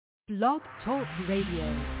Blog Talk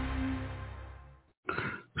Radio.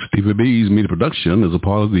 Stevie B's media production is a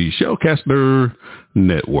part of the Shellcaster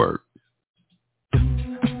Network.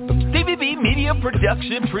 Stevie B Media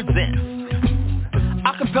Production presents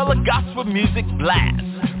Acappella Gospel Music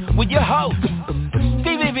Blast with your host,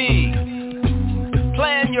 Stevie B.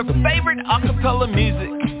 Playing your favorite acapella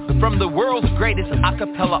music from the world's greatest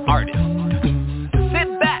acapella artists.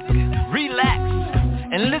 Sit back, relax,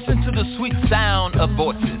 and listen to the sweet sound of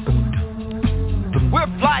voices. We're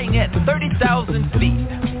flying at 30,000 feet,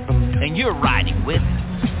 and you're riding with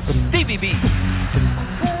Stevie B.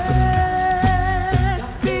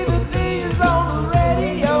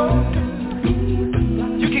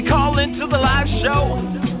 You can call into the live show,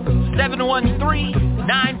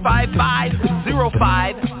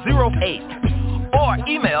 713-955-0508, or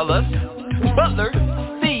email us,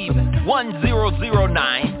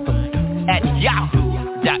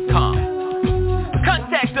 butlersteve1009@yahoo.com.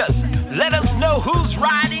 Contact us. Let us know who's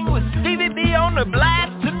riding with Stevie B on the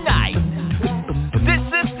blast tonight. This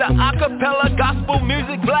is the Acappella Gospel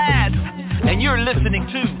Music Blast, and you're listening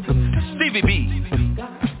to Stevie B.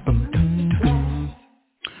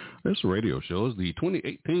 This radio show is the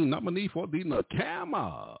 2018 nominee for the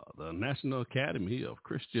NACAMA, the National Academy of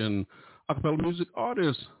Christian Acapella Music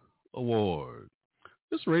Artists Award.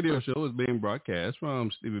 This radio show is being broadcast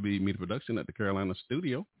from Stevie B Media Production at the Carolina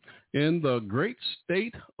studio in the great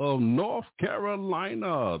state of North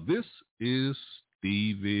Carolina. This is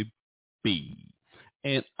Stevie B,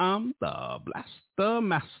 and I'm the blaster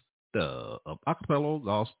master of acapella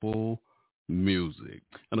gospel music.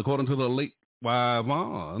 And according to the late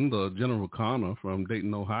Yvonne, the general conner from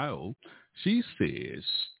Dayton, Ohio, she says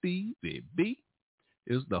Stevie B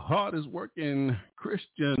is the hardest working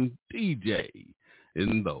Christian DJ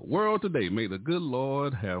in the world today. May the good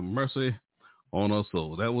Lord have mercy on us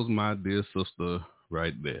all. That was my dear sister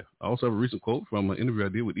right there. I also have a recent quote from an interview I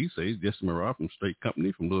did with Issei, Jesse Murrah from Straight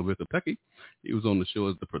Company from Louisville, Kentucky. He was on the show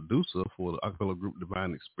as the producer for the acapella group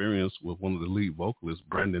Divine Experience with one of the lead vocalists,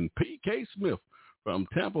 Brandon P.K. Smith from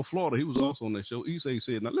Tampa, Florida. He was also on that show. Issei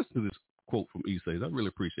said, now listen to this quote from Issei. I really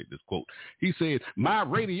appreciate this quote. He said, my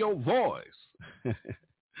radio voice,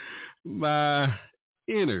 my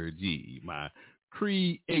energy, my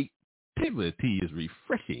creativity is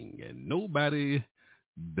refreshing, and nobody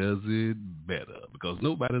does it better because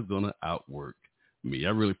nobody's going to outwork me. I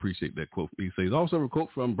really appreciate that quote from Issei. Also a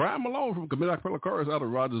quote from Brian Malone from Committee Acapella Chorus out of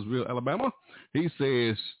Rogersville, Alabama. He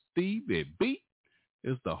says, Stevie B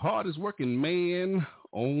is the hardest working man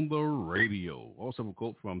on the radio. Also a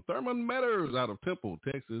quote from Thurman Meadows out of Temple,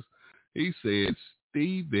 Texas. He said,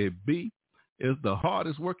 Stevie B is the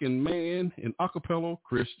hardest working man in acapella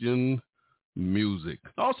Christian music.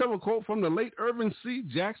 Also a quote from the late Irvin C.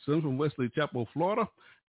 Jackson from Wesley Chapel, Florida.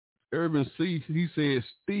 Irvin C., he says,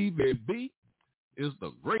 Stevie B is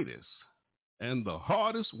the greatest and the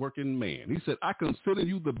hardest working man. He said, I consider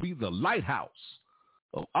you to be the lighthouse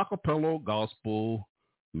of acapella gospel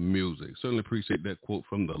music. Certainly appreciate that quote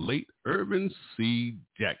from the late Irvin C.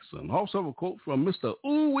 Jackson. Also a quote from Mr.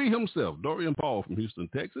 Ooh-wee himself, Dorian Paul from Houston,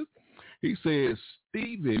 Texas. He says,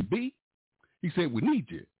 Stevie B, he said, we need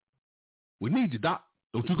you. We need you, Doc.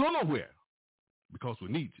 Don't you go nowhere because we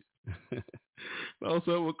need you.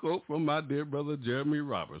 Also a quote from my dear brother Jeremy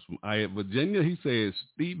Roberts from Ayette, Virginia. He says,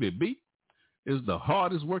 Stevie B is the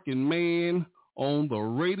hardest working man on the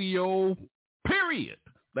radio, period.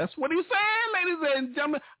 That's what he said, ladies and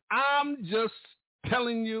gentlemen. I'm just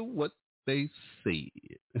telling you what they said.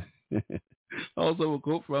 Also a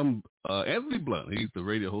quote from Anthony Blunt. He's the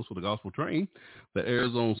radio host for the Gospel Train that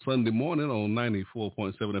airs on Sunday morning on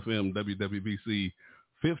 94.7 FM WWBC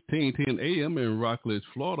 1510 AM in Rockledge,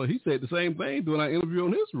 Florida. He said the same thing during our interview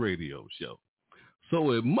on his radio show.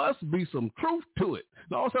 So it must be some truth to it.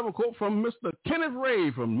 I also have a quote from Mr. Kenneth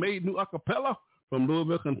Ray from Made New Acapella from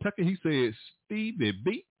Louisville, Kentucky. He said, Stevie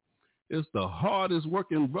B is the hardest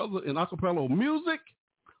working brother in acapella music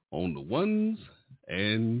on the ones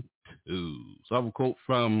and twos. So I have a quote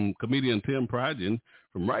from comedian Tim Pridgen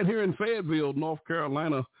from right here in Fayetteville, North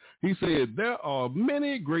Carolina. He said, there are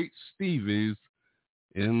many great Stevies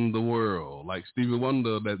in the world, like Stevie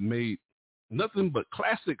Wonder that made nothing but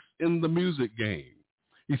classics in the music game.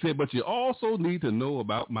 He said, but you also need to know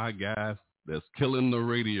about my guy that's killing the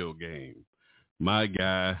radio game. My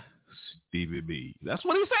guy, Stevie B. That's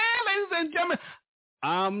what he said, ladies and gentlemen.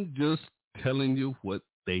 I'm just telling you what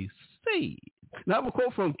they say. Now I have a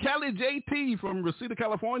quote from Cali JT from Reseda,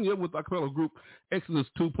 California with the acapella group Exodus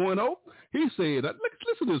 2.0. He said,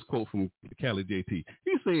 listen to this quote from Cali JT.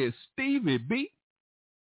 He said, Stevie B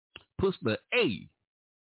puts the A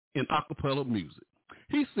in acapella music.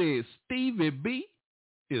 He said Stevie B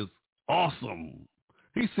is awesome.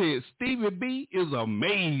 He said, Stevie B is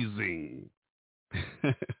amazing.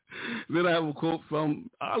 Then I have a quote from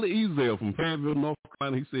Ali Ezel from Fayetteville, North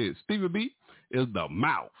Carolina. He said, Stevie B is the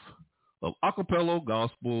mouth of acapella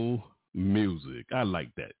gospel music. I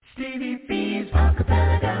like that. Stevie B's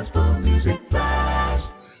Acapella Gospel Music Blast.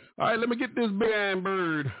 All right, let me get this big iron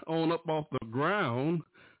bird on up off the ground.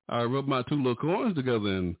 I rubbed my two little coins together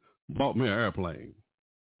and bought me an airplane.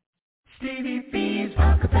 Stevie B's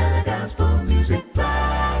Acapella Gospel Music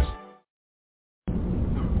Blast.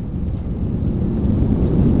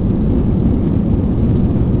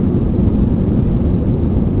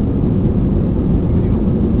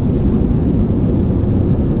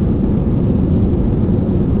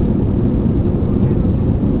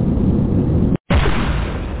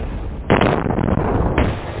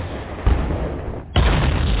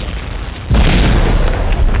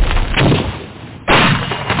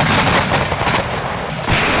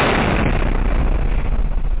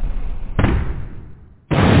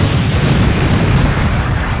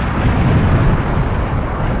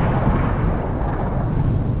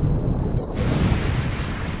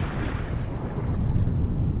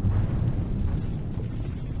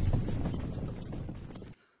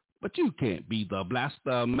 But you can't be the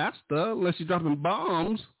blaster master unless you're dropping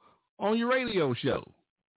bombs on your radio show.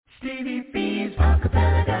 Stevie B's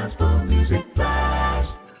Acapella Gospel Music Blast.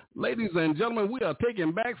 Ladies and gentlemen, we are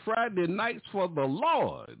taking back Friday nights for the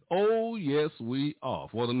Lord. Oh, yes, we are.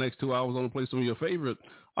 For the next 2 hours, I'm going to play some of your favorite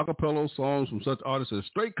acapella songs from such artists as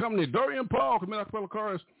Straight Company, Dorian Paul, Community Acapella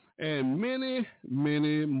Chorus, and many,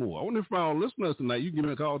 many more. I wonder if our listeners tonight, you can give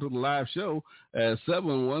me a call to the live show at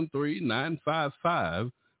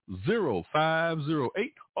 713-955-0508,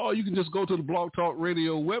 or you can just go to the Blog Talk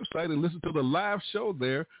Radio website and listen to the live show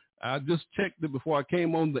there. I just checked it before I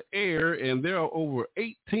came on the air, and there are over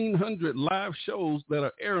 1,800 live shows that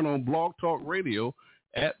are airing on Blog Talk Radio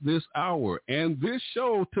at this hour. And this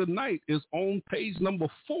show tonight is on page number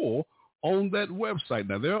 4 on that website.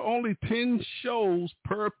 Now, there are only 10 shows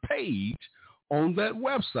per page on that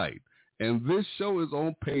website, and this show is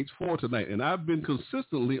on page 4 tonight. And I've been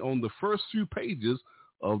consistently on the first few pages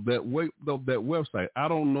of that website. I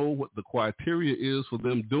don't know what the criteria is for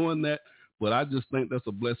them doing that, but I just think that's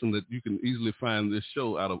a blessing that you can easily find this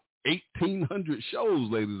show out of 1,800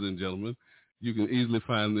 shows, ladies and gentlemen. You can easily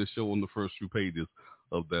find this show on the first few pages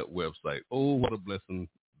of that website. Oh, what a blessing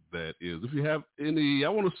that is. If you have any, I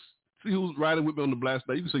want to see who's riding with me on the blast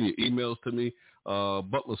now. You can send your emails to me.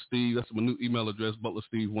 Butler Steve, that's my new email address,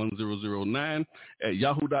 butlersteve1009 at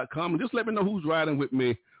yahoo.com. And just let me know who's riding with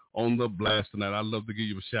me on the blast tonight. I'd love to give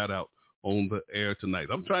you a shout out on the air tonight.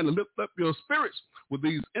 I'm trying to lift up your spirits with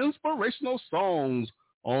these inspirational songs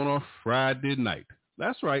on a Friday night.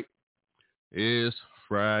 That's right. It's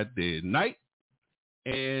Friday night,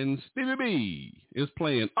 and Stevie B is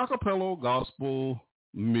playing acapella gospel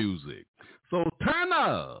music. So turn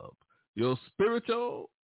up your spiritual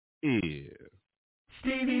ear.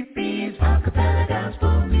 Stevie B's Acapella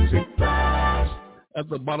Gospel Music Blast. At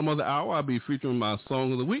the bottom of the hour, I'll be featuring my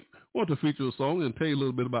song of the week. I want to feature a song and tell you a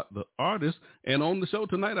little bit about the artist. And on the show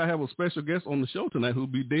tonight, I have a special guest on the show tonight who'll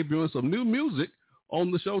be debuting some new music on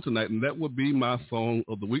the show tonight, and that will be my song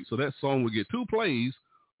of the week. So that song will get 2 plays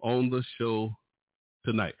on the show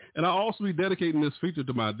tonight. And I'll also be dedicating this feature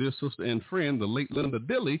to my dear sister and friend, the late Linda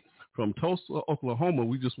Dilly from Tulsa, Oklahoma.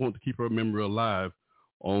 We just want to keep her memory alive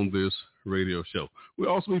on this radio show.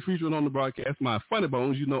 We'll also be featuring on the broadcast my funny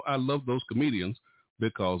bones. You know I love those comedians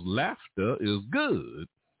because laughter is good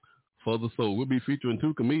for the soul. We'll be featuring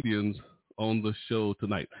 2 comedians on the show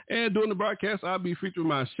tonight. And during the broadcast, I'll be featuring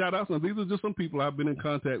my shout-outs. Now, these are just some people I've been in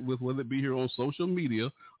contact with, whether it be here on social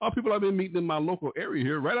media or people I've been meeting in my local area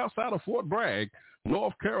here, right outside of Fort Bragg,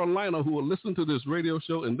 North Carolina, who will listen to this radio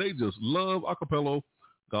show, and they just love acapella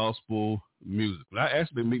gospel music. I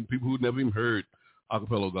actually been meeting people who never even heard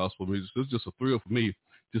acapella gospel music. So it's just a thrill for me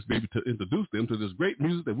just be able to introduce them to this great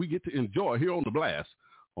music that we get to enjoy here on The Blast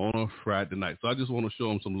on a Friday night. So I just want to show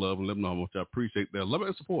them some love and let them know how much I appreciate their love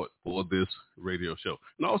and support for this radio show.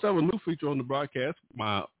 And I also have a new feature on the broadcast,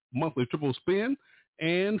 my monthly triple spin.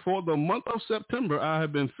 And for the month of September, I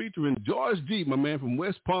have been featuring George G., my man from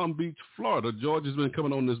West Palm Beach, Florida. George has been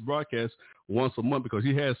coming on this broadcast once a month because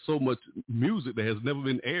he has so much music that has never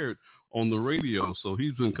been aired on the radio. So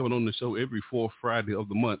he's been coming on the show every 4th Friday of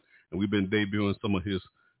the month, and we've been debuting some of his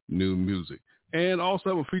new music. And also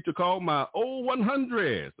have a feature called My Old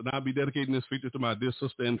 100s, and I'll be dedicating this feature to my dear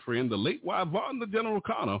sister and friend, the late wife, Vaughn, the General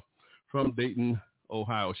Connor from Dayton,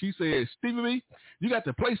 Ohio. She said, Stevie B, you got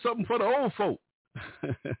to play something for the old folk.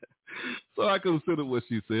 So I considered what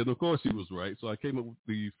she said. Of course, she was right. So I came up with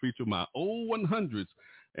the feature, My Old 100s.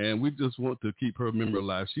 And we just want to keep her memory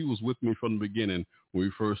alive. She was with me from the beginning when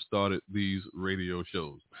we first started these radio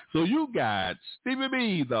shows. So you got Stevie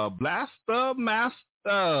B, the Blaster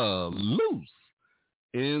Master, loose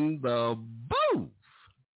in the booth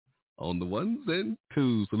on the ones and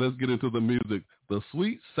twos. So let's get into the music. The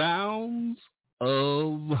sweet sounds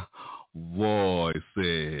of voices.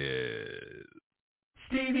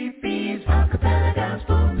 Stevie B's Acappella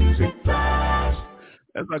Gospel Music Blast.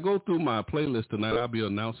 As I go through my playlist tonight, I'll be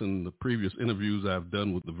announcing the previous interviews I've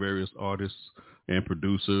done with the various artists and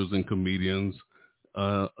producers and comedians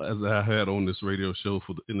as I had on this radio show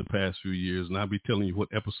in the past few years. And I'll be telling you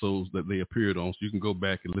what episodes that they appeared on, so you can go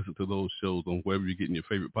back and listen to those shows on wherever you're getting your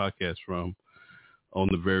favorite podcast from on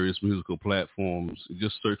the various musical platforms.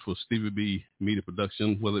 Just search for Stevie B Media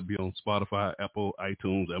Production, whether it be on Spotify, Apple,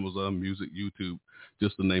 iTunes, Amazon Music, YouTube,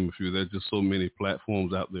 just to name a few. There's just so many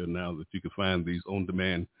platforms out there now that you can find these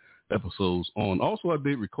on-demand episodes on. Also, I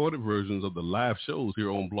did recorded versions of the live shows here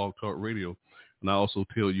on Blog Talk Radio, and I also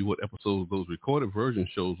tell you what episodes of those recorded version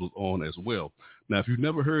shows was on as well. Now, if you've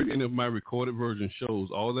never heard any of my recorded version shows,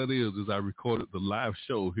 all that is I recorded the live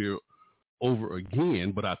show here over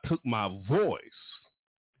again, but I took my voice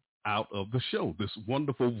out of the show, this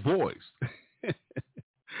wonderful voice.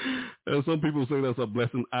 And some people say that's a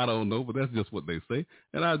blessing. I don't know, but that's just what they say.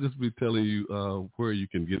 And I'll just be telling you where you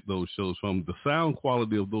can get those shows from. The sound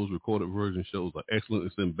quality of those recorded version shows are excellent.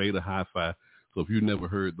 It's in beta hi-fi. So if you've never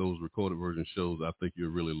heard those recorded version shows, I think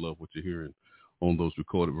you'll really love what you're hearing on those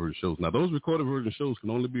recorded version shows. Now, those recorded version shows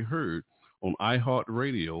can only be heard on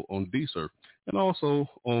iHeartRadio, on Deezer, and also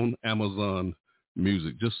on Amazon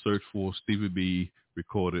Music. Just search for Stevie B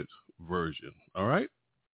recorded version. All right?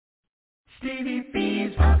 Stevie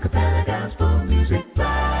B's Acappella Gospel Music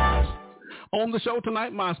Blast. On the show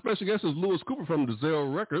tonight, my special guest is Louise Cooper from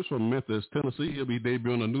Dizel Records from Memphis, Tennessee. He'll be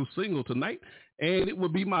debuting a new single tonight, and it will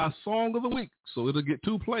be my song of the week. So it'll get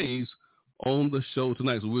 2 plays on the show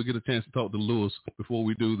tonight. So we'll get a chance to talk to Louise before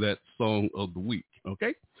we do that song of the week,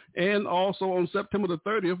 okay? And also on September the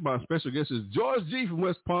 30th, my special guest is George G. from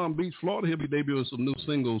West Palm Beach, Florida. He'll be debuting some new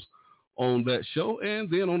singles on that show. And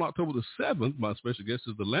then on October the 7th, my special guest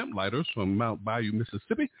is the Lamplighters from Mount Bayou,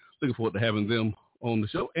 Mississippi. Looking forward to having them on the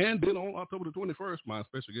show. And then on October the 21st, my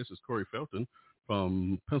special guest is Corey Felton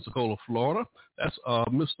from Pensacola, Florida. That's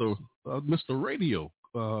Mr. Radio.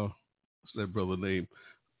 What's that brother's name?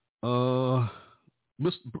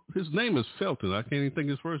 His name is Felton. I can't even think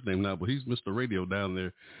his first name now, but he's Mr. Radio down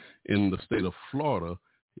there in the state of Florida.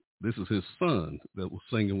 This is his son that was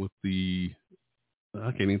singing with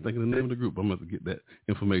I can't even think of the name of the group. I'm going to have to get that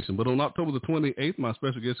information. But on October the 28th, my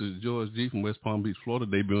special guest is George G. from West Palm Beach, Florida,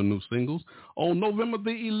 debuting new singles. On November the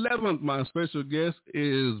 11th, my special guest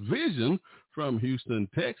is Vision from Houston,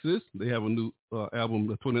 Texas. They have a new album,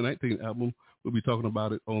 the 2019 album. We'll be talking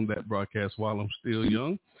about it on that broadcast, While I'm Still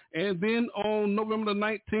Young. And then on November the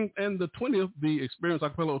 19th and the 20th, the Experience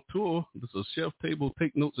Acappella Tour, this is a Chef Table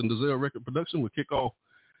Take Notes and Dizel Record Production, will kick off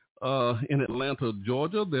in Atlanta,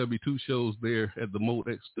 Georgia. There'll be 2 shows there at the Mode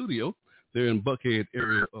X Studio. They're in Buckhead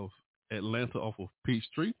area of Atlanta off of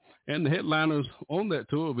Peachtree. And the headliners on that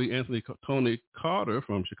tour will be Tony Carter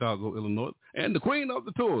from Chicago, Illinois, and the queen of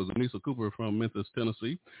the tours, Louise Cooper from Memphis,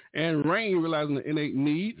 Tennessee, and Rain, Realizing the Innate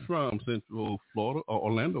Need from Central Florida, or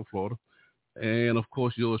Orlando, Florida. And, of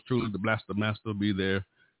course, yours truly, the Blaster Master, will be there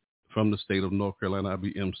from the state of North Carolina. I'll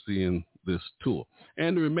be emceeing this tour.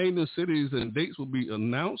 And the remaining cities and dates will be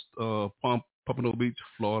announced. Pompano Beach,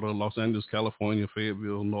 Florida, Los Angeles, California,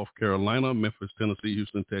 Fayetteville, North Carolina, Memphis, Tennessee,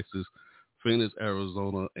 Houston, Texas, Phoenix,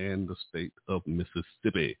 Arizona, and the state of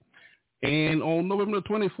Mississippi. And on November the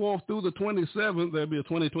 24th through the 27th, there'll be a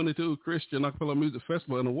 2022 Christian Acappella Music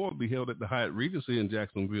Festival and Award be held at the Hyatt Regency in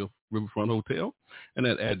Jacksonville Riverfront Hotel. And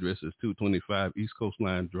that address is 225 East Coast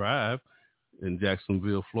Line Drive in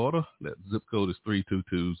Jacksonville, Florida. That zip code is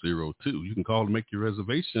 32202. You can call to make your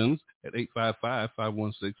reservations at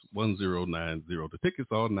 855-516-1090. The tickets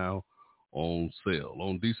are now on sale.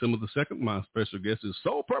 On December the 2nd, my special guest is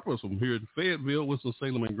Soul Purpose from here in Fayetteville,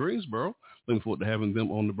 Winston-Salem, and Greensboro. Looking forward to having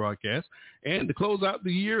them on the broadcast. And to close out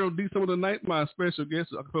the year on December the 9th, my special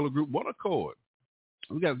guest is Acappella group One Accord.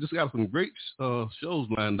 We got some great shows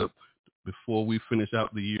lined up before we finish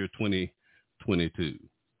out the year 2022.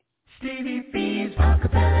 Stevie B's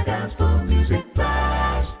Acappella Gospel Music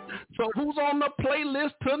Blast. So who's on the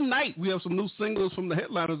playlist tonight? We have some new singles from the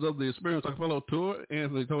headliners of the Experience Acappella Tour,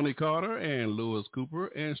 Tony Carter and Louise Cooper,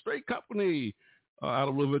 and Straight Company out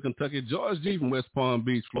of Louisville, Kentucky, George G. from West Palm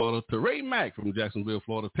Beach, Florida, Teray Mack from Jacksonville,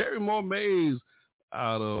 Florida, Terry Moore Mays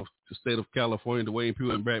out of the state of California, Dwayne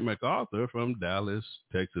Pugh and Brad MacArthur from Dallas,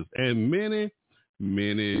 Texas, and many,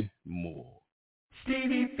 many more.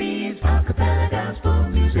 Stevie B's Acappella Gospel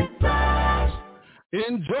Music Blast.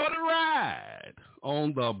 Enjoy the ride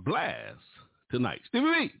on the blast tonight.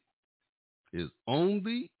 Stevie B is on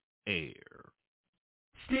the air.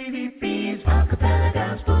 Stevie B's Acappella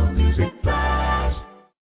Gospel Music Blast.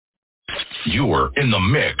 You're in the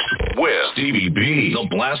mix with Stevie B, the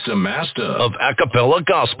blaster master of Acappella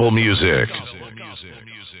Gospel Music.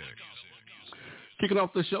 Kicking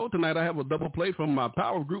off the show tonight, I have a double play from my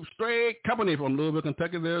power group, Straight Company from Louisville,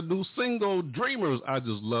 Kentucky. Their new single, Dreamers. I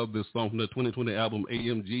just love this song from their 2020 album,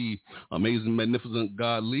 AMG, Amazing, Magnificent,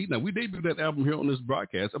 God Lead. Now, we debuted that album here on this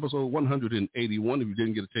broadcast, episode 181, if you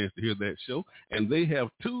didn't get a chance to hear that show. And they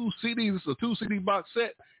have 2 CDs. It's a 2-CD box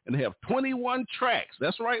set, and they have 21 tracks.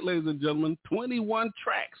 That's right, ladies and gentlemen, 21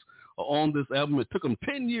 tracks on this album. It took them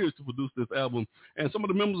 10 years to produce this album. And some of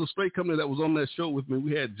the members of Straight Company that was on that show with me,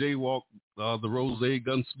 we had Jaywalk, the Rose,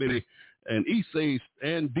 Gunsmitty, and Eastsage,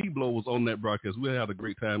 and D-Blow was on that broadcast. We had a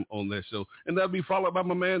great time on that show. And that'll be followed by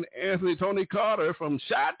my man, Anthony Tony Carter from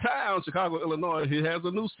Chi-Town, Chicago, Illinois. He has a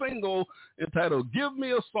new single entitled Give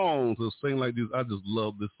Me a Song to sing like this. I just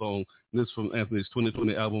love this song. This is from Anthony's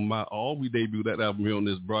 2020 album, My All. We debuted that album here on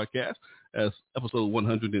this broadcast as episode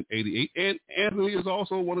 188. And Anthony is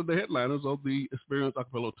also one of the headliners of the Experience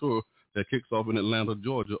Acappella Tour that kicks off in Atlanta,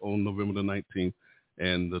 Georgia on November the 19th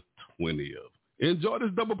and the 20th. Enjoy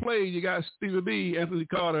this double play. You got Stevie B, Anthony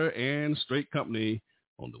Carter, and Straight Company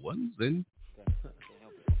on the ones and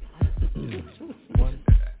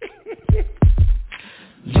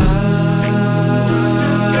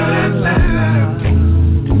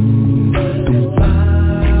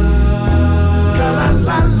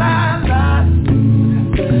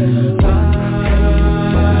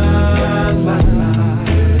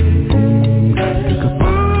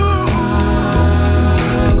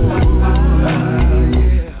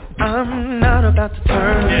about to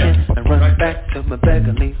turn and run back to my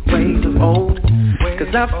beggarly ways of old.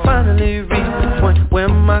 Cause I finally reached the point where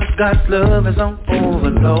my God's love is on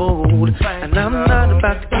overload. And I'm not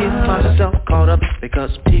about to get myself caught up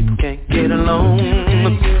because people can't get along.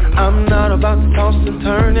 I'm not about to toss and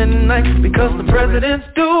turn at night because the president's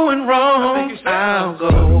doing wrong. I'll go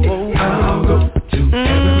to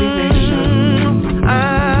every nation.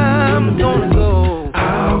 I'm gonna go.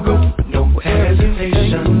 I'll go, no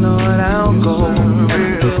hesitation. Lord, I'll go.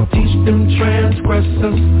 And we'll teach them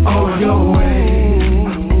transgressors all your ways.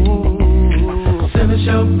 Sinners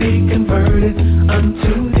shall be converted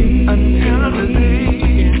unto thee.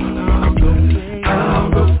 I'll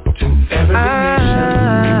go to every nation.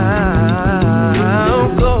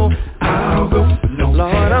 I'll go, no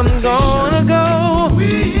Lord, I'm gonna go.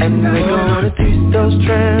 And we're gonna teach those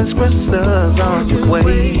transgressors all your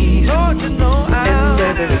ways. Lord, you know and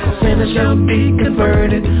every sinner shall be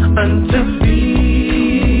converted unto thee.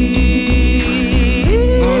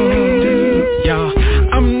 Y'all,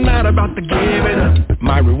 I'm not about to give it up.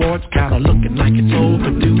 My reward's kinda looking like it's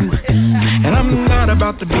overdue. And I'm not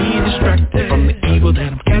about to be distracted from the evil that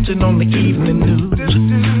I'm catching on the evening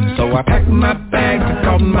news. So I packed my bags and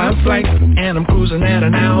caught my flight, and I'm cruising at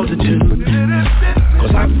an altitude.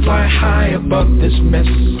 Cause I fly high above this mess.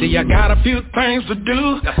 See, I got a few things to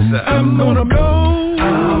do. I'm gonna go.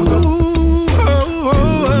 I'll go.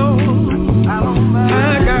 I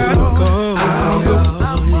gotta go. I'll go.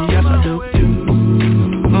 Yes, I do.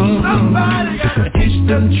 Somebody gotta teach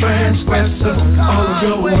them transgressors all of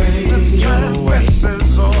your ways.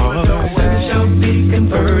 Sinners shall be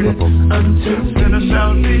converted unto sinners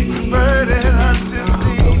shall be converted unto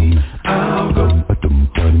me. I'll go.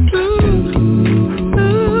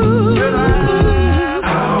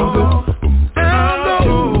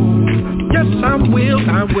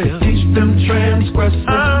 I will teach them transgressors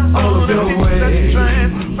all of your ways.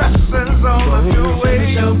 Transgressors all of your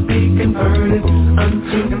ways shall be converted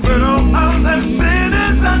unto convert all the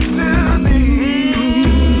sinners unto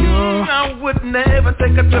me. I would never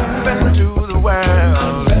take a trip into the world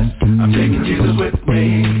unless I'm taking Jesus with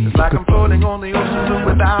me. It's like I'm floating on the ocean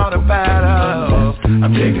without a paddle.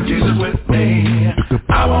 I'm taking Jesus with me.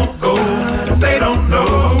 I won't go if they don't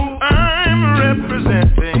know I'm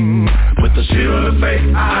representing. With the shield of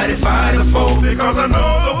faith, I defy the foe because I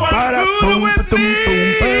know the one who's with me.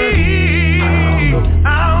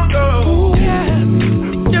 I'll go.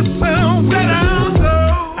 Yes, I'll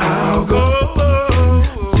go.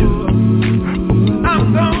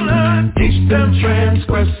 I'm gonna teach them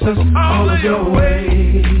transgressors all of your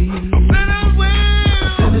ways.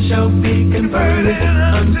 Sinners shall be converted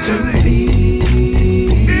unto thee.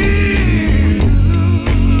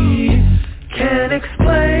 Can't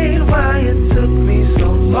explain why it took me so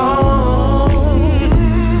long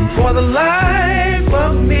for the life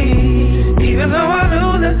of me, even though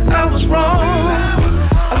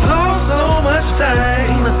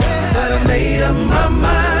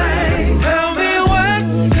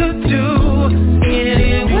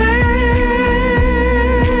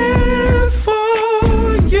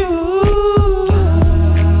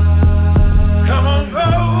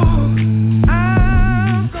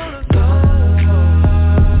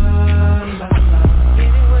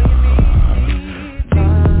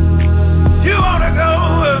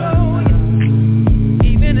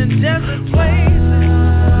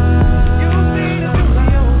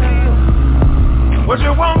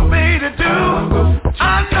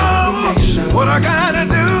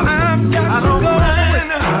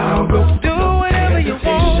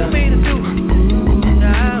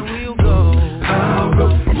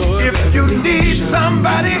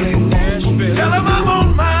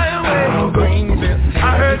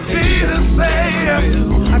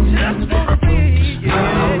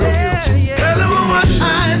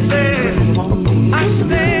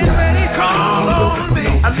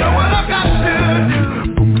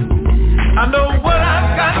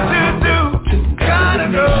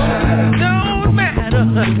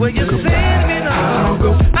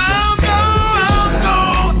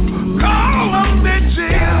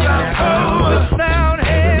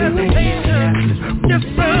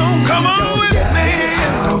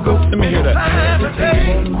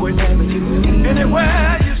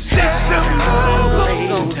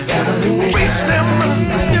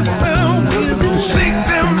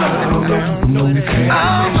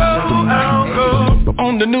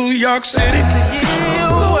York City. Here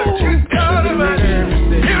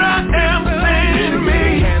I am saying to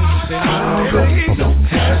me, I'll go, no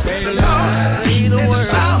pass the Lord. In the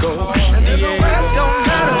South, in the West, don't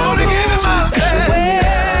matter. Gonna give him my best.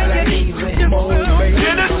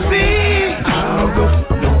 Tennessee, I'll go,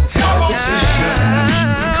 no hesitation.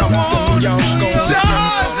 Come on, y'all,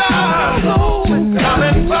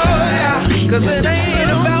 California, 'cause it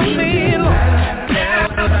ain't about me, Lord.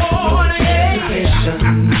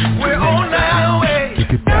 We're on our way.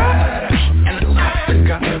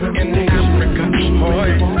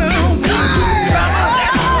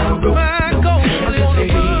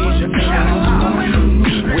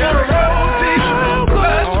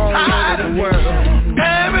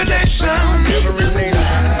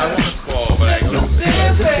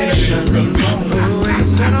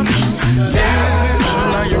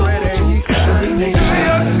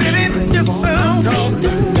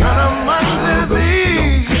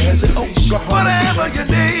 Whatever you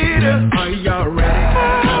need, are y'all ready?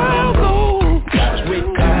 I'll go. We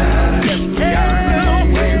got it. Yeah,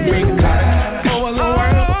 we got it. For the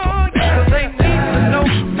world, 'cause they need to know.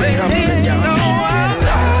 They need to know. I'll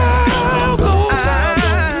go.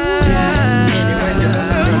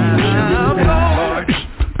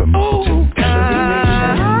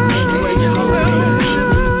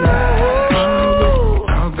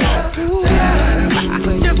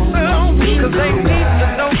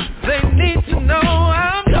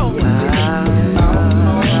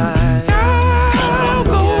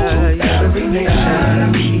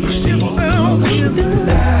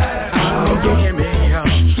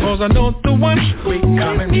 I know the one we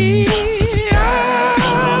coming.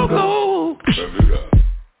 I'll go.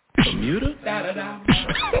 Bermuda?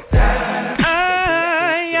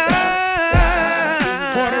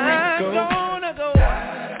 Puerto Rico.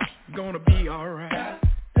 Gonna be alright.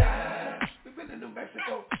 We've been to New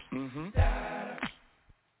Mexico.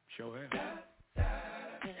 Sure have.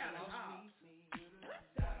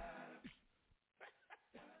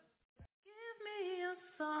 Give me a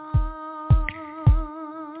song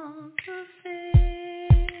to sing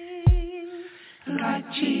like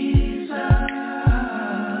Jesus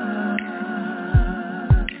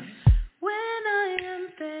when I am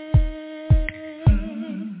face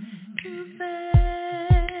to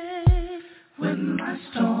face with my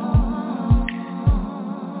storm.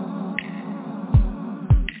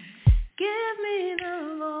 Give me the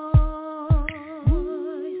voice,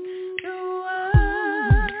 the word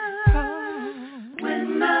when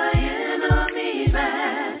my enemies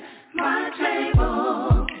at my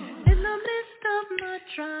table, in the midst of my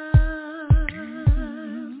trials,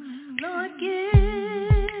 Lord,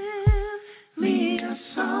 give me a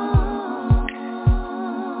song.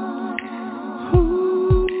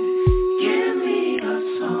 Give me a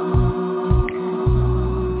song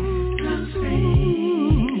to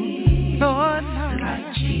sing, Lord, like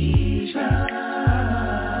Jesus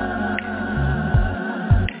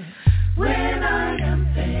when I am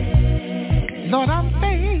faced, Lord, I'm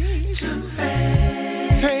face to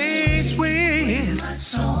face with my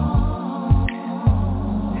soul.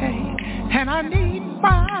 Hey, and I need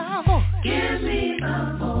my voice. Give me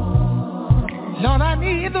my voice. Lord, I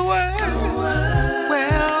need the word.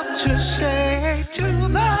 Well, to say to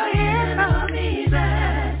the enemies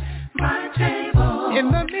at my table,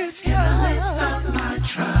 in the midst of my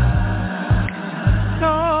trial,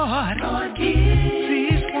 Lord,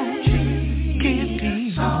 please won't you give me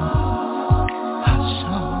a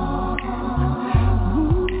song.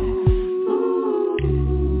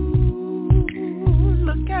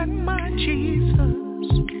 Look at my Jesus,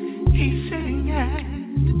 he's sitting at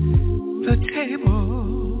the table,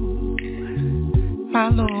 my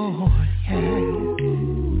Lord, yeah.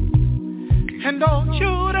 And old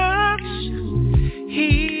Judas,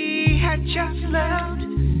 he had just left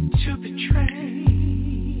to betray.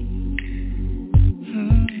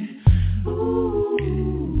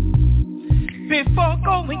 Before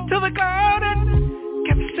going to the garden,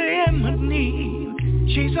 Gethsemane,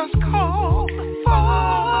 Jesus called for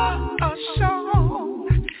a song.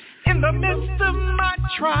 In the midst of my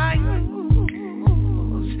trials,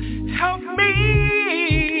 help me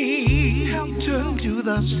to do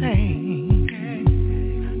the same.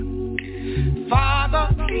 Father,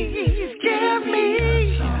 please give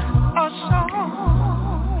me a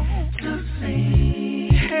song to sing.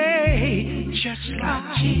 Hey, just like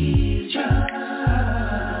Jesus.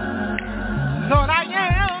 Lord, I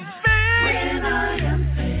am faced. When I am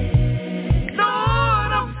faced,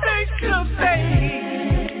 Lord, I'm face to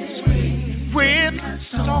face with the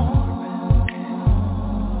storm,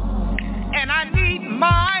 and I need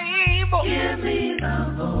my voice. Give me the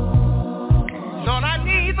voice. Lord, I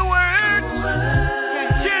need the word.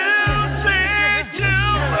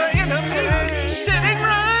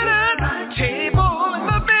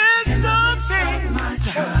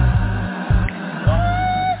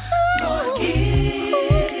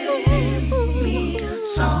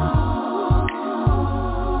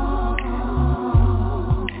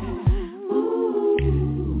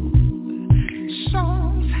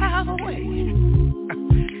 drive away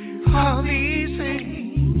all these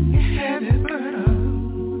things, heavy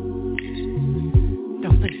burdens.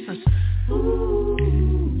 Don't they, sister?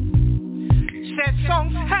 Sad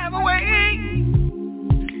songs have a way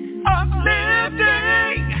of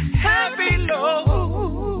lifting heavy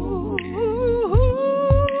loads.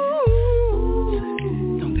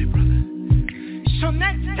 Don't they, brother? So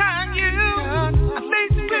next time you are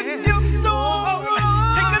faced with your storm,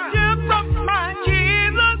 take a dip from my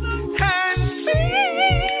Jesus and see,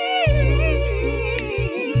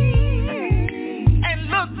 and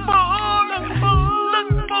look for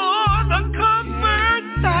the comfort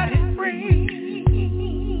that it brings.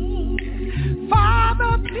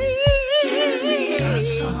 Father,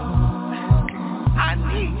 please, I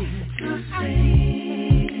need to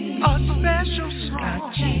sing a special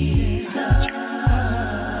song.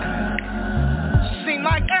 Seem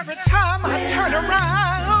like every time I turn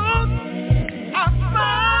around, I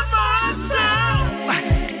find myself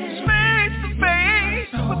face to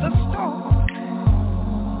face with a storm.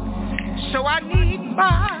 So I need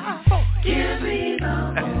my voice.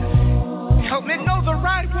 Help me know the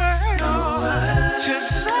right word to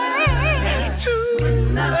say to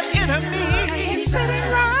the enemy sitting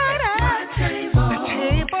right at the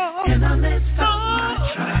table.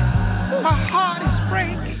 My heart is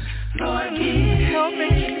breaking. Help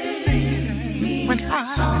me when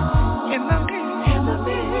I'm in the middle.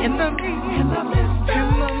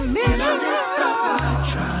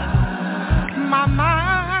 My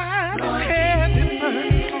mind is heavy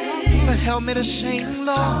burden, but help me to sing,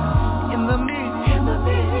 Lord, in the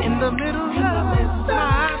middle of my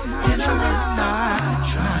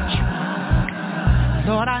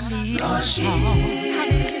Lord, I need a song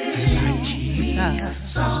like Jesus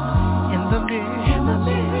in the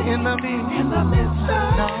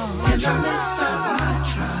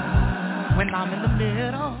when I'm in the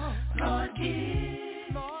middle.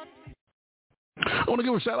 I want to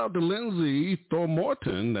give a shout out to Lindsay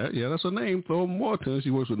Thormorton. That's her name, Thormorton. She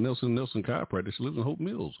works with Nelson Chiropractic. She lives in Hope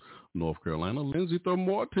Mills, North Carolina. Lindsay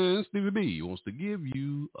Thormorton, Stevie B wants to give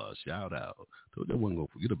you a shout out. Told you I wasn't going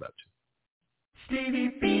to forget about you. Stevie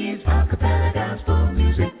B's Acappella Gospel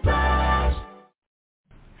Music Blast.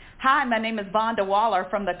 Hi, my name is Vonda Waller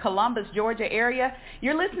from the Columbus, Georgia area.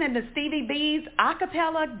 You're listening to Stevie B's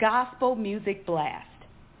Acappella Gospel Music Blast.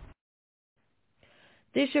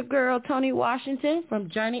 This your girl, Tony Washington from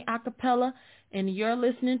Journey Acappella, and you're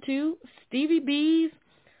listening to Stevie B's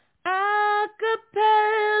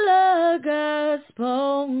Acappella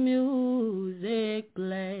Gospel Music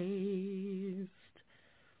Blast.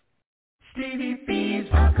 Stevie B's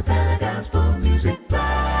Acappella Gospel Music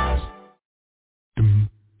Blast.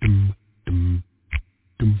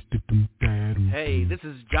 Hey, this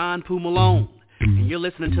is John Poo Malone, and you're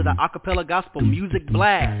listening to the Acappella Gospel Music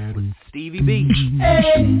Blast with Stevie B.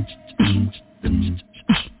 Hey.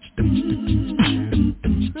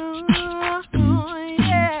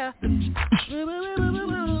 Yeah.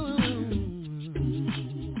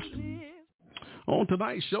 On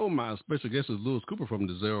tonight's show, my special guest is Louise Cooper from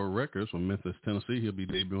Dizel Records from Memphis, Tennessee. He'll be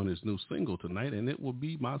debuting his new single tonight, and it will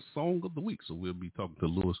be my song of the week. So we'll be talking to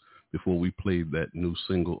Louise before we play that new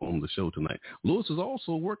single on the show tonight. Louise is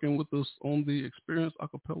also working with us on the Experience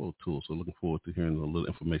Acapella Tour, so looking forward to hearing a little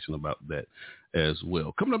information about that as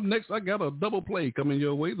well. Coming up next, I got a double play coming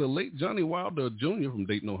your way. The late Johnny Wilder Jr. from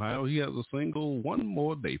Dayton, Ohio. He has a single, One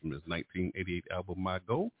More Day, from his 1988 album, My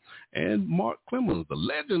Goal. And Mark Clemens, the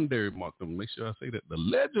legendary Mark Clemens, make sure I say that, the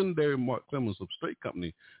legendary Mark Clemens of Straight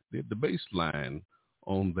Company did the bass line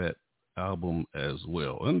on that album as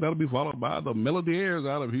well. And that'll be followed by the Melody Airs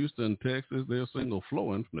out of Houston, Texas. Their single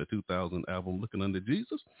Flowing from the 2000 album Looking Under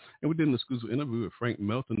Jesus. And we did an exclusive interview with Frank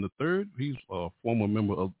Melton III. He's a former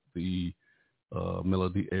member of the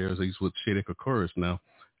Melody Airs. He's with Shadeacre Chorus now.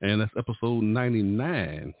 And that's episode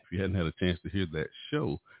 99, if you hadn't had a chance to hear that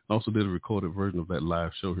show. I also did a recorded version of that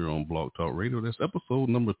live show here on Blog Talk Radio. That's episode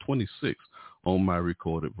number 26 on my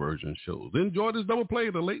recorded version shows. Enjoy this double play,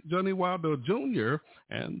 the late Johnny Wilder Jr.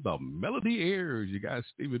 and the Melody Airs. You guys,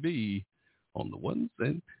 Stevie B on the ones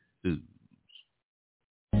and twos.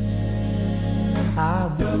 I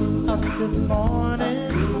woke up this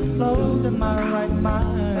morning, clothed in my right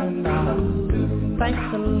mind. Thank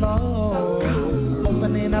the Lord,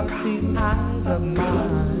 opening up the eyes of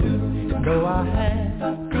mine. Though I had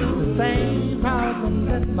the same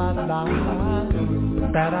problems in my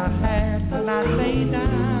life that I had when I lay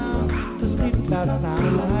down to sleep last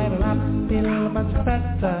night, and I feel much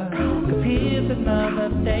better, 'cause here's another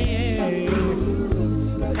day.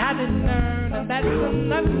 I didn't earn, and that's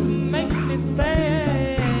enough to make me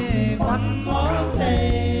say one more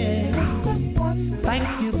day. Thank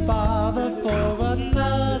you, Father, for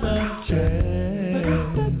another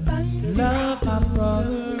chance. Love my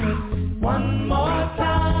brother one more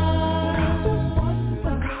time.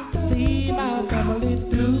 See my family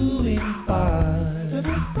doing fine.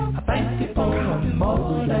 I thank you for one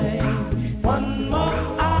more day, one more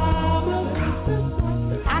hour.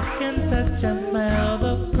 I can touch and smell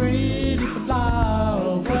the pretty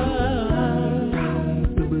flowers.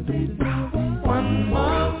 One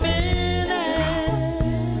more minute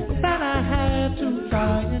that I had to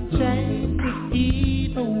try and change this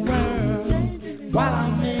evil world. While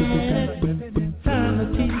I'm in it, turn the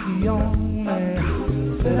TV on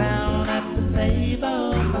and sit down at the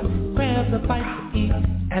table, grab the bite to eat,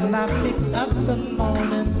 and I pick up the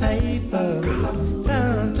morning paper.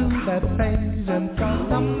 Turn to that page and saw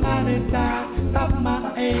somebody died of my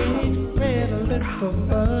age. Read a little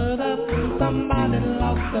further, somebody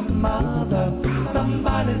lost their mother,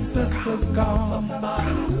 somebody's sister's gone,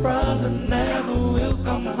 somebody's brother never will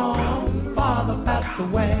come home, father passed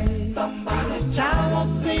away, somebody's child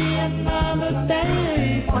won't see another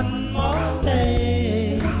day, one more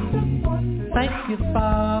day. Thank you,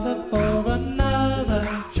 Father, for another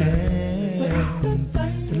chance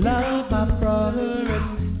to love my brother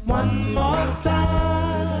one more time.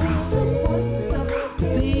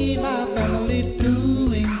 See my family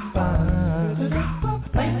doing fine.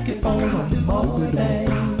 Thank you for one more day,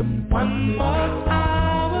 one more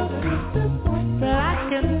hour that I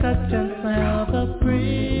can touch and smell the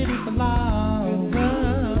pretty flowers.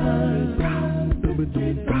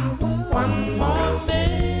 One more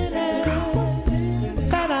minute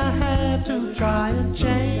that I had to try and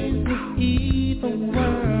change this evil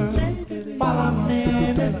world. While I'm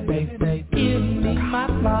in it, baby, give me my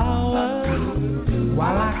flowers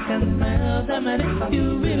while I can smell them. And if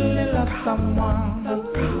you really love someone,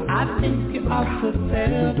 I think you ought to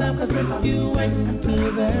tell them. 'Cause if you wait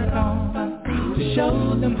until they're gone to show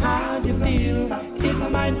them how you feel, it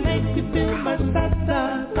might make you feel much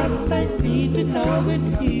better. But they need to know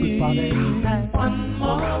it's here. One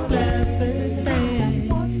more blessed day.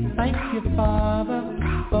 Thank you, Father,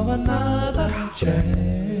 for another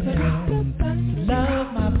chance to love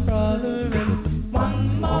my brother in one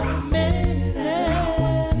more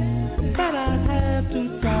minute that I have to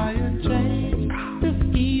try and change this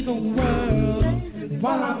evil world.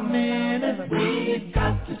 While I'm in it, we've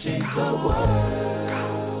got to change the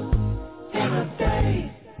world in a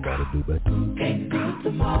day. Can't do it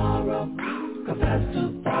tomorrow, 'cause that's too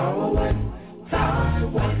far away.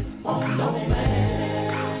 Time waits on no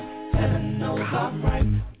man. Heaven knows I'm right.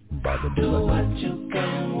 Do what you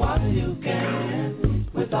can while you can,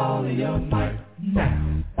 with all of your might. Now,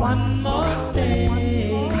 one more day,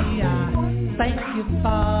 I thank you,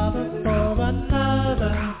 Father, for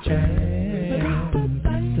another chance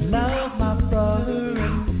to love my brother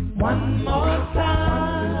one more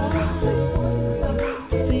time.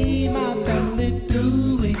 See my family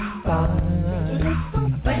doing fine.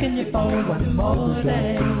 I'm thanking you for one more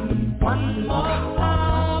day, one more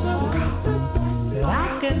hour that I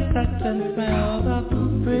can touch and smell the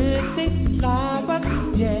pretty flowers,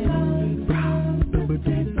 yeah.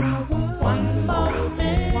 One more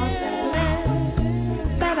minute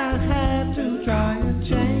that I had to try and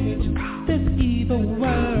change this evil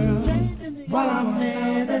world. While I'm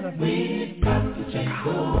in it, we've got to change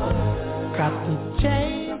the world. Got to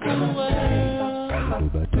change the world.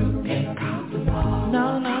 Can't do tomorrow. No,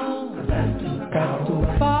 no. Got to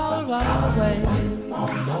far away. I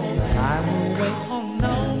will wait on no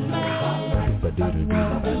man.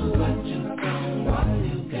 Do what you can while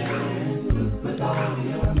you can, with all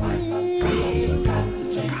your might. We've got to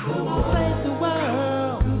change the world. Change the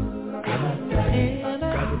world in a day.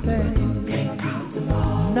 Can't do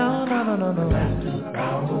tomorrow. No.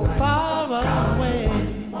 Far away.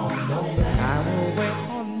 I will wait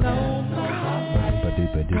on no man.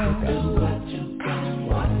 Do what you can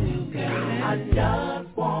while you can. I just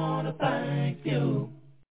wanna thank you.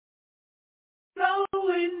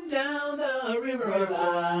 Flowing down the river of life.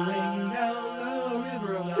 Flowing down the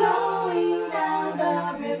river of life. Flowing down the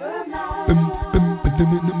river of life.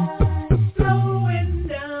 Flowing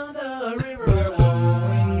down the river of life.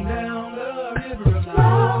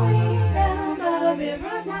 Flowing down the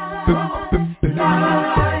river of life.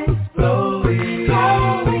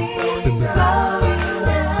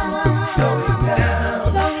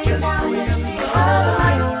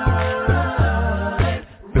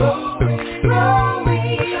 Flowing down.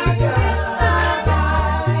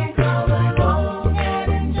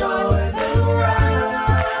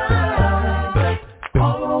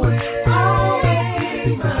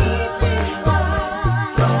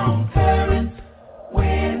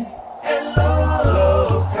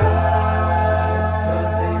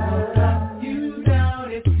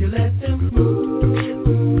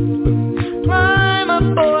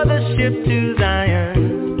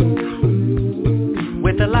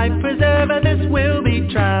 preserve others will be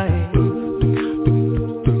trying.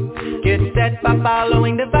 Get set by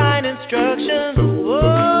following divine instructions.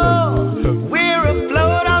 Oh, we're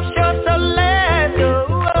afloat offshore, so let's go.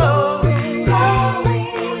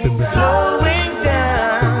 Slowing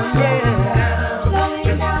down, yeah.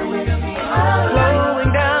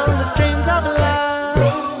 Slowing down the streams of life.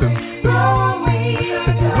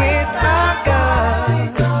 With our God.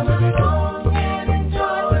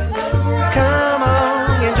 Come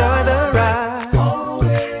on, enjoy the ride.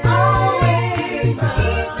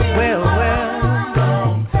 Well,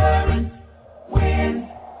 wind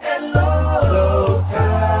and low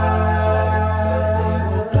tide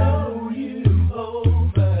will blow you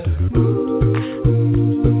over.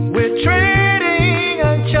 We're treading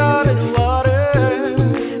uncharted waters,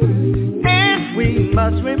 and we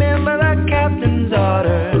must remember the captain's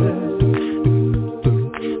orders.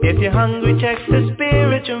 If you're hungry, check the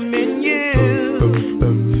spiritual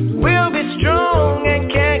menu. We'll be strong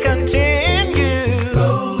and can continue.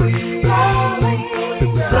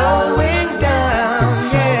 Slowing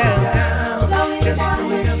down, yeah.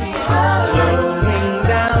 Slowing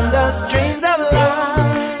down the streams of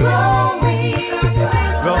life.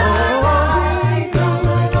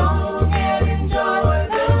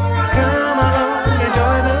 Come on,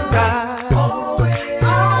 enjoy the ride.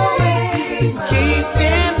 Keep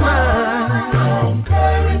in mind,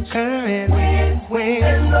 current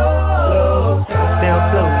wind, low tide, they'll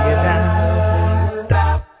blow you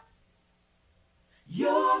down.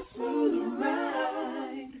 Your smooth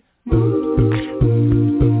ride.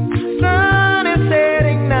 Sun is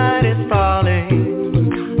setting, night is falling.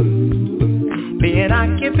 Be an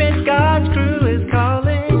occupant, God's crew is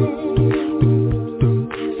calling.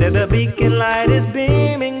 Said the beacon light is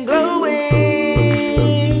beaming, glowing.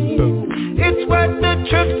 It's worth the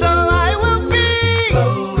trip, so I will be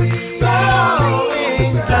slowing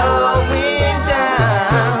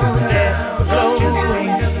down, yeah, flowing.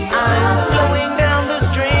 I'm flowing down the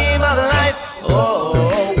stream of life.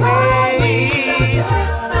 Always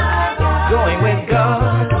going with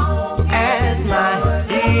God as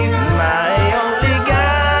He's my only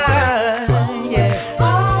guide. Yeah.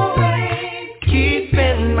 Keep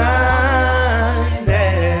in mind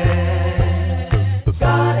that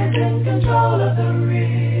God is in control of the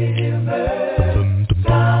river.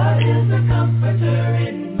 God is the comforter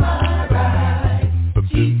in my ride,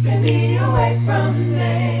 keeping me away from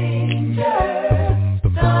danger.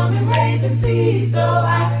 Storm and raging sea, so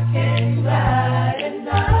I can glide and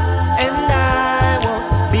I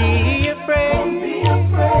won't be afraid.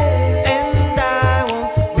 And I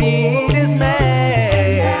won't be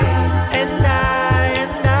dismayed. And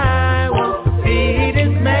I won't be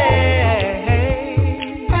dismayed.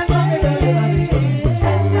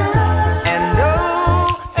 And oh,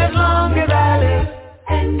 as long as I live,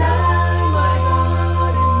 and I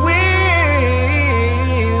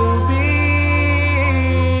will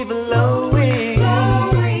be blowing.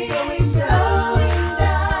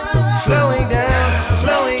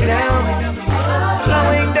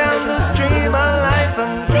 Slowing down the stream of life.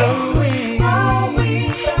 I'm flowing.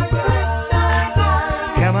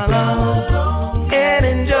 Come along and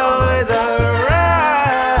enjoy the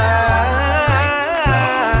ride.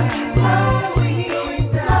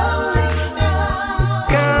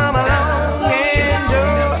 Come along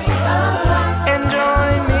and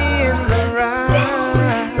join me in the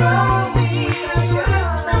ride.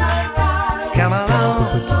 Come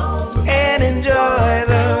along and enjoy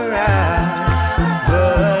the ride.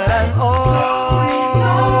 But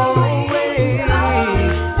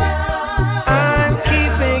I'm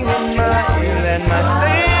keeping in mind that my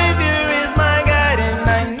Savior is my guide, and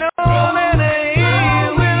I know that He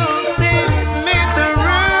will see me through.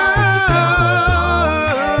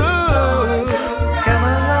 Come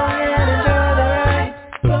along and enjoy the ride.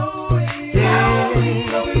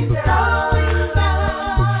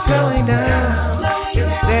 Slowing down.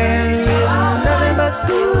 There is nothing but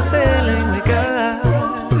smooth sailing with God.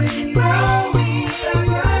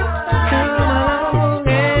 Come along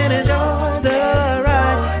and enjoy the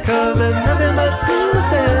ride, 'cause there's nothing but smooth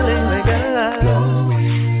sailing with God.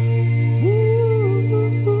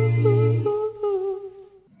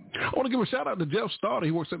 I want to give a shout out to Jeff Starter.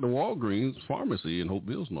 He works at the Walgreens Pharmacy in Hope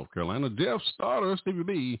Mills, North Carolina. Jeff Starter, Stevie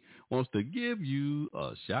B, wants to give you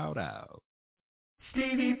a shout out.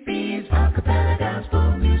 Stevie B's Acappella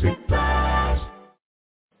Gospel Music Blast.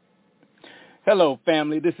 Hello,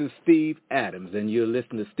 family. This is Steve Adams, and you're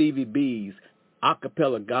listening to Stevie B's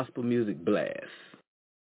Acappella Gospel Music Blast.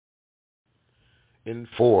 In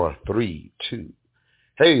 4, 3, 2.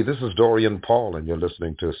 Hey, this is Dorian Paul, and you're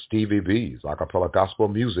listening to Stevie B's Acappella Gospel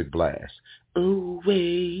Music Blast. Ooh,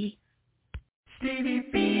 wee. Stevie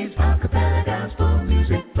B's Acappella Gospel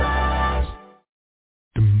Music Blast.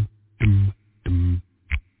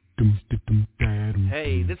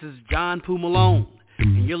 Hey, this is John Poo Malone,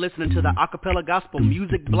 and you're listening to the Acappella Gospel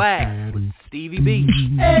Music Blast with Stevie B.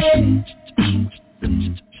 Hey.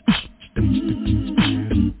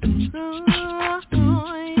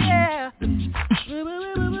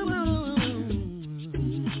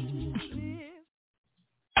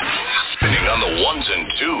 Spinning on the ones and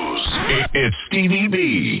twos, it's Stevie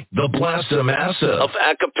B, the Blaster Master of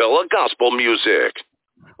Acappella Gospel Music.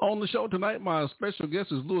 On the show tonight, my special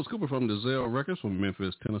guest is Louise Cooper from Dizel Records from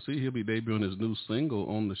Memphis, Tennessee. He'll be debuting his new single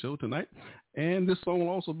on the show tonight. And this song will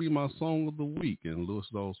also be my song of the week. And Louise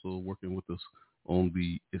is also working with us on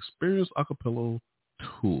the Experience Acapella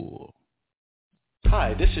Tour.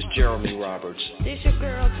 Hi, this is Jeremy Roberts. This your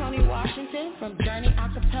girl, Tony Washington from Journey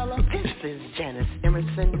Acapella. This is Janice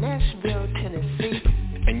Emerson, Nashville, Tennessee.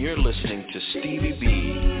 And you're listening to Stevie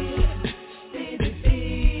B.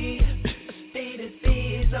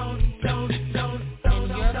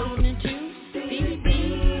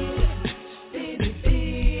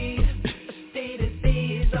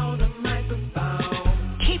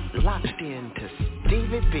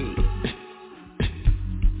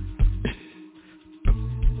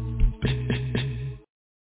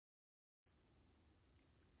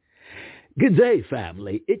 Good day,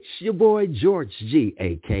 family. It's your boy, George G,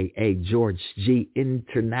 a.k.a. George G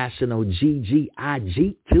International,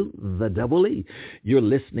 GGIG to the double E. You're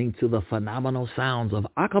listening to the phenomenal sounds of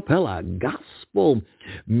Acappella Gospel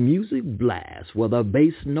Music Blast, where the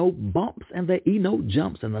bass note bumps and the E note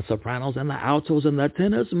jumps and the sopranos and the altos and the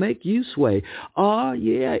tenors make you sway. Oh,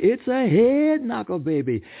 yeah, it's a head knocker,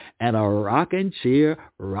 baby, and a rockin' cheer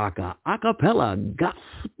rocker. Acappella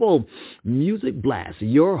Gospel Music Blast,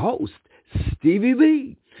 your host, Stevie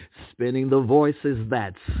B, spinning the voices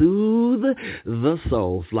that soothe the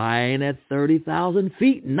soul, flying at 30,000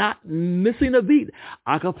 feet, not missing a beat.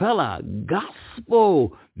 Acappella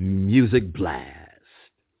Gospel Music Blast.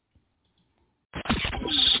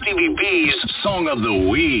 Stevie B's Song of the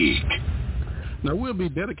Week. Now, we'll be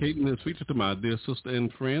dedicating this feature to my dear sister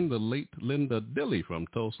and friend, the late Linda Dilly from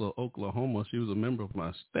Tulsa, Oklahoma. She was a member of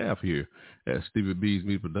my staff here at Stevie B's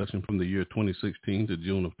Music Production from the year 2016 to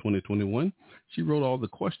June of 2021. She wrote all the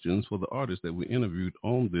questions for the artists that we interviewed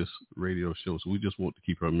on this radio show, so we just want to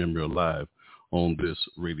keep her memory alive on this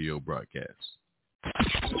radio broadcast.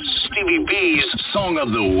 Stevie B's Song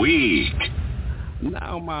of the Week.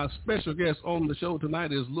 Now, my special guest on the show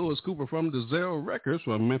tonight is Louise Cooper from Dizel Records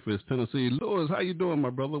from Memphis, Tennessee. Louise, how you doing,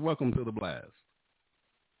 my brother? Welcome to the blast.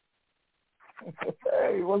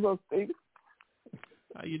 Hey, what's up, Steve?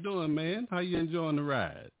 How you doing, man? How you enjoying the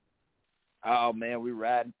ride? Oh, man, we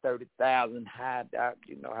riding 30,000 high, Doc.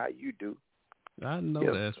 You know how you do. I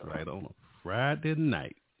know that's right, on a Friday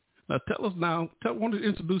night. Now, tell us now, want to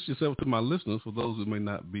introduce yourself to my listeners for those who may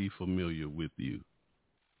not be familiar with you.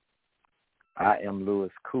 I am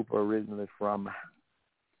Louise Cooper, originally from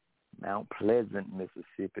Mount Pleasant,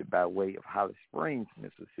 Mississippi, by way of Holly Springs,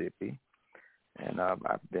 Mississippi. And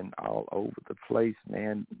I've been all over the place,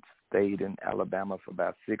 man. Stayed in Alabama for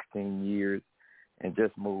about 16 years and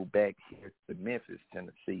just moved back here to Memphis,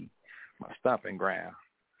 Tennessee, my stomping ground.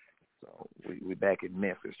 So we back in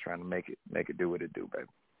Memphis trying to make it do what it do, baby.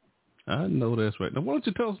 I know that's right. Now, why don't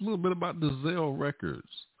you tell us a little bit about Dizel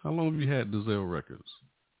Records? How long have you had Dizel Records?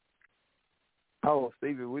 Oh,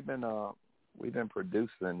 Stevie, we've been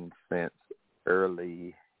producing since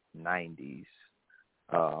early 90s.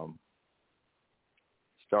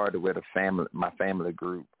 Started with my family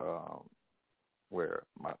group, where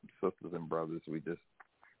my sisters and brothers, we just,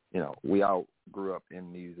 we all grew up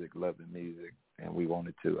in music, loving music, and we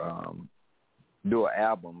wanted to do an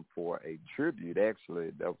album for a tribute. Actually,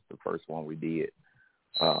 that was the first one we did.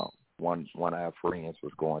 One of our friends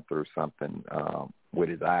was going through something with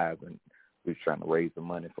his eyes, and we was trying to raise the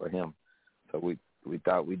money for him. So we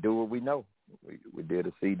thought we'd do what we know. We did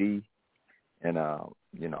a CD, and all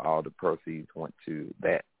the proceeds went to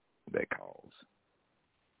that cause.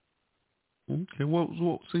 Okay,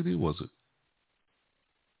 what CD was it?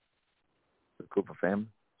 The Cooper Family.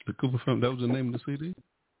 The Cooper Family. That was the name of the CD?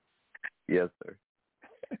 Yes, sir.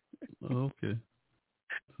 Okay.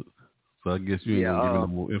 So I guess you ain't gonna give me no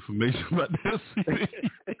more information about that CD.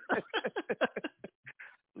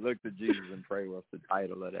 Look to Jesus and Pray was the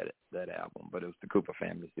title of that album, but it was the Cooper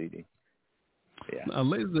Family CD. Yeah. Now,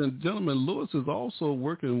 ladies and gentlemen, Louise is also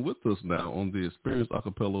working with us now on the Experience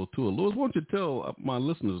Acapella Tour. Louise, why don't you tell my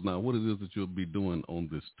listeners now what it is that you'll be doing on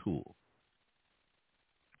this tour?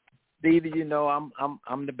 Stevie, you know,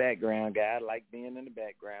 I'm the background guy. I like being in the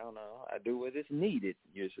background. I do what is needed.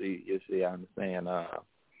 You see, I understand.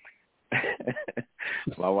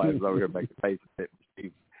 My wife's over here making faces at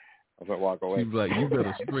me. I'm gonna walk away. She's like, you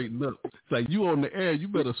better straighten up. It's like, you on the air, you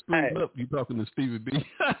better straighten up. You talking to Stevie B.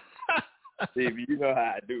 Stevie, you know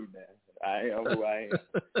how I do that. I am who I am.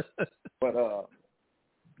 But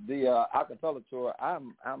the Acappella tour,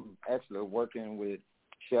 I'm actually working with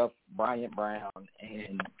Chef Bryant Brown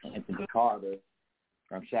and Anthony Carter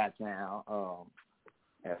from Chi-Town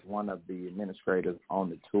as one of the administrators on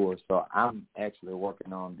the tour. So I'm actually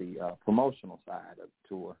working on the promotional side of the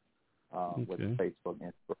tour with the Facebook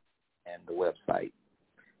and the website.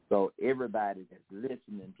 So everybody that's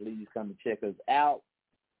listening, please come and check us out.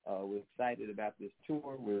 We're excited about this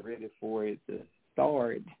tour. We're ready for it to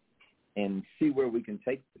start and see where we can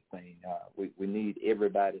take this thing. We need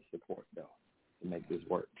everybody's support, though, to make this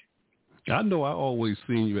work. I know I always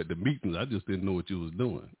seen you at the meetings. I just didn't know what you was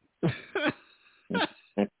doing.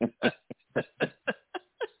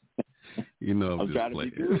 You know, I'm trying to be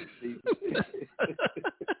good, Steve.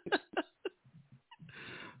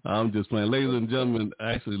 I'm just playing. Ladies and gentlemen,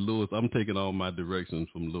 actually, Louis, I'm taking all my directions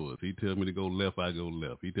from Louis. He tells me to go left, I go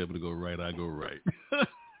left. He tells me to go right, I go right.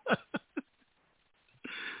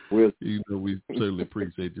 You know, we certainly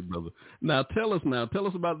appreciate you, brother. Now, tell us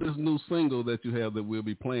about this new single that you have that we'll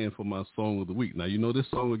be playing for my Song of the Week. Now, you know, this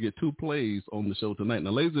song will get 2 plays on the show tonight. Now,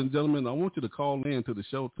 ladies and gentlemen, I want you to call in to the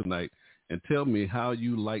show tonight and tell me how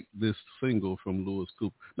you like this single from Louise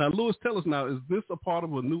Cooper. Now, Louis, tell us now, is this a part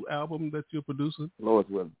of a new album that you're producing? Lord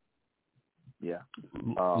willing. Yeah.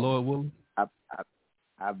 Lord willing?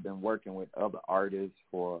 I've been working with other artists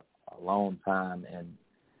for a long time, and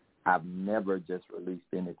I've never just released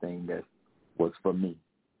anything that was for me.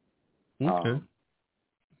 Okay.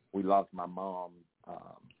 We lost my mom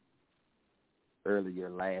earlier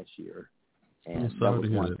last year, and that was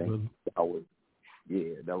one thing.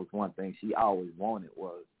 That was one thing she always wanted,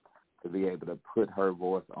 was to be able to put her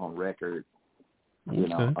voice on record. You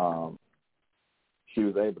know, she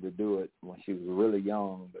was able to do it when she was really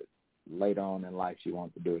young, but later on in life she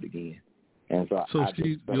wanted to do it again. And so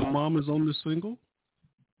your mom is on this single?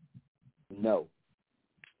 No.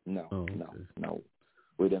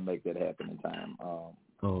 We didn't make that happen in time.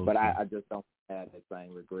 But I just don't have that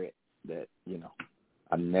same regret that, you know,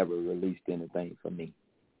 I never released anything for me.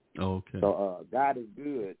 Okay. So God is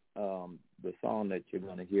Good, the song that you're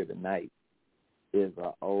going to hear tonight, is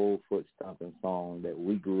an old foot stomping song that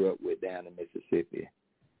we grew up with down in Mississippi.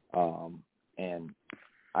 And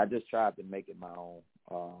I just tried to make it my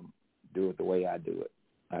own, do it the way I do it.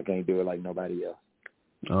 I can't do it like nobody else.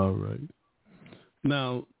 All right.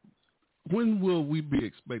 Now, when will we be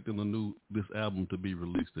expecting this album to be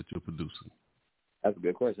released that you're producing? That's a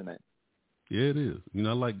good question, man. Yeah, it is. You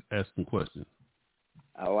know, I like asking questions.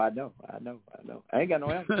 Oh, I know. I ain't got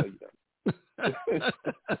no answer for you, though.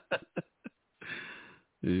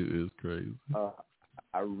 It is crazy.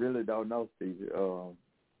 I really don't know, Stevie.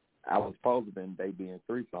 I was supposed to have been debuting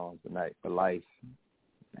 3 songs tonight, but life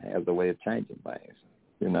has a way of changing things,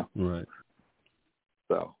 you know. Right.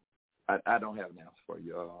 So I don't have an answer for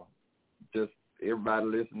you. Just everybody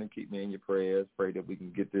listening, keep me in your prayers. Pray that we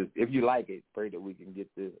can get this. If you like it, pray that we can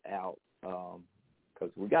get this out,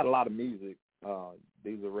 because we got a lot of music.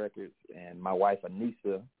 Dizel Records, and my wife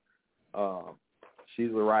Anissa,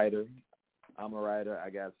 she's a writer. I'm a writer. I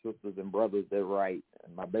got sisters and brothers that write.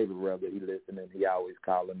 And my baby brother, he listening. He always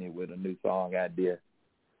calling me with a new song idea.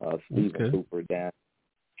 Stevie Cooper down in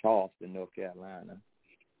Charleston, North Carolina.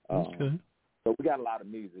 So we got a lot of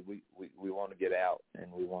music. We want to get out,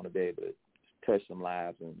 and we want to be able to touch some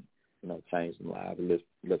lives and, you know, change some lives and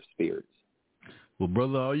lift spirits. Well,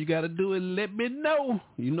 brother, all you got to do is let me know.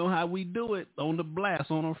 You know how we do it on the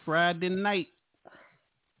blast on a Friday night.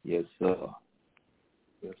 Yes, sir.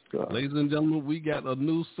 Yes, sir. Ladies and gentlemen, we got a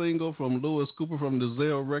new single from Louise Cooper from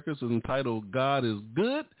Dizel Records entitled God is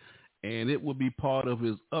Good, and it will be part of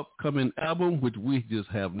his upcoming album, which we just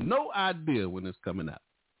have no idea when it's coming out.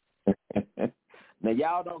 Now,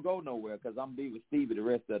 y'all don't go nowhere, because I'm be with Stevie the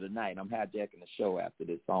rest of the night. I'm hijacking the show after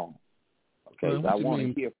this song. Okay, well, so I want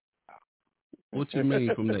to hear. What you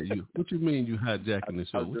mean from that? What you mean you hijacking the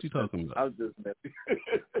show? What you talking about? I was just messing.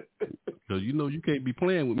 So you know you can't be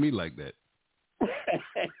playing with me like that.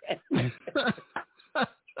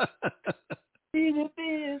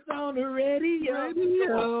 It's on the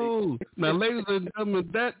radio. Now, ladies and gentlemen,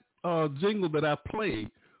 that jingle that I play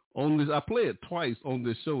on this, I play it twice on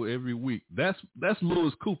this show every week. That's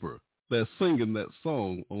Louise Cooper that's singing that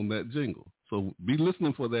song on that jingle. So be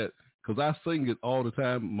listening for that because I sing it all the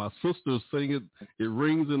time. My sisters sing it. It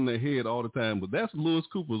rings in their head all the time. But that's Louise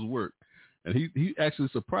Cooper's work. And he actually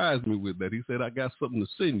surprised me with that. He said, I got something to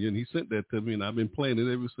send you. And he sent that to me, and I've been playing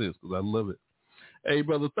it ever since because I love it. Hey,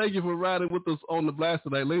 brother, thank you for riding with us on the blast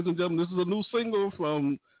tonight. Ladies and gentlemen, this is a new single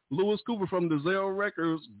from Louise Cooper from Dizel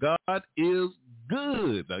Records, God Is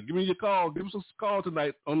Good. Now, give me your call. Give us a call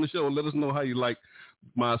tonight on the show and let us know how you like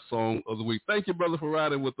my song of the week. Thank you, brother, for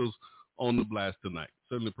riding with us on the blast tonight.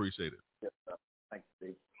 Certainly appreciate it. Yes, sir. Thanks,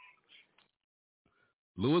 Steve.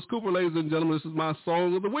 Louise Cooper, ladies and gentlemen, this is my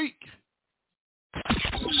song of the week.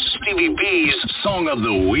 Stevie B's Song of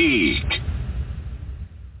the Week.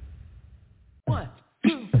 1,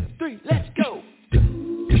 2, 3, let's go.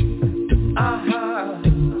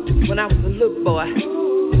 When I was a little boy,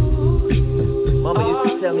 Mama used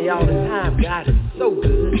to tell me all the time, God is so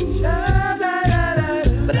good.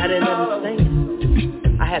 But I didn't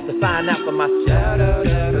understand. I had to find out for myself.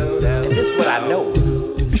 And this is what I know.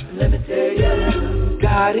 Let me tell you,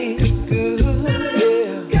 God is good.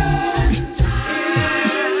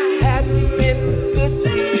 Has He been good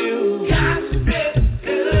to you? God's been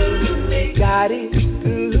good to me. God is good.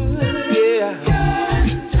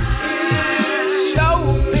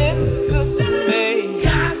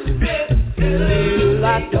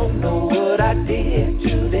 I don't know what I did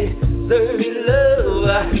to deserve your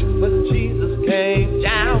love, but Jesus came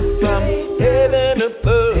down from heaven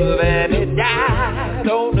above and He died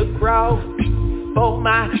on the cross for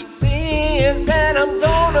my sins, and I'm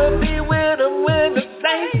gonna be with Him when the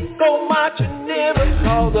saints go marching in,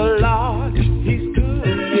 because the Lord, He's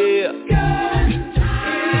good, yeah.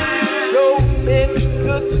 So been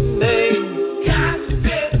good to me. God's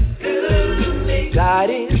been good to me. God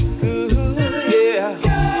is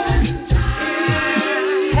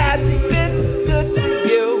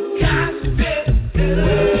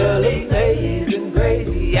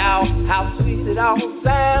how sweet it all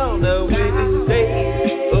sounds when you say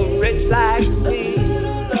a wretch like me.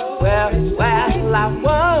 Well, I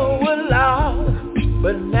was lost,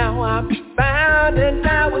 but now I'm found, and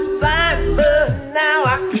I was blind, but now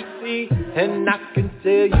I can see, and I can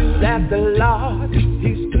tell you that the Lord,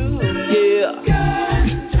 He's good, yeah.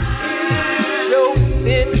 Sure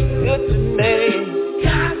been good to me.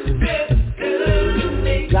 God's been good to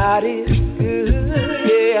me. God is good,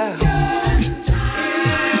 yeah.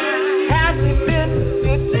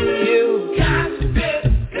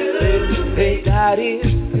 God is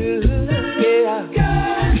good, yeah.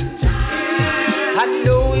 I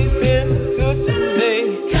know He's been good to me.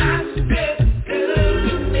 God's been good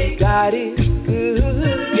to me. God is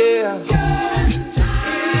good, yeah.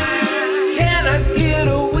 Can I get a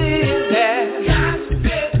witness? God's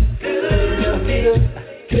been good.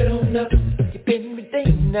 Get on up, you've been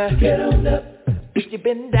redeemed. Get on up, if you've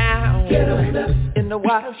been down. Get on up, in the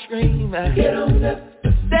water stream. Get on up,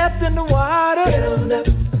 stepped in the water. Get on up.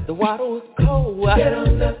 The water was cold. Get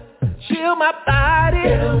on up. Chill my body.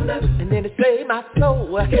 Get on up. And then it saved my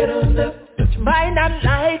soul. Get on up. But you might not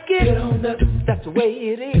like it. Get on up. That's the way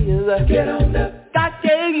it is. Get on up. God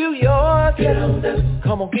gave you yours. Get on up.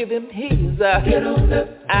 Come on, give Him His. Get on up.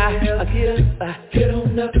 Get up. Get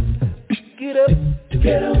on up. Get up.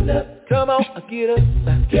 Get on up. Come on, get up.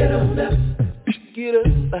 Get on up. Get up.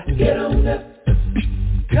 Get on up.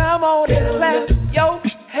 Come on and clap your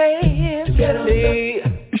hands. Get on up.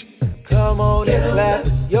 Come on and clap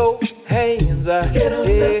your hands,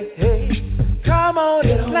 hey, hey. Come on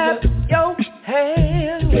and clap your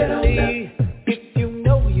hands, hey. If you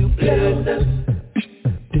know you blessed,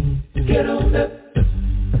 get on up.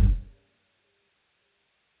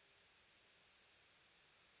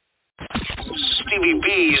 Stevie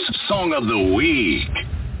B's Song of the Week.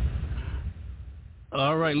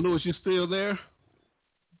 All right, Louis, you still there?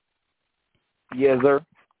 Yes, sir.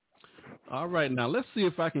 All right, now let's see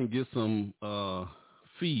if I can get some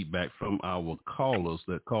feedback from our callers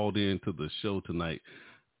that called into the show tonight.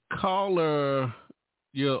 Caller,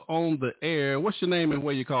 you're on the air. What's your name and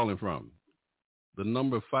where you calling from? The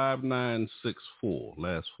number 5964,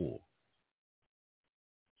 last four.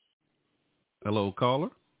 Hello,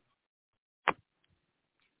 caller.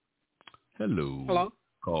 Hello. Hello.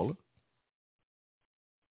 Caller.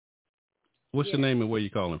 What's your name and where you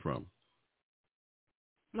calling from?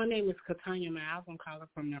 My name is Katanya Miles. I'm calling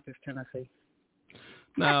from Memphis, Tennessee.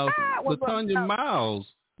 Now, Katanya Miles,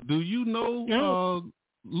 do you know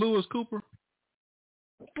Louise Cooper?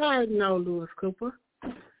 I know Louise Cooper.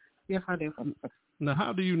 Yes, I do. Now,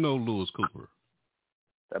 how do you know Louise Cooper?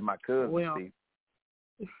 That's my cousin, well, Steve.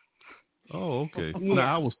 Oh, okay. Yeah.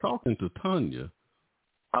 Now, I was talking to Tanya.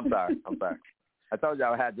 I'm sorry. I told you I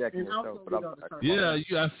was hijacking your show. But yeah,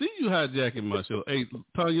 I see you hijacking my show. Hey,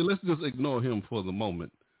 Tanya, let's just ignore him for the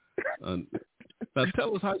moment. Now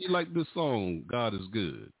tell us how you like this song, God is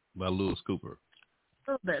Good, by Louise Cooper.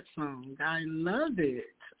 I love that song. I love it.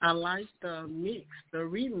 I like the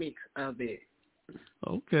remix of it.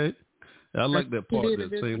 Okay. I like that part that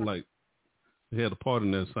seemed like he had a part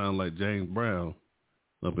in there that sounded like James Brown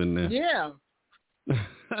up in there. Yeah.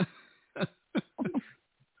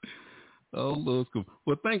 Oh, Louise Cooper.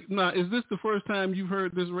 Well, now, is this the first time you've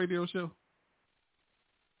heard this radio show?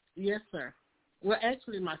 Yes, sir. Well,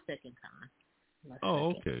 actually, my second time.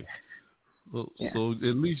 Okay. Well, yeah. So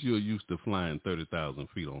at least you're used to flying 30,000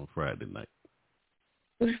 feet on Friday night.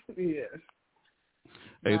 Yes.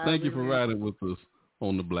 Hey, thank you for riding with us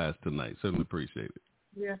on the blast tonight. Certainly appreciate it.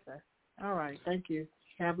 Yes, sir. All right. Thank you.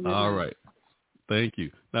 Have a good All night. right. Thank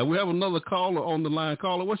you. Now, we have another caller on the line.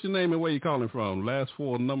 Caller, what's your name and where you calling from? Last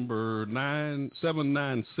four, number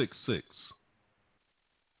 7966.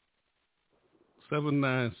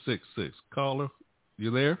 7966. Caller,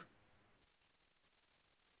 you there?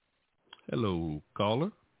 Hello,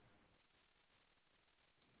 caller.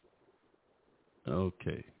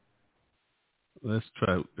 Okay. Let's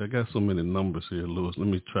try. I got so many numbers here, Louis. Let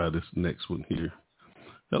me try this next one here.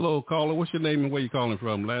 Hello, caller. What's your name and where you calling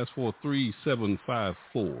from? Last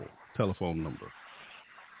 43754. Telephone number.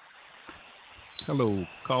 Hello,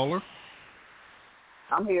 caller.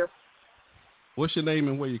 I'm here. What's your name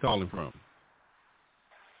and where you calling from?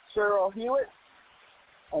 Cheryl Hewitt,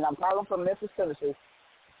 and I'm calling from Memphis, Tennessee.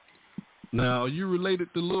 Now, are you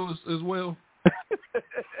related to Louis as well?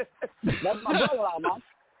 That's my brother-in-law, Mom.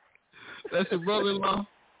 That's your brother-in-law?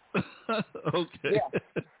 Okay.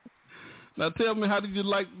 Yeah. Now, tell me, how did you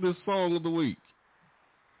like this song of the week?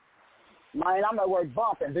 Man, I'm at work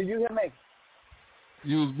bumping. Do you hear me?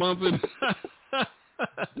 You was bumping?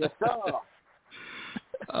 Yes, sir.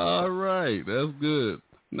 All right. That's good.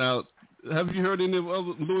 Now, have you heard any of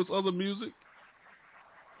Louis' other music?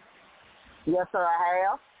 Yes, sir, I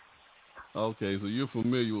have. Okay, so you're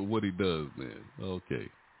familiar with what he does, man. Okay.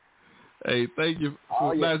 Hey, thank you.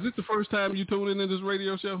 Oh, yeah. Now, is this the first time you tuned into this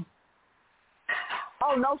radio show?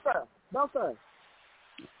 Oh, no, sir. No, sir.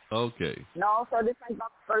 Okay. No, sir, this ain't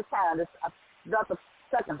not the first time. That's the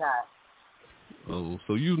second time. Oh,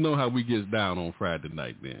 so you know how we get down on Friday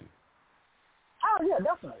night, then. Oh, yeah,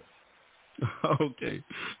 definitely. Okay.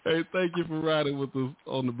 Hey, thank you for riding with us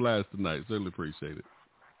on the blast tonight. Certainly appreciate it.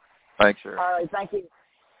 Thanks, sir. All right, thank you.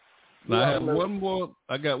 Now, I have one more.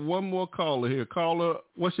 I got one more caller here. Caller,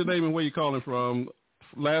 what's your name and where you calling from?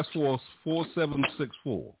 Last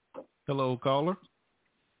 4764. Hello, caller.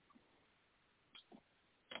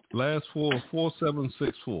 Last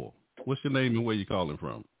 4764. What's your name and where you calling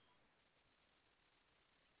from?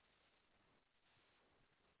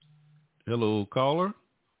 Hello, caller.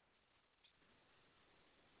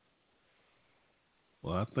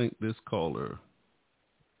 Well, I think this caller.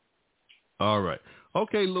 All right.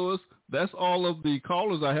 Okay, Louis. That's all of the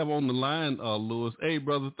callers I have on the line, Louis. Hey,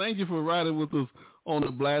 brother, thank you for riding with us on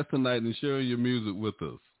the blast tonight and sharing your music with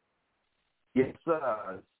us. Yes,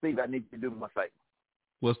 sir. Steve, I need you to do my favor.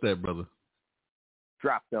 What's that, brother?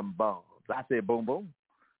 Drop them bombs. I said boom, boom.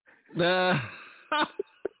 Nah.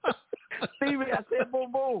 Stevie, I said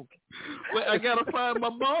boom, boom. Wait, I got to find my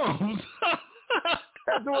bombs.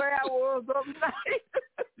 That's the way I was up night.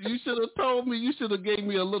 You should have told me. You should have gave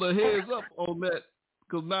me a little heads up on that,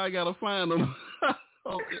 because now I got to find them.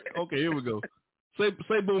 Okay, here we go. Say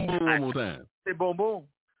boom, boom one more time. Say boom, boom.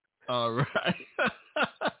 All right.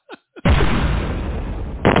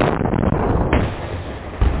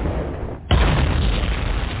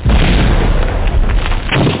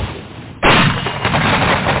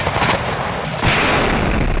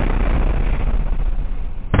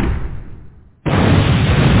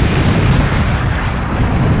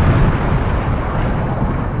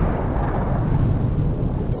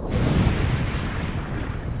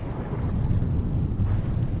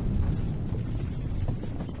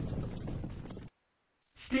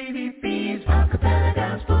 Stevie B's Acapella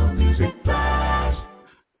Gospel Music Blast.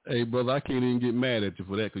 Hey, brother, I can't even get mad at you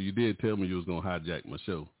for that, because you did tell me you was going to hijack my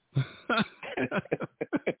show.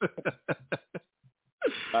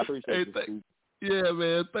 I appreciate it. Yeah,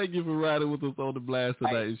 man. Thank you for riding with us on the blast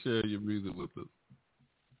tonight and sharing your music with us.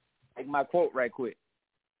 Take my quote right quick.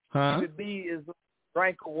 Huh? Stevie B is a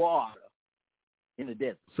drink of water in the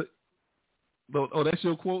desert. Oh, that's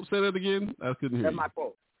your quote? Say that again? I couldn't hear That's you. my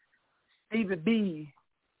quote. Stevie B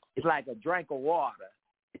is like a drink of water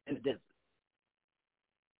in the desert.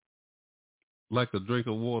 Like a drink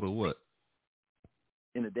of water, what?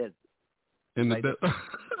 In the desert. In the like desert.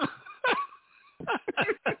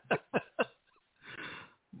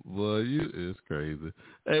 Boy, you is crazy.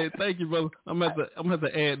 Hey, thank you, brother. I'm gonna have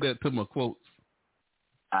to add that to my quotes.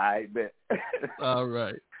 I bet. All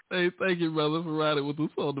right. Hey, thank you, brother, for riding with us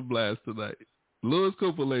on the blast tonight. Louise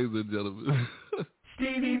Cooper, ladies and gentlemen.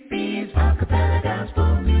 Stevie B's Acappella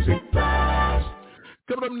Gospel Music Blast.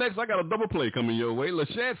 Coming up next, I got a double play coming your way.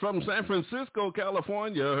 LaShant from San Francisco,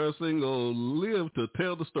 California. Her single, Live to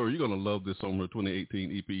Tell the Story. You're going to love this song, her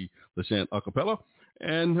 2018 EP, LaShant Acappella.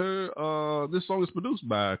 And her this song is produced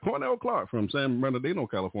by Cornell Clark from San Bernardino,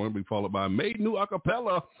 California, be followed by Made New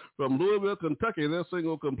Acappella from Louisville, Kentucky. Their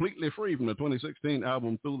single, Completely Free, from the 2016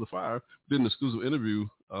 album Through the Fire. Did an exclusive interview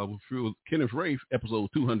with Kenneth Rafe, episode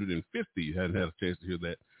 250. You hadn't had a chance to hear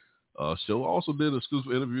that show. Also did an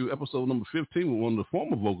exclusive interview, episode number 15, with one of the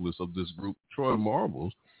former vocalists of this group, Troy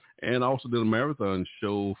Marbles. And also did a marathon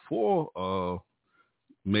show for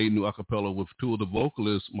Made New Acappella with two of the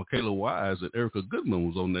vocalists, Michaela Wise and Erica Goodman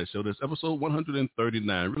was on that show. That's episode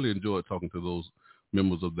 139. Really enjoyed talking to those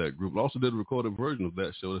members of that group. Also did a recorded version of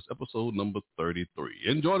that show. That's episode number 33.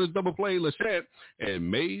 Enjoy this double play, LaShant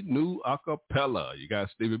and Made New Acappella. You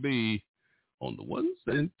got Stevie B on the ones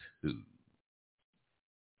and twos.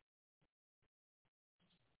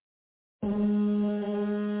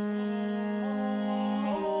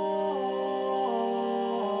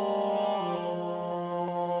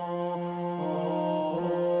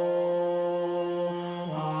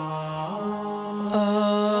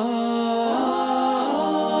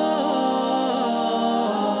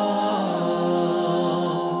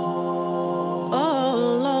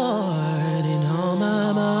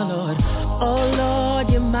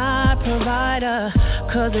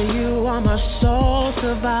 Cause you are my sole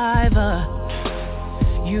survivor.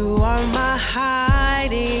 You are my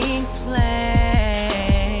hiding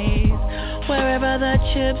place. Wherever the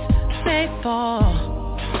chips may fall,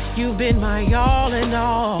 you've been my all in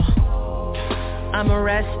all. I'm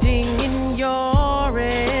resting in your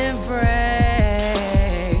embrace.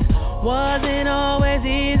 Wasn't always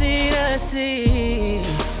easy to see,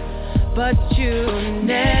 but you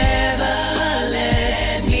never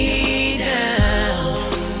let me down.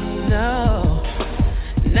 No,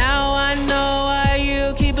 now I know why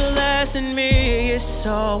you keep blessing me. So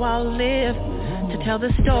I'll live to tell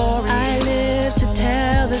the story. I live to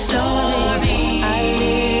tell the story. I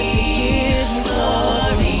live to give you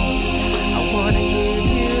glory. I wanna give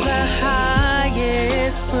you the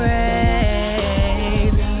highest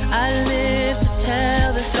praise. I live to tell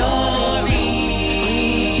the story.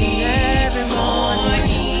 Each and every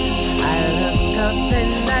morning I look up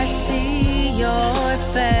and I see your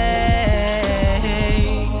face.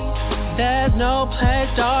 There's no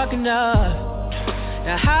place dark enough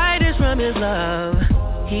to hide us from his love.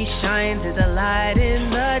 He shines as a light in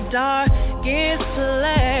the darkest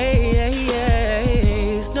place.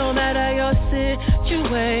 No matter your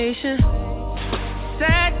situation,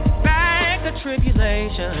 setback or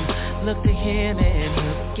tribulation, look to him and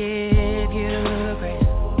he'll give you grace.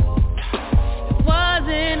 It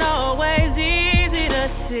wasn't always easy to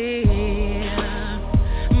see,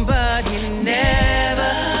 but he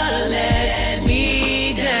never let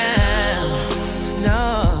me down. No,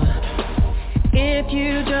 if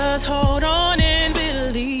you just hold on and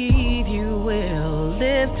believe, you will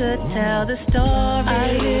live to tell the story.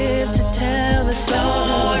 I live to tell the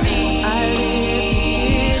story. I live to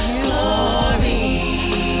give you glory.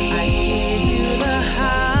 I give you the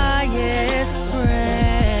highest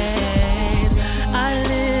praise. I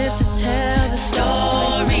live to tell the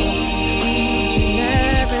story. Each and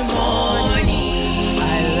every morning I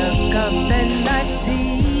look up and I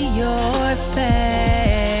see your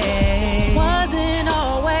face. Wasn't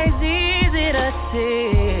always easy to see,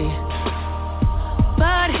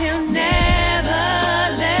 but he'll never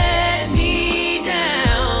let me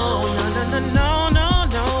down. No.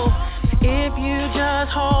 If you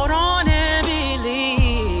just hold on and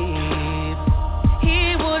believe,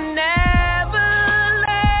 he will never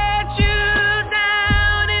let you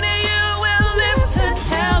down, and you will live to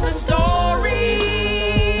tell the story.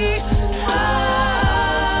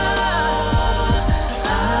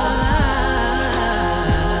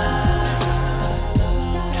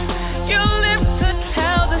 You'll live to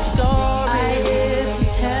tell the story. I live to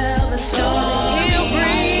tell the story. He'll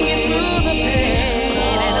bring you through the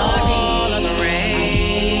pain and all of the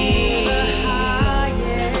rain.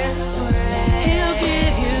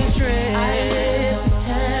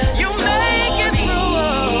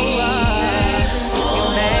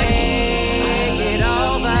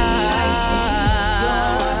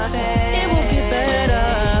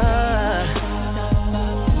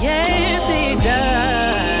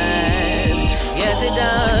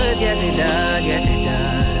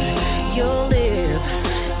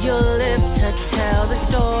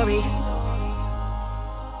 story.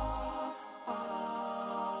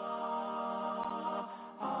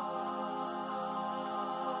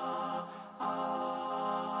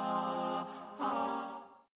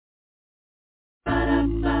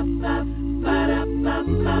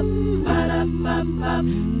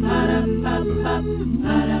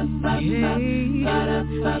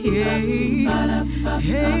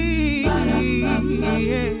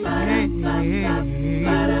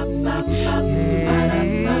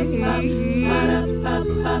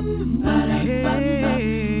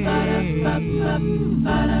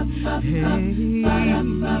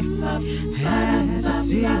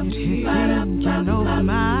 Thinking over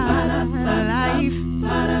my life,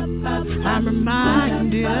 I'm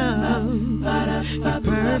reminded of your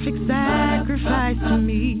perfect sacrifice to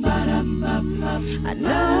me. I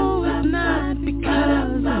know it's not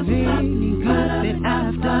because of any good that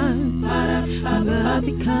I've done, but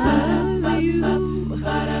because you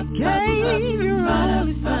gave your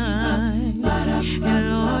only son. And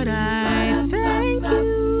Lord, I thank you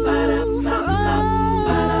for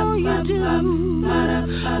all you do.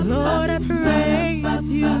 Lord, I praise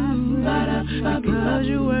you because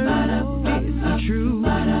your word is so true.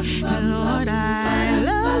 And Lord, I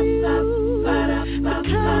love you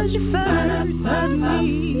because you first loved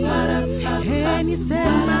me, and you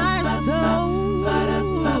set my soul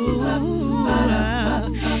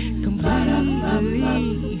completely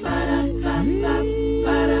free.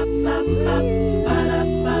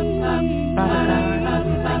 Father God,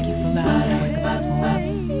 we thank you for allowing me to wake up this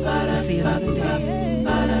morning to see another day.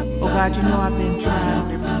 Oh God, you know I've been tried on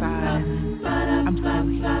every side, and I'm still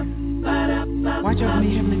here. Watch over me,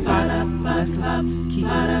 Heavenly Father. Bless us, keep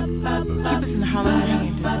us in the hollow of your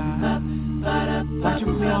hand, dear God. Watch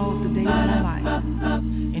over me all the days of my life.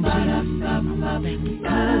 In Jesus' name, I want to thank you.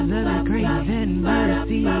 Because of your grace and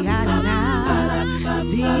mercy, I now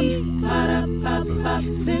see.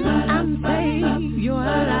 Since I'm saved, your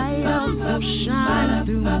light also shines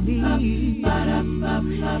through me.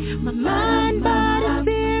 My mind, body,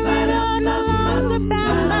 spirit are no longer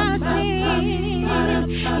bound by sin.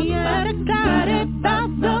 Yet I got it about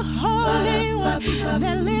the Holy One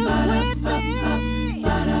that lives within.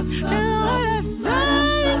 And Lord, I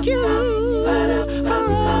thank you for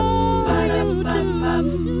all you do.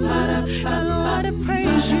 And Lord, I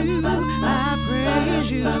praise you,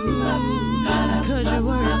 because your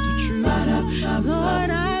word is so true. Lord,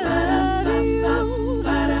 I love you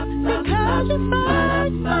because you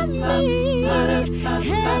first loved me,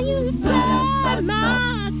 and you set my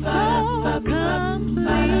soul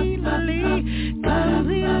completely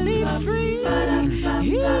free.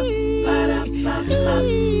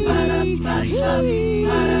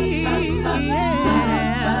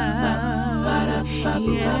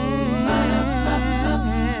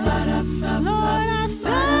 Lord, I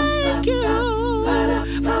thank you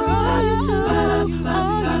for all you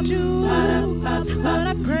do. Lord, I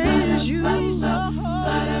praise you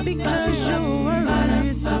because your word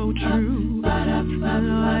is so true.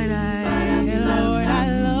 Lord, I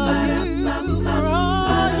love you for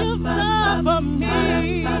all you've done for me.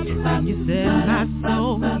 When you set my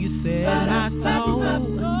soul, hey,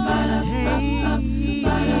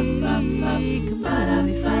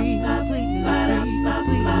 completely free, completely free.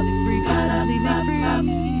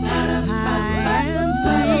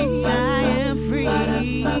 I am free.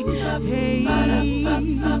 Hey,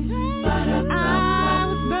 I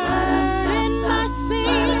was burning my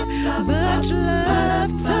sin, but your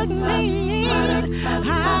love took me in.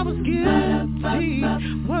 I was guilty,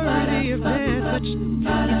 worthy of death, but you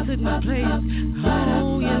took my place.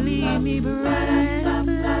 Oh, you leave me breathless.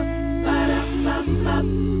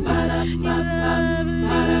 Your love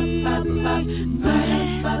leaves me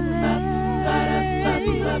breathless.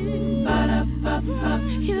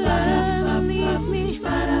 Your love leaves me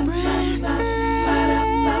breathless.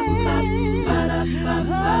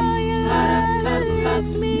 Oh, your love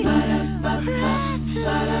leaves me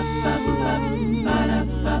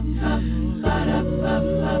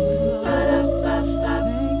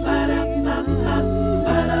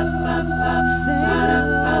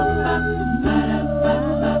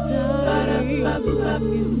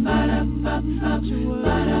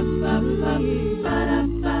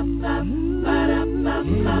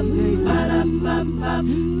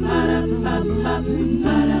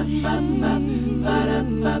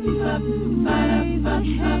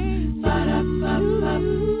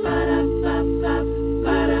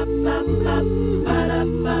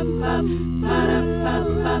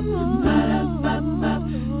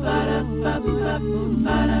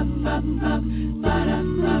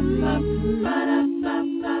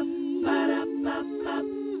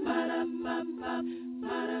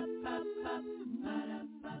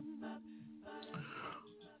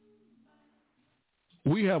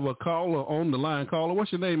We have a caller on the line. Caller,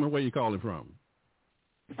 what's your name and where you calling from?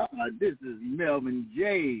 This is Melvin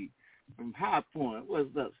J. from High Point. What's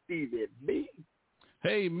up, Stevie B?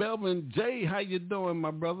 Hey, Melvin J., how you doing,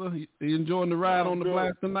 my brother? You enjoying the ride on the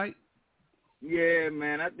blast tonight? Yeah,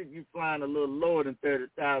 man. I think you're flying a little lower than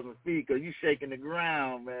 30,000 feet because you're shaking the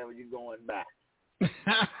ground, man, when you're going by.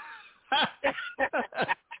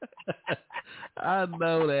 I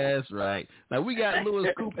know that's right. Now, we got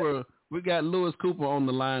Louise Cooper. We got Louise Cooper on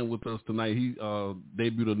the line with us tonight. He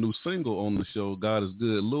debuted a new single on the show, God is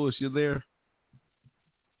Good. Louise, you there?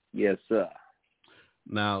 Yes, sir.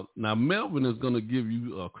 Now, Melvin is going to give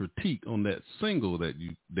you a critique on that single that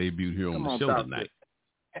you debuted here on the show tonight.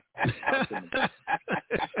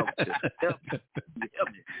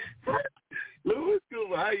 Louise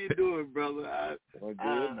Cooper, how you doing, brother?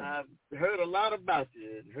 I've heard a lot about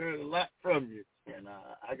you and heard a lot from you, and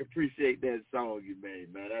I can appreciate that song you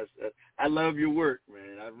made, man. I love your work,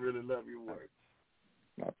 man. I really love your work.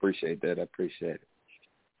 I appreciate that. I appreciate it.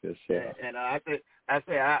 Yes, sir. And I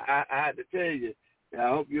had to tell you, I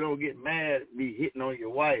hope you don't get mad at me hitting on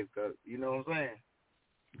your wife, cause you know what I'm saying.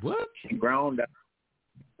 What? She grown up.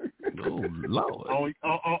 Oh Lord!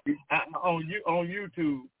 on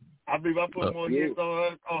YouTube, I believe I put more hits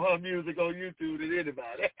on her music on YouTube than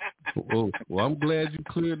anybody. well, I'm glad you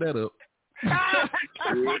cleared that up.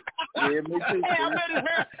 Yeah, me too. Hey,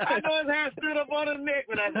 I know his hair stood up on his neck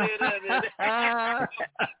when I said that.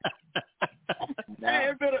 Hey,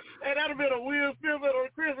 that'd have been a Will Smith or a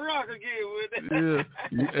Chris Rock again, wouldn't it?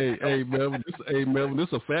 Yeah. Hey, Melvin, this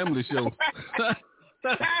is a family show.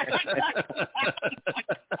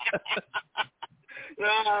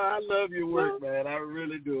 I love your work, man. I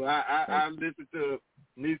really do. I listen to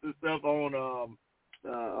Nisa's stuff on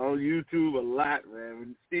YouTube a lot, man.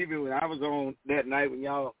 When Stevie, when I was on that night when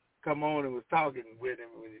y'all come on and was talking with him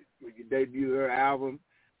when you debuted her album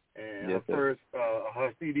and her first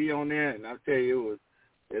her CD on there, and I tell you,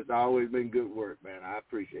 it's always been good work, man. I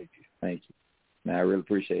appreciate you. Thank you. Man, I really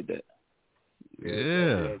appreciate that.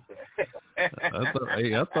 Yeah.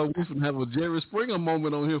 I thought we should have a Jerry Springer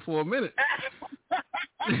moment on here for a minute.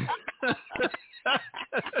 Hey,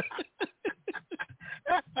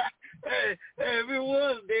 if it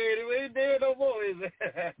was dead, it ain't dead no more, is it?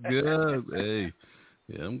 Good. Hey.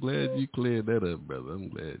 Yeah, I'm glad you cleared that up, brother. I'm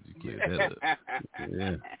glad you cleared that up.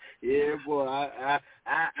 Yeah. Yeah, boy.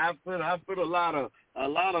 I put a lot of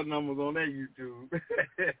numbers on that YouTube.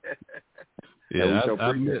 Yeah,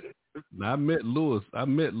 I met Louis. I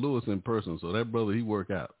met Louis in person, so that brother, he work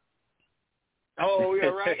out. Oh, yeah,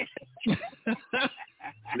 right.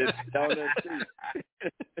 Let's tell that too.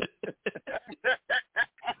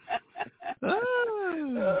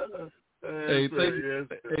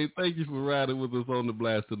 Hey, thank you for riding with us on the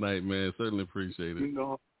blast tonight, man. Certainly appreciate it.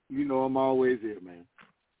 You know I'm always here, man.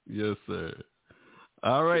 Yes, sir.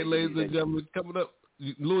 All right, ladies and gentlemen, coming up.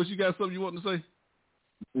 Louis, you got something you want to say?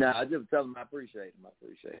 No, I just tell him I appreciate him.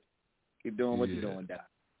 Keep doing what you're doing, Doc.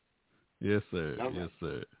 Yes, sir. Yes,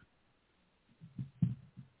 sir.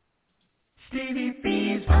 Stevie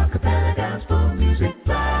B's Acapella Gospel Music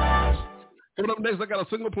Blast. Coming up next, I got a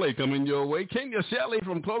single play coming your way. Kenya Shelley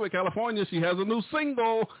from Chloe, California. She has a new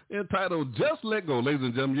single entitled Just Let Go. Ladies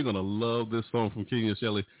and gentlemen, you're going to love this song from Kenya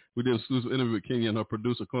Shelley. We did an exclusive interview with Kenya and her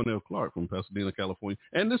producer, Cornell Clark from Pasadena, California.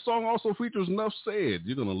 And this song also features Enough Said.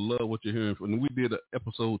 You're going to love what you're hearing. When we did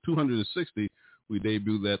episode 260, we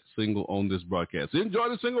debuted that single on this broadcast. Enjoy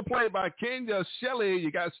the single play by Kenya Shelley.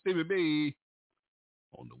 You got Stevie B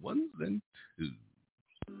on the ones and twos.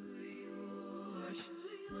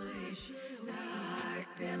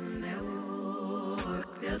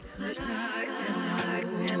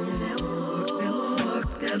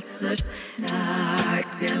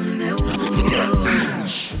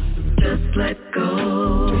 Just let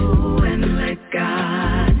go and let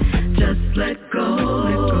God. Just let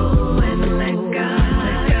go and let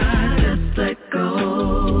God. Just let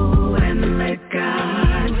go and let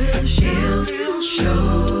God. She'll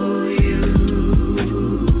show you.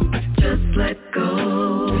 Just let go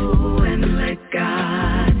and let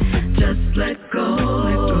God. Just let go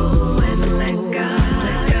and let God.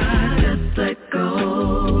 Just let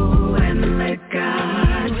go and let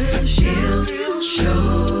God. She'll show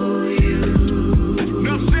you.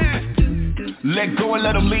 Let go and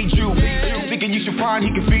let him lead you. Thinking you should find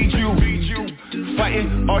he can feed you.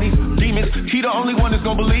 Fighting all these demons, he the only one that's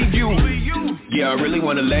gonna believe you. Yeah, I really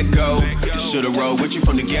wanna let go. Should've rolled with you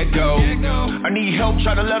from the get-go. I need help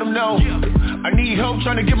trying to let them know. I need help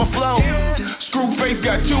trying to get my flow. Screwface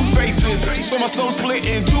got two faces, so my soul split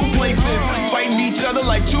in two places. Fighting each other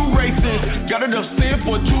like two races. Got enough sin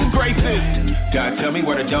for two graces. God tell me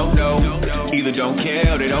what I don't know. Either don't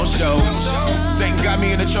care or they don't show. Satan got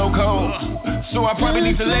me in a chokehold, so I probably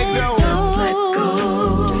need to let go. Just let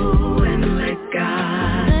go and let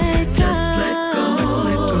God. Just let go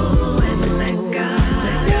and let God.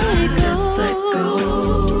 Just let go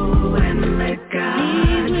and let God.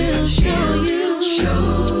 Show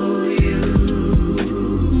you.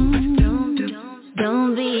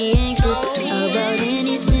 Don't be anxious about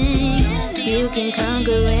anything. You can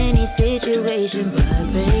conquer any situation by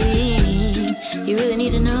praying. You really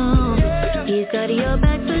need to know He's got your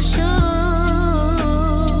back for sure.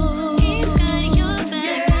 He's got your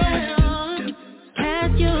back for sure.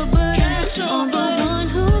 Cast your burden on the one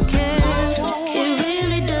who cares. It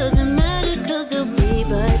really doesn't matter 'cause He'll be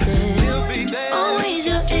right there. Always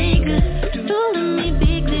your anchor. Don't let me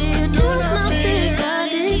be clear. Do not fear.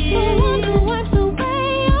 God is the one who wipes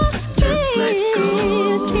away your tears. Just let go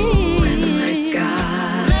and let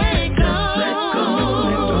God. Let go. Just let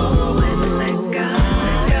go and let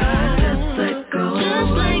God. Just let go and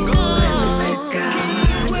let God.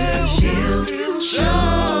 She'll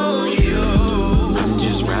show you. I'm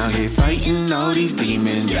just round here fighting all these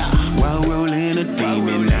demons while rolling a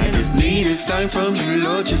demon. I just need a sign from you,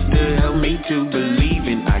 Lord, just to help me to believe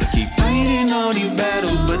in. I keep fighting all these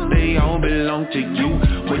battles, but they all belong to you.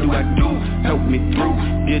 What do I do? Help me through.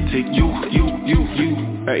 Get to you.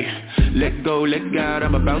 Hey, let go, let God,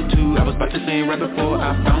 I'm about to. I was about to sing right before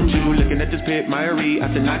I found you. Looking at this pit, Mary, I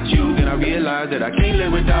said not you. Then I realized that I can't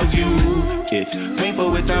live without you. It's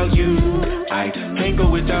painful without you. I can't go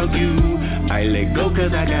without you. I let go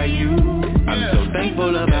 'cause I got you. I'm so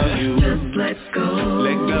thankful about you. Just let go.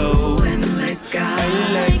 Let go. And let God.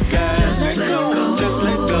 And let God. Just let go. Just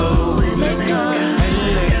let go. And let God. And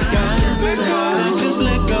let God. Let go. Just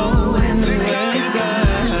let go. And let God.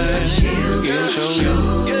 He'll show you.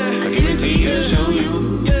 I guarantee He'll show you.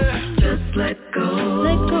 Just let go.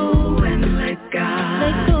 Let go. And let God.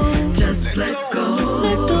 Let go. Just let go.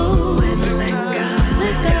 Let go. And let God.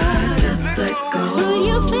 Let God. Just let go. Put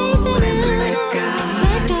your faith in Him. Let God.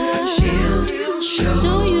 Let God. She'll show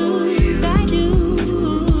you. Guide you.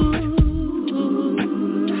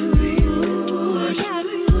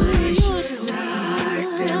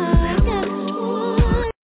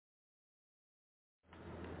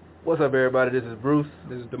 What's up, everybody? This is Bruce.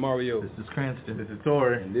 This is Demario. This is Cranston. This is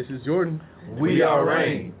Tori. And this is Jordan. We are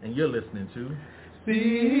Rain. And you're listening to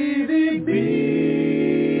Stevie B.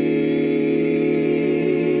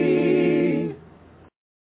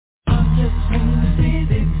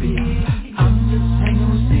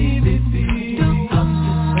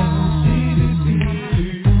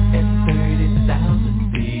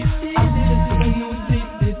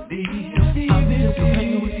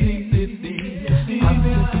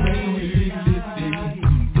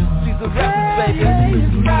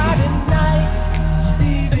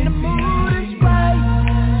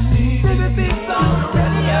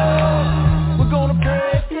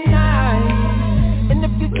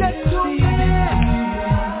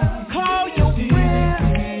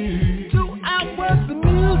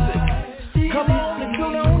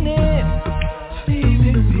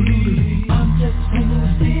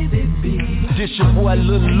 This your boy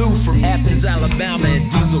Lil Lou from Athens, Alabama at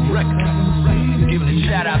Dizel Records. Giving a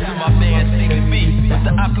shout out to my man Stevie with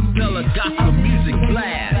the Acappella Gospel Music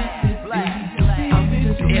Blast.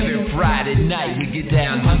 Every Friday night we get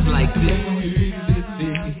down just like this.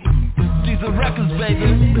 Dizel Records, baby.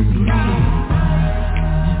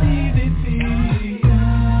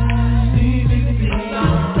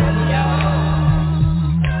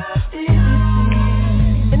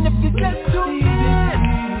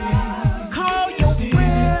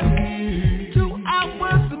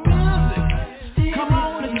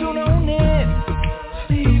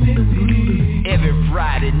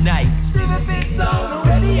 Friday night on the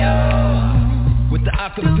radio with the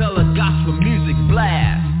Acappella Gospel Music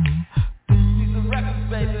Blast. Dizel Records,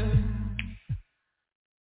 baby.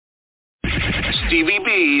 Stevie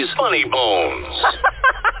B's Funny Bones.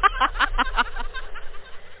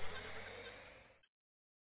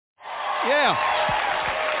 Yeah.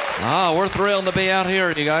 Oh, we're thrilled to be out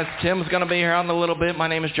here, you guys. Tim's going to be here in a little bit. My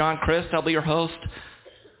name is John Christ. I'll be your host.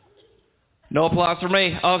 No applause for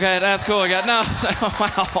me. Okay, that's cool. I got no.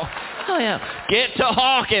 Wow. Oh, yeah. Get to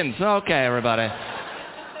Hawkins. Okay, everybody.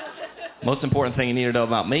 Most important thing you need to know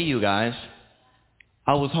about me, you guys,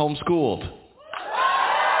 I was homeschooled.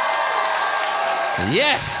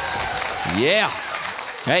 Yes. Yeah.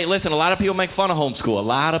 Hey, listen, a lot of people make fun of homeschool. A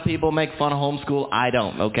lot of people make fun of homeschool. I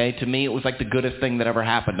don't, okay? To me, it was like the goodest thing that ever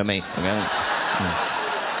happened to me. Okay?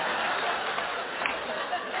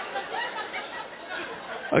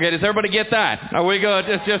 Okay, does everybody get that? Are we good?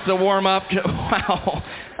 It's just a warm-up. Wow,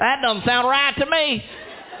 that doesn't sound right to me.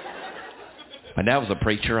 My dad was a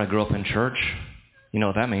preacher. I grew up in church. You know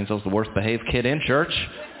what that means. I was the worst-behaved kid in church.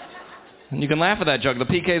 And you can laugh at that joke. The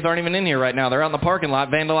PKs aren't even in here right now. They're out in the parking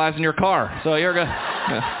lot vandalizing your car. So you're good.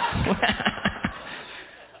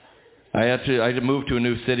 I moved to a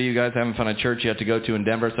new city. You guys haven't found a church yet to go to in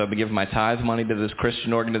Denver, so I've been giving my tithes money to this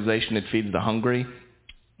Christian organization that feeds the hungry.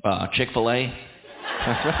 Chick-fil-A.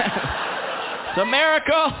 It's a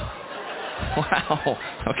miracle. Wow.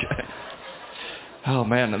 Okay. Oh,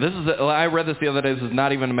 man. I read this the other day. This is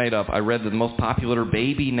not even made up. I read that the most popular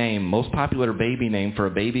baby name for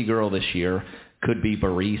a baby girl this year could be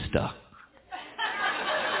barista.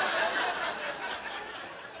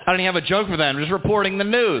 I don't even have a joke for that. I'm just reporting the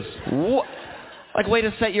news. What? Like, way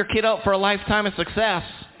to set your kid up for a lifetime of success.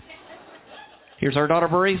 Here's our daughter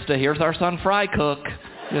barista. Here's our son fry cook.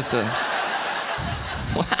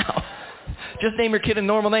 Wow. Just name your kid a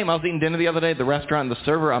normal name. I was eating dinner the other day at the restaurant, and the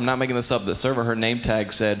server, I'm not making this up, the server, her name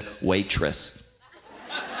tag said waitress.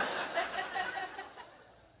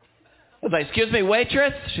 I was like, excuse me,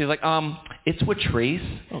 waitress? She's like, it's Watrice.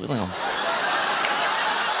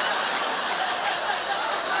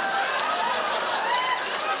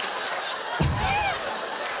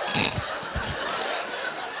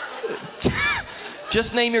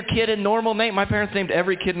 Just name your kid a normal name. My parents named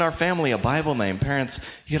every kid in our family a Bible name. Parents,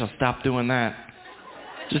 you gotta stop doing that.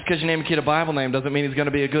 Just because you name a kid a Bible name doesn't mean he's gonna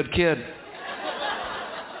be a good kid.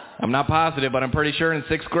 I'm not positive, but I'm pretty sure in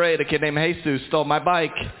 6th grade a kid named Jesus stole my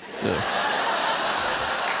bike.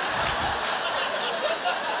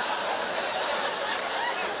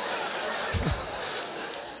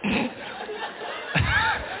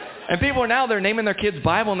 And people are now, they're naming their kids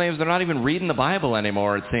Bible names. They're not even reading the Bible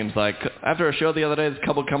anymore, it seems like. After a show the other day, this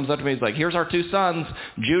couple comes up to me. He's like, here's our 2 sons,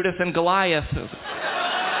 Judas and Goliath.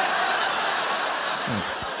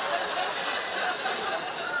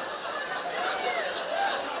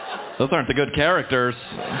 Those aren't the good characters.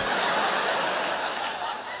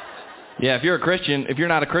 Yeah, if you're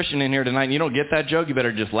not a Christian in here tonight and you don't get that joke, you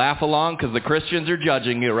better just laugh along because the Christians are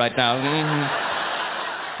judging you right now.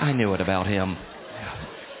 I knew it about him.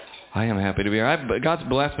 I am happy to be here. God's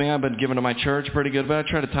blessed me. I've been giving to my church pretty good, but I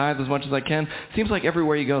try to tithe as much as I can. Seems like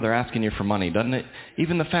everywhere you go, they're asking you for money, doesn't it?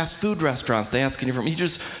 Even the fast food restaurants, they're asking you for money. You're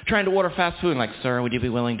just trying to order fast food and like, sir, would you be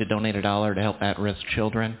willing to donate $1 to help at-risk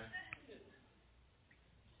children?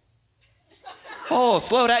 Oh,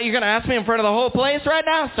 slow down. You're going to ask me in front of the whole place right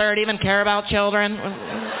now? Sir, do you even care about children?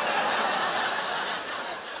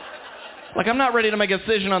 Like, I'm not ready to make a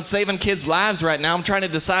decision on saving kids' lives right now. I'm trying to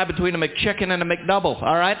decide between a McChicken and a McDouble,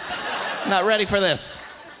 all right? I'm not ready for this.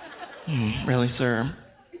 Really, sir?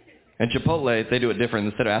 And Chipotle, they do it different.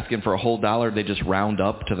 Instead of asking for a whole $1, they just round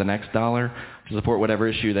up to the next dollar to support whatever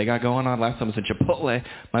issue they got going on. Last time I was in Chipotle,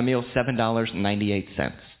 my meal was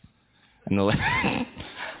 $7.98. And the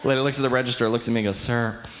lady looks at the register, looks at me and goes,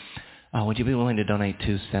 sir, would you be willing to donate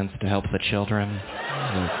 2 cents to help the children?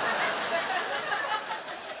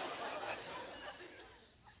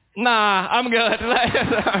 Nah, I'm good.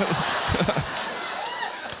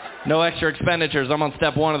 No extra expenditures. I'm on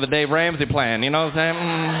step 1 of the Dave Ramsey plan. You know what I'm saying?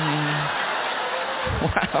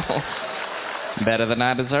 Wow. Better than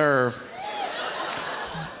I deserve.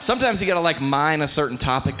 Sometimes you gotta mine a certain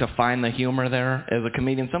topic to find the humor there as a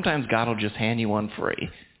comedian. Sometimes God will just hand you one free.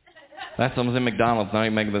 Last time I was in McDonald's. Not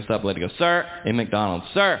even making this up. Lady goes, sir, in McDonald's.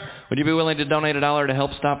 Sir, would you be willing to donate $1 to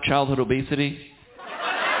help stop childhood obesity?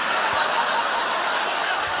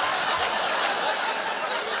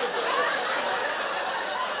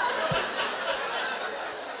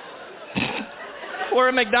 We're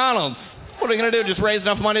at McDonald's. What are we going to do, just raise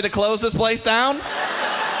enough money to close this place down?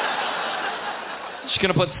 Just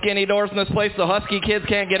going to put skinny doors in this place so husky kids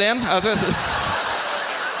can't get in?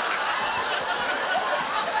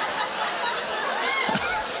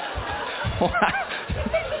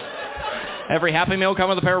 Every Happy Meal come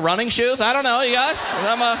with a pair of running shoes? I don't know, you guys.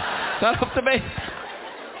 That's up to me.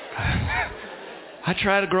 I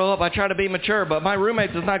try to grow up. I try to be mature, but my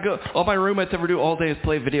roommates is not good. All my roommates ever do all day is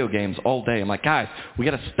play video games all day. I'm like, guys, we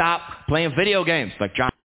got to stop playing video games. Like,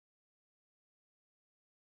 John.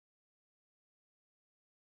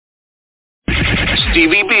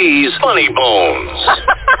 Stevie B's Funny Bones.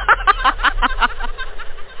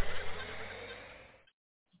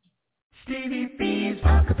 Stevie B's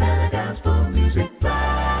Acappella Gospel Music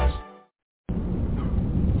Blast.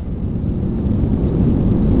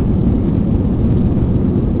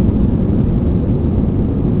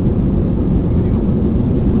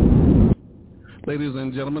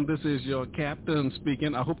 gentlemen, this is your captain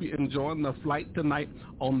speaking. I hope you're enjoying the flight tonight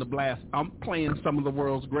on the blast. I'm playing some of the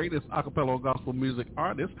world's greatest a cappella gospel music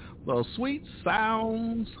artists, the sweet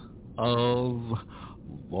sounds of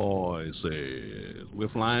voices. We're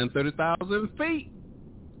flying 30,000 feet,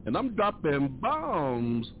 and I'm dropping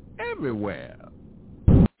bombs everywhere.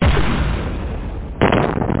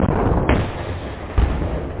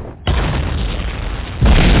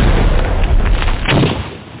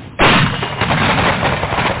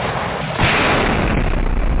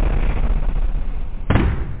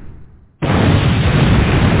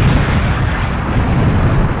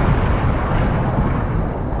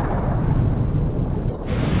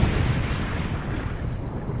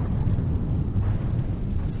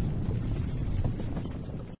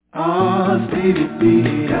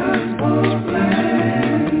 Stevie gospel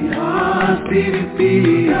blast.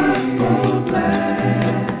 Stevie gospel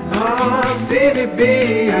blast.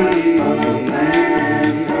 Stevie gospel blast.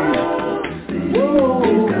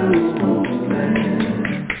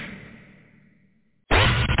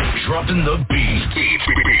 Dropping the beat.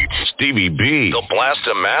 Stevie B, the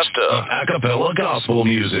blaster master of a cappella gospel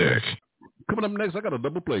music. Coming up next, I got a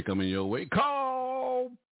double play coming your way.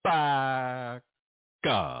 Call by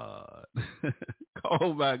God.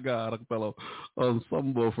 Call by God, a cappella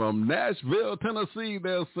ensemble from Nashville, Tennessee.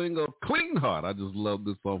 Their single Clean Heart. I just love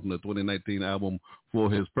this song from the 2019 album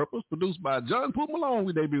For His Purpose, produced by John Paul Malone.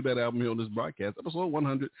 We debuted that album here on this broadcast, episode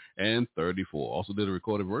 134. Also did a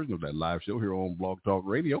recorded version of that live show here on Blog Talk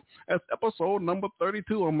Radio. That's episode number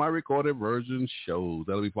 32 on my recorded version shows.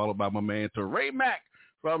 That'll be followed by my man Teray Mack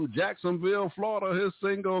from Jacksonville, Florida. His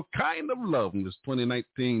single Kind of Love from this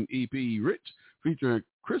 2019 EP Rich, featuring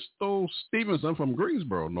Crystal Stevenson from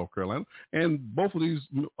Greensboro, North Carolina. And both of these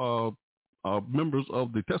members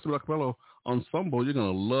of the Testament Acappella Ensemble, you're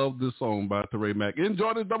going to love this song by Teray Mack.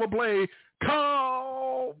 Enjoy this double play.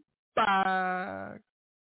 Call by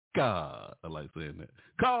God. I like saying that.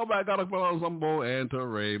 Call by God Acappella Ensemble and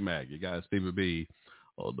Teray Mack. You guys, Stevie B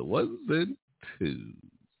on the ones and twos.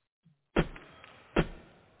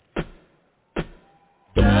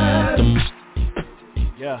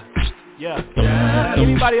 Yeah.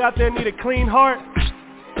 Anybody out there need a clean heart?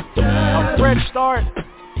 A fresh start?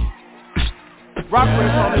 Rock with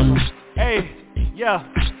us on this one. Hey, yeah.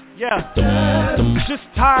 Just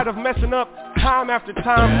tired of messing up time after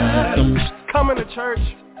time. Coming to church,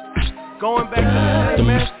 going back to the same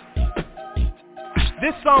mess.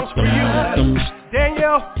 This song's for you.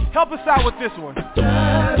 Danielle, help us out with this one.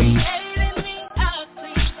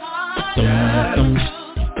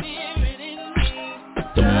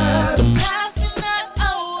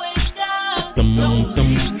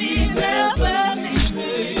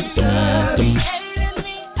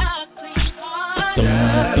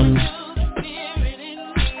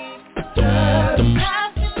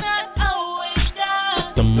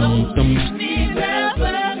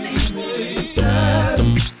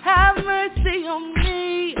 Have mercy on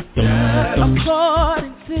me,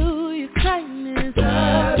 according to your kindness.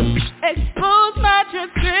 Expose my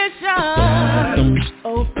transgression,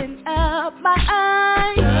 open up my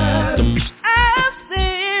eyes. I've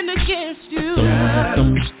sinned against you,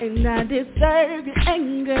 and I deserve your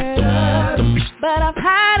anger. But I've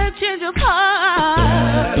had a change of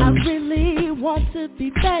heart. I really want to be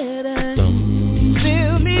better.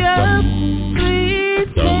 Fill me up, please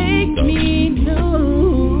make me new.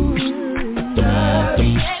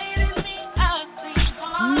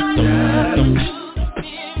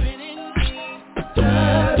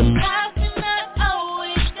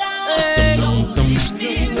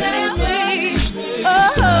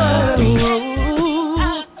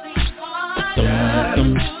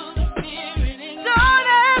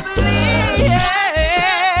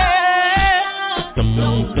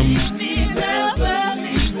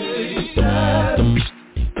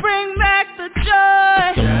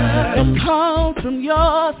 From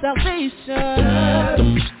your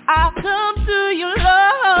salvation, I come to you,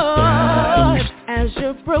 Lord, as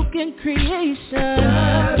your broken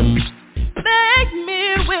creation. Make me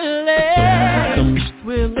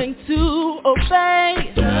willing to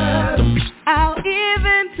obey. I'll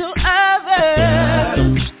even tell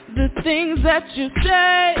others the things that you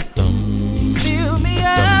say. Fill me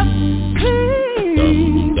up,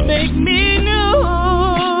 please make me new.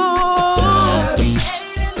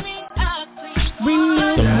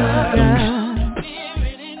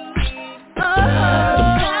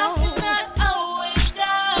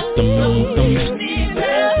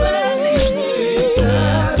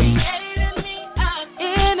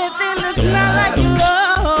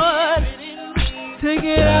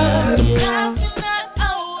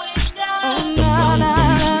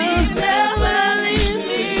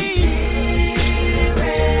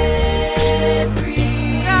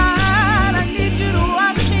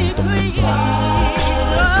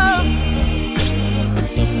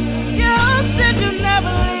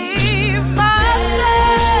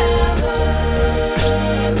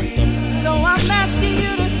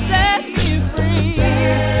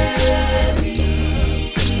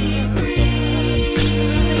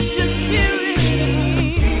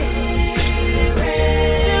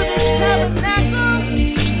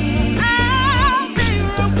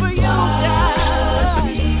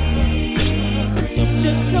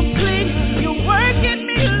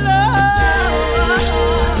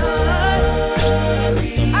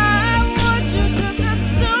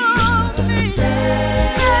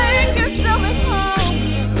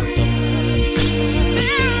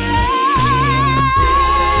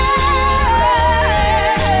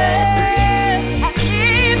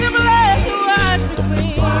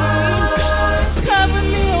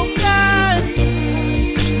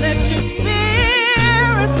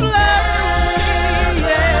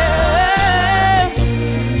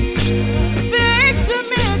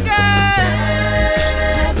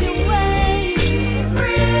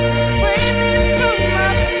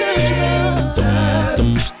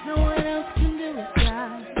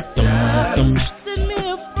 Send me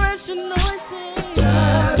a fresh anointing.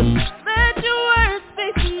 Let your words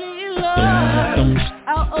speak to me, Lord.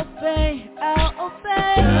 I'll obey.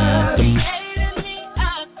 Create in me a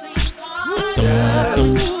clean heart.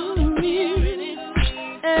 Spirit in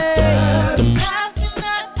me. I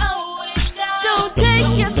cannot always die. Don't take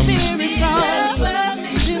your spirit from me.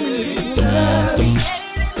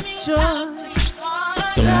 Create in me a clean heart.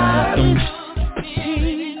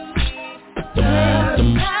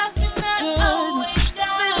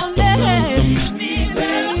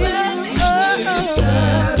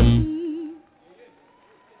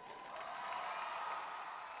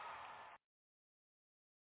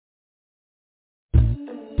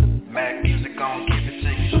 Mac music gon' give it to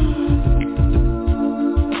you.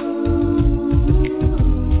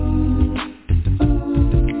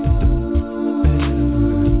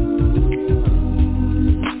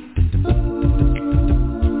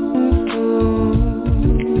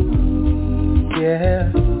 Yeah.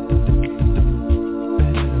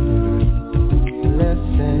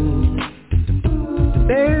 Listen,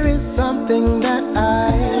 there is something that I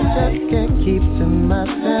just can't keep to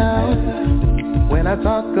myself. When I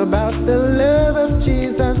talk about the love of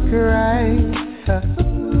Jesus Christ,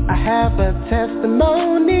 I have a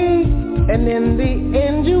testimony, and in the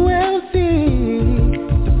end you will see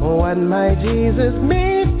what my Jesus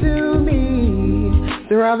made to me.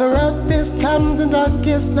 Through all the roughest times and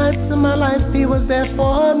darkest nights of my life, He was there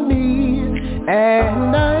for me.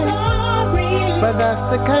 And but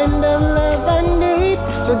that's the kind of love I need.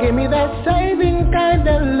 So give me that saving kind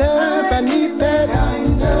of love. I need that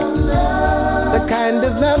kind of love. The kind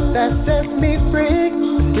of love that sets me free,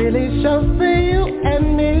 really shows for you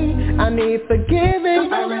and me. I need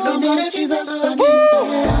forgiving. I really need Jesus. I need that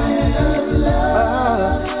kind of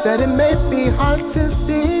love. That it may be hard to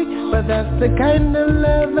see, but that's the kind of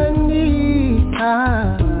love I need.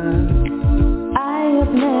 I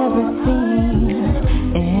have never seen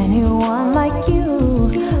anyone like you.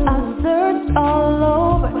 I've searched all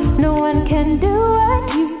over, no one can do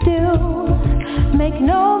what you do. Make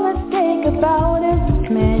no mistake about it,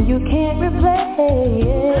 man, you can't replace.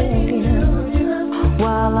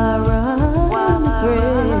 While I run the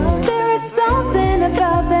race, there is something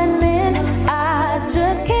about that man I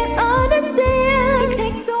just can't understand. He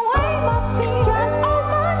takes away my fear, runs on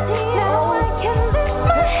my tears. Now I can lift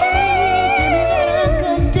my hand.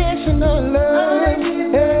 Unconditional love.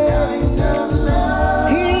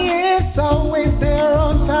 He is always there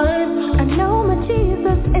on time. I know my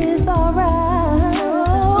Jesus is alright.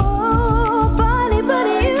 Nobody but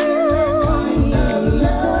you.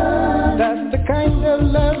 That's the kind of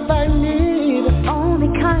love I need. The only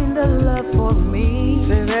kind of love for me.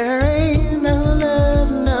 Say there ain't no love,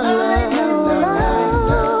 no love, no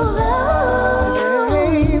love. There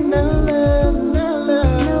ain't no love, no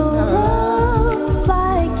love, no love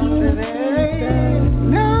like you. There ain't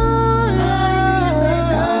no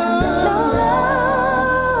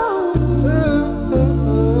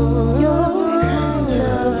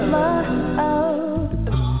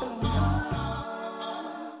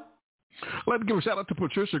I'd like to give a shout out to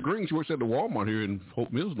Patricia Green. She works at the Walmart here in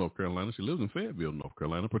Hope Mills, North Carolina. She lives in Fayetteville, North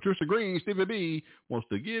Carolina. Patricia Green, Stevie B, wants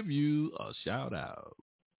to give you a shout out.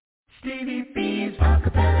 Stevie B's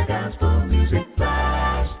Acappella Gospel Music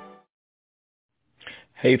Blast.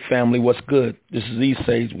 Hey family, what's good? This is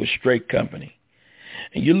E-Sage with Straight Company.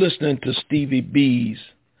 And you're listening to Stevie B's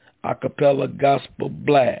Acappella Gospel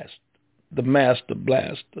Blast, the Master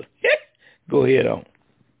Blaster. Go ahead on.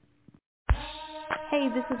 Hey,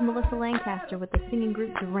 this is Melissa Lancaster with the singing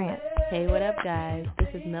group Durant. Hey, what up, guys? This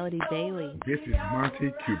is Melody Daly. This is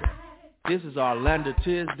Monte Cuba. This is Orlando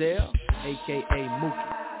Tisdale, a.k.a.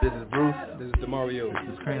 Mookie. This is Bruce. This is DeMario.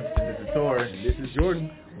 This is Cranston. This is Tori. And this is Jordan.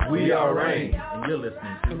 We are Rain. And you're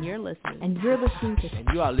listening to... And you're listening to... And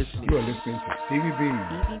you are listening to Stevie B.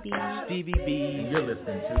 Stevie B. And you're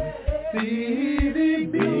listening to... Stevie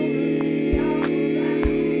B.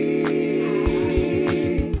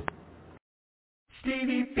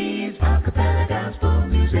 Stevie B's Acappella Gospel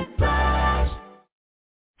Music Blast.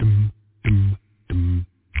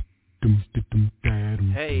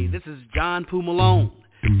 Hey, this is John Poo Malone,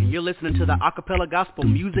 and you're listening to the Acappella Gospel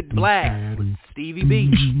Music Blast with Stevie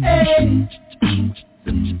B. Hey.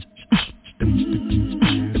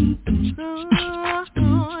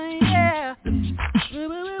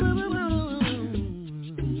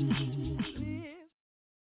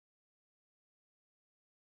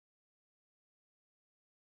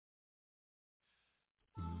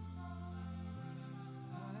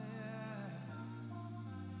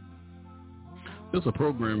 Yeah. Just a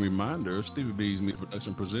program reminder, Stevie B's Media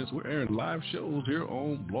Production presents, we're airing live shows here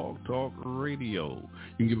on Blog Talk Radio.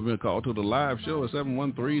 You can give me a call to the live show at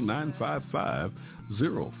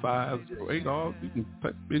 713-955-0508, or you can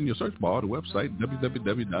type in your search bar the website,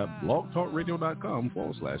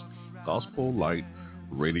 www.blogtalkradio.com/Gospel Light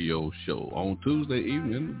Radio Show. On Tuesday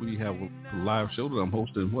evening, we have a live show that I'm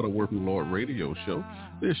hosting, What a Working Lord Radio Show.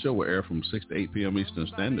 This show will air from 6 to 8 p.m. Eastern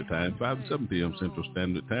Standard Time, 5 to 7 p.m. Central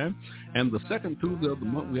Standard Time. And the second Tuesday of the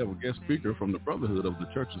month, we have a guest speaker from the Brotherhood of the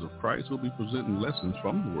Churches of Christ who will be presenting lessons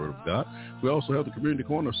from the Word of God. We also have the Community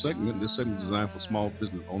Corner segment. This segment is designed for small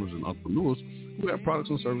business owners and entrepreneurs who have products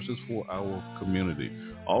and services for our community.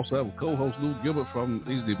 Also have a co-host, Lou Gilbert, from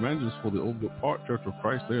He's the Evangelist for the Overwood Park Church of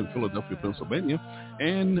Christ there in Philadelphia, Pennsylvania,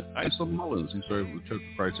 and Isa Mullins, who serves the Church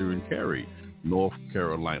of Christ here in Cary, North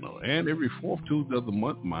Carolina. And every fourth Tuesday of the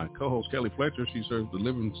month, my co-host, Kelly Fletcher, she serves the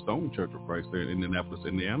Living Stone Church of Christ there in Indianapolis,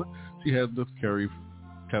 Indiana. She has the Kelly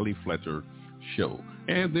Fletcher Show.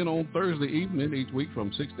 And then on Thursday evening each week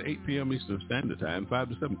from 6 to 8 p.m. Eastern Standard Time, 5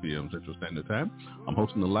 to 7 p.m. Central Standard Time, I'm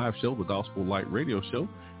hosting the live show, the Gospel Light Radio Show,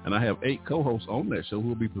 and I have 8 co-hosts on that show who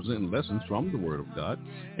will be presenting lessons from the Word of God.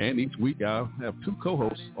 And each week I'll have 2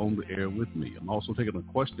 co-hosts on the air with me. I'm also taking a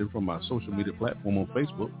question from my social media platform on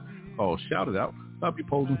Facebook called Shout It Out. I'll be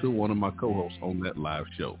posing to one of my co-hosts on that live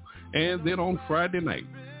show. And then on Friday night,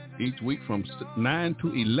 each week from 9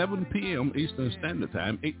 to 11 p.m. Eastern Standard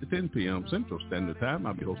Time, 8 to 10 p.m. Central Standard Time,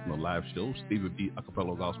 I'll be hosting a live show, Stevie B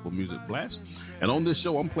Acappella Gospel Music Blast. And on this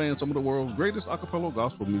show, I'm playing some of the world's greatest acapella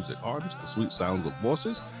gospel music artists, the sweet sounds of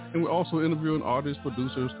voices. And we're also interviewing artists,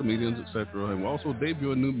 producers, comedians, etc. And we're also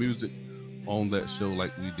debuting new music on that show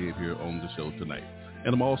like we did here on the show tonight.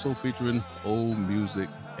 And I'm also featuring old music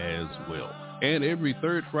as well. And every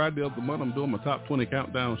third Friday of the month, I'm doing my Top 20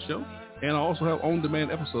 Countdown show. And I also have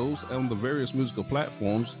on-demand episodes on the various musical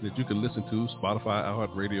platforms that you can listen to, Spotify,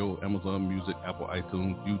 iHeartRadio, Amazon Music, Apple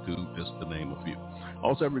iTunes, YouTube, just to name a few. I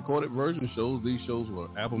also have recorded version shows. These shows were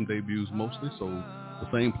album debuts mostly, so the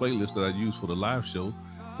same playlist that I use for the live show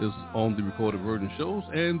is on the recorded version shows.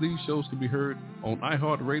 And these shows can be heard on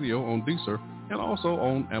iHeartRadio, on Deezer, and also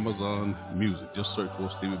on Amazon Music. Just search for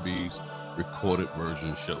Stevie B's recorded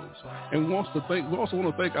version shows. And we also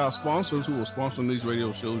want to thank our sponsors who are sponsoring these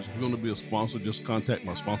radio shows. If you're going to be a sponsor, just contact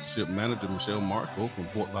my sponsorship manager, Michelle Marco from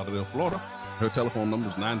Fort Lauderdale, Florida. Her telephone number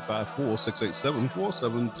is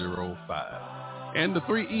 954-687-4705. And the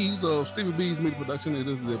 3 E's of Stevie B's Media Production, it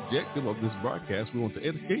is the objective of this broadcast. We want to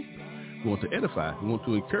educate, we want to edify, we want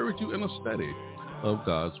to encourage you in a study of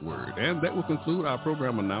God's Word. And that will conclude our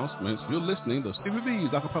program announcements. You're listening to Stevie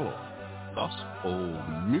B's Acapella Gospel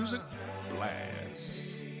Music Blast.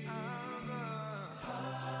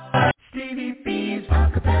 Stevie B's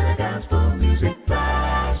Acapella Gospel Music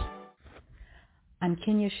Blast. I'm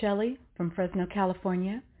Kenya Shelley from Fresno,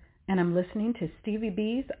 California, and I'm listening to Stevie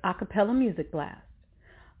B's Acapella Music Blast.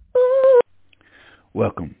 Ooh.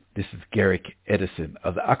 Welcome. This is Garrick Edison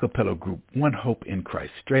of the acapella group One Hope in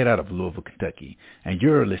Christ, straight out of Louisville, Kentucky, and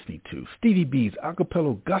you're listening to Stevie B's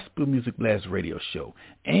Acapella Gospel Music Blast radio show,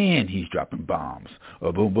 and he's dropping bombs.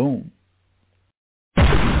 Boom, boom.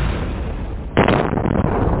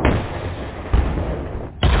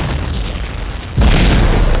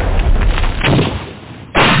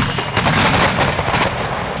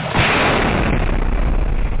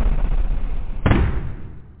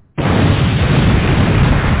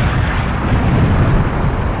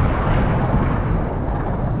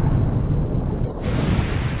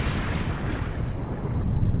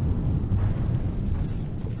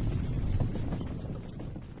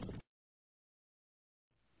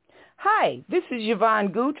 Hi, this is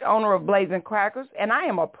Yvonne Gooch, owner of Blazing Crackers, and I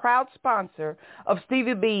am a proud sponsor of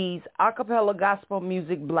Stevie B's Acapella Gospel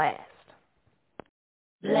Music Blast.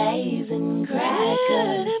 Blazing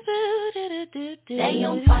Crackers, they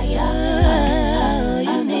on fire.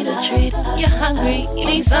 You need a treat, you're hungry, you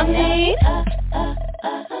need something to eat.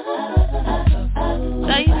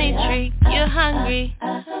 So you need a treat, you're hungry,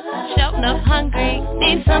 shouting up hungry,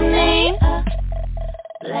 need something to eat.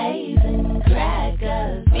 Blazing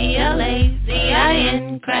Crackers,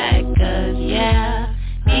 B-L-A-Z-I-N Crackers, yeah.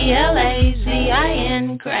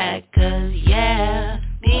 B-L-A-Z-I-n Crackers, yeah.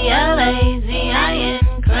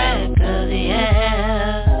 B-L-A-Z-I-n Crackers,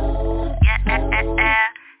 yeah.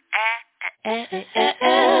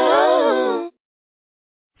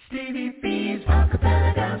 Stevie B's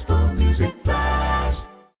Acapella Gospel Music Blast.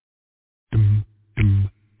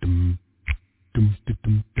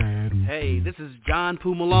 Hey, this is John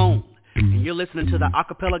Poo Malone, and you're listening to the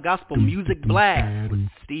Acapella Gospel Music Blast with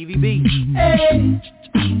Stevie B. Hey.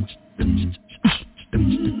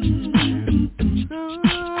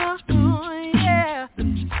 Oh, yeah.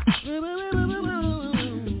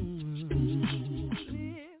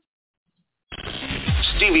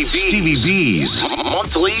 Stevie B's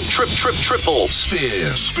monthly triple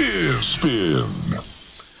spin.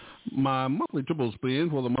 My monthly triple spin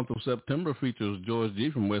for the month of September features George G.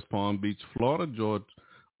 from West Palm Beach, Florida. George,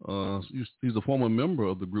 he's a former member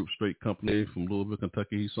of the group Straight Company from Louisville,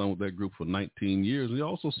 Kentucky. He sung with that group for 19 years. He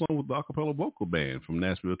also sung with the Acappella vocal band from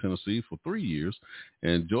Nashville, Tennessee for 3 years.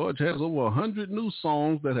 And George has over 100 new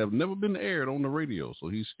songs that have never been aired on the radio. So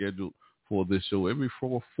he's scheduled for this show every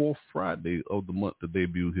fourth Friday of the month to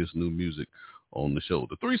debut his new music on the show.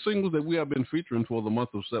 The 3 singles that we have been featuring for the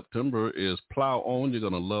month of September is Plow On. You're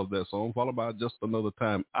going to love that song. Followed by Just Another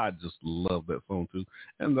Time. I just love that song too.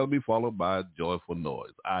 And that'll be followed by Joyful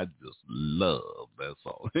Noise. I just love that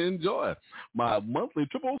song. Enjoy my monthly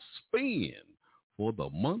triple spin for the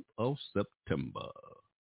month of September.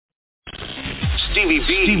 Stevie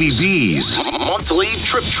B's monthly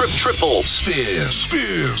triple spin.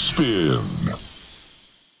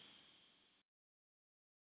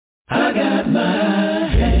 I got my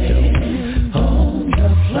hand on the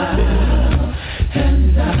plow,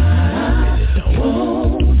 and I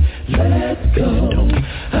won't let go.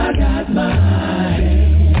 I got my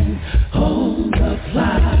hand on the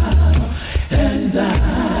plow, and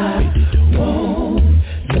I won't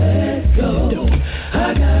let go.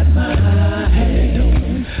 I got my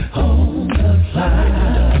hand on the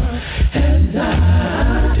plow, and I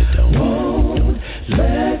won't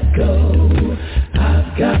let go.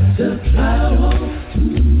 I've got to plow on,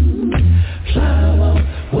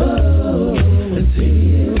 whoa,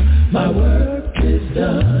 until my work is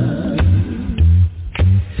done.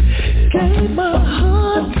 Gave my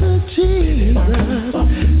heart to Jesus,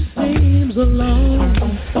 seems a long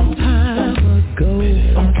time ago.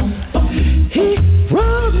 He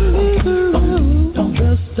brought me through the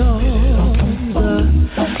storms,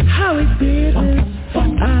 how he did it,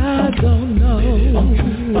 I don't know.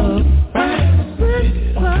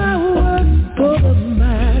 I work for the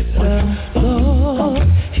Master, Lord,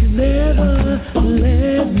 He never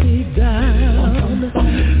let me down.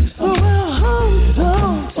 So I'll hold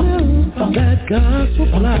on to that gospel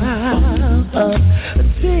plow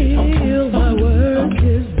until my work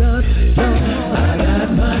is done. I got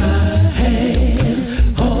my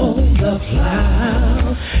hand on the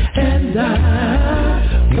plow, and I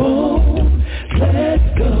won't let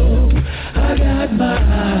go. I got my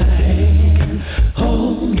hand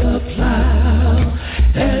on the plow,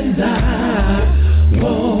 and I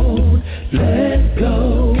won't let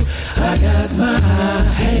go. I got my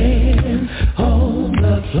hand on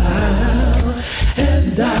the plow,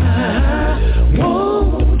 and I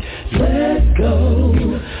won't let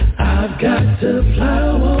go. I've got to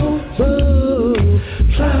plow on, oh,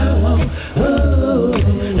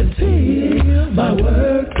 until my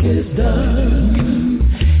work is done.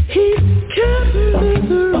 He's kept me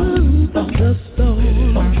through the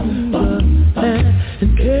storm and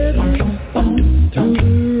kept me through the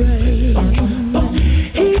rain.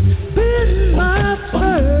 He's been my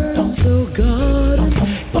fertile garden,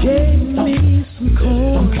 gave me some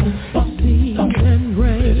corn, seed and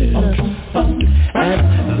rain. And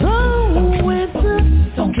though winter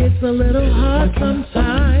gets a little hard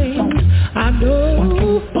sometimes, I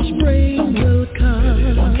know spring will come.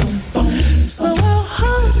 So I'll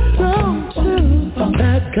hold on to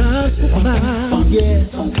that gospel plow, yes,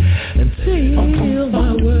 until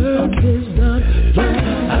my work is done. Yeah,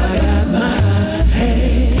 I got my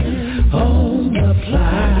hand on the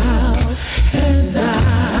plow, and I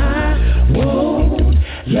won't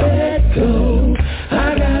let go. I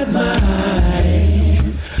got my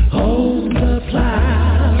hand on the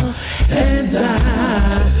plow, and I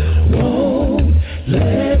won't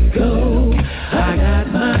let go. I got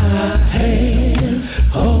my hand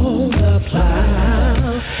on the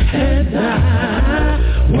plow, and I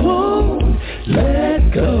won't let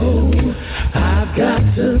go. I've got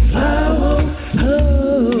to plow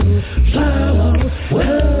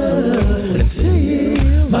well,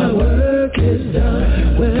 until my work is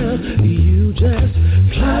done. Well, you just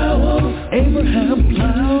plow, Abraham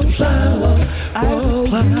plow,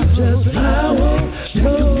 you just plow, you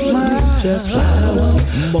just plow,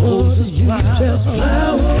 Moses, you just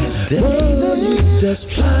plow, David, you just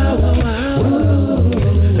plow,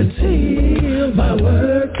 until my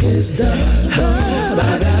work is done.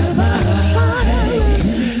 I got my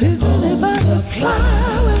hand on the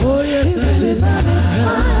plow, oh yes, let's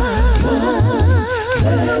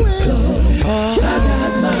go. I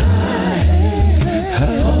got my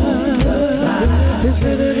hand on the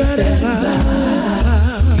plow, and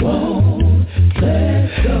I won't let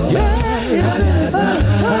go. I got my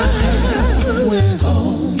hand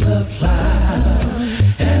on the plow,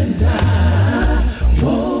 and I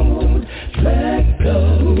won't let go.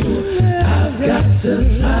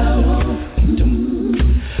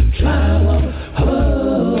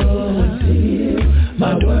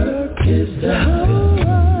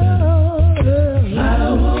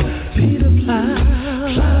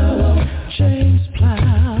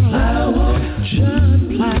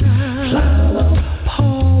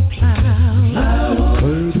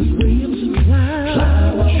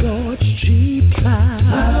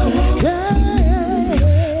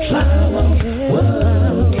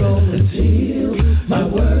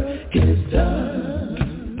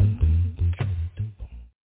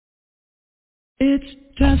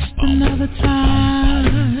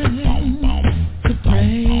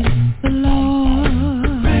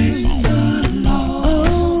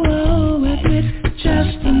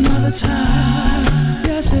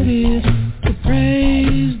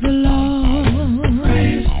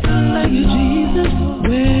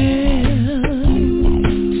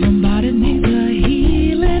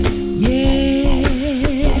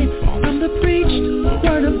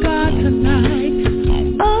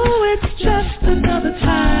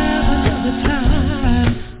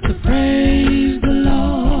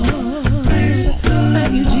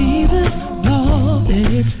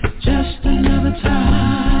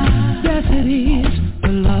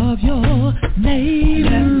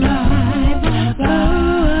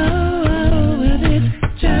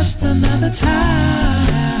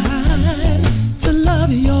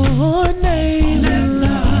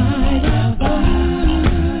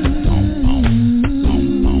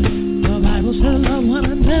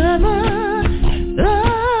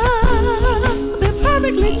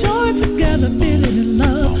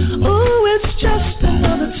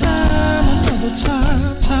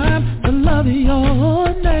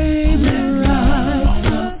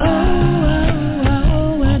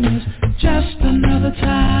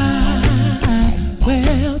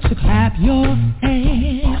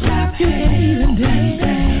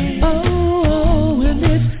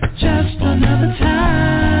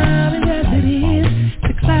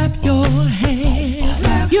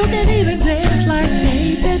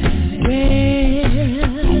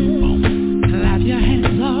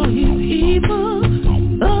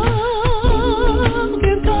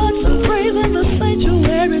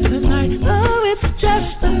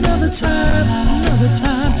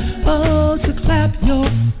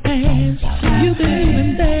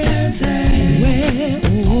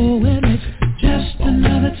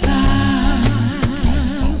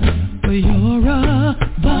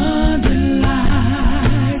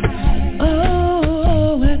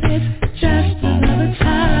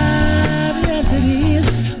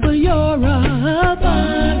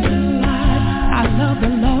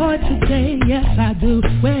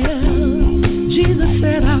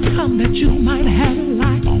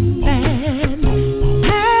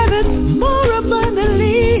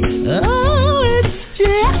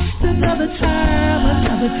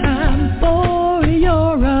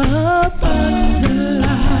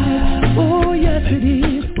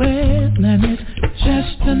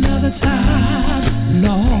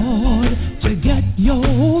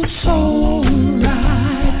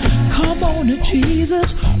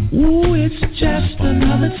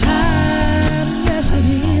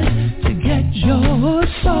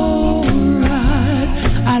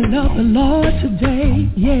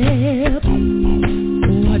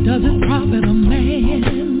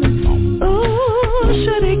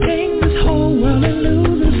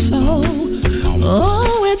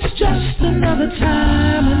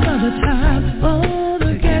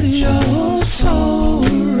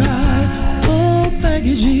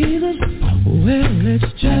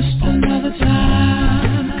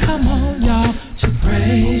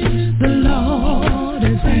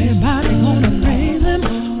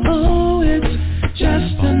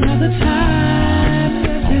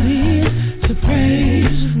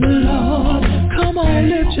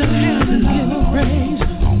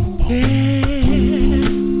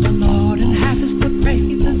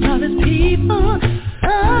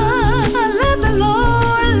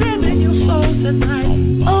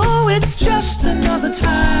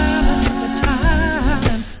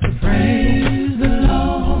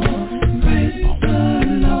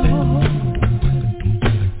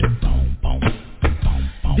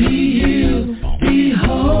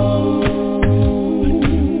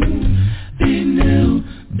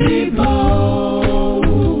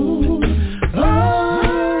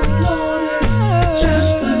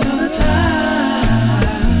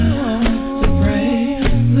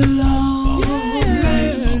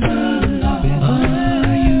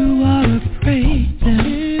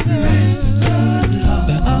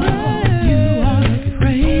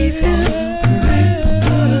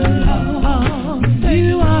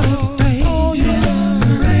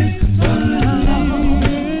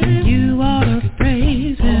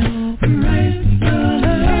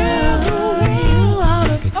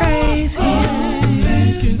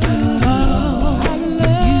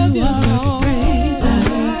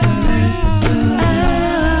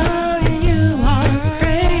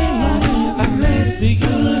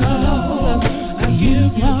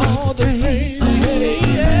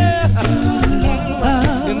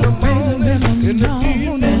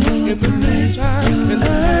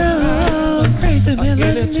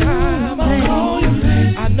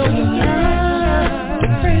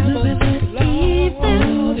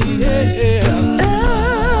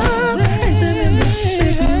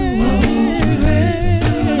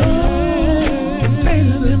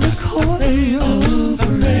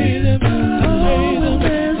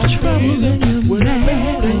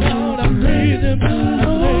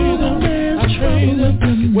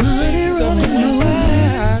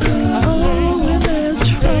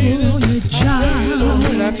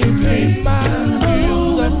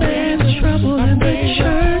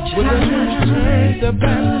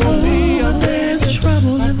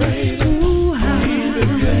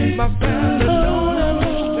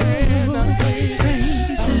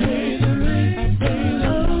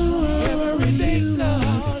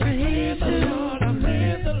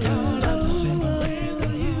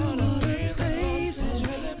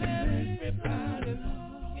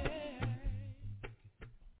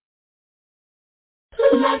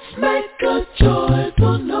 Let's make a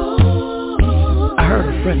joyful noise. I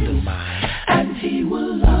heard a friend of mine, and he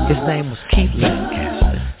will love. His name was Keith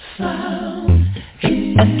Lancaster. And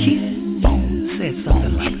Keith said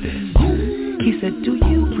something like this. He said, do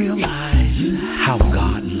you realize how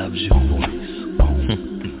God loves your voice?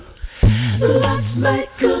 Let's make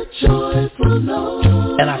a joyful noise.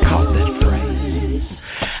 And I caught that phrase.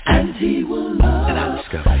 And he will love. And I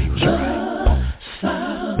discovered he was right.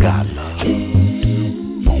 God loves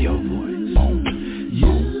your voice.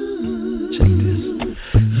 Check this.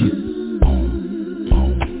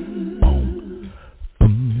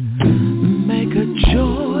 Make a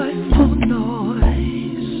joyful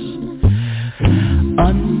noise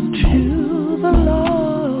unto the Lord.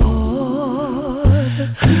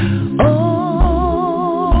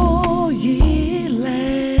 Oh, ye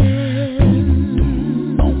lands.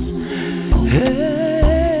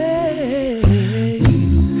 Hey.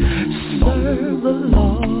 Serve the Lord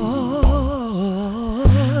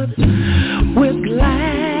with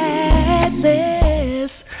gladness.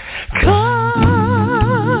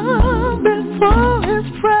 Come before His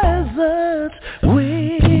presence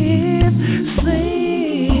with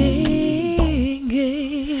singing.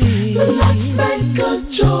 Let's make a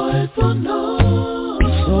joyful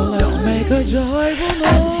noise. So let's make a joyful noise.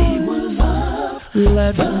 And He will love.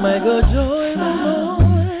 Let's make a joyful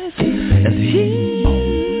noise. And He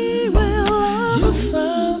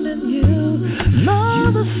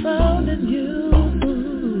the sound in you.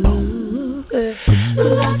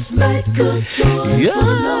 Let's make a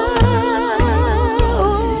joyful noise.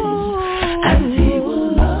 And He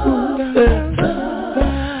will love.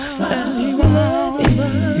 And He will love you.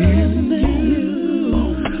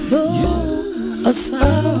 A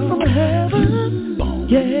sound from heaven.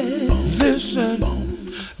 Yeah. Listen.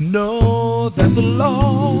 Know that the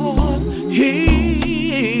Lord, He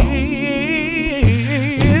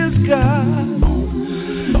is God.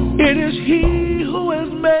 It is He who has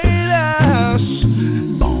made us,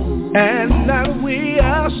 and not we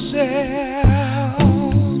ourselves.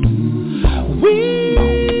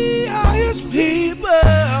 We are His people,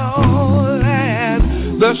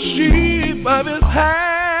 and the sheep of His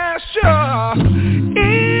pasture.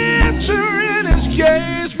 Enter in His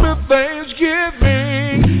gates with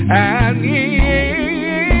thanksgiving, and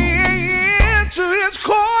enter His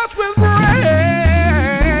courts with praise.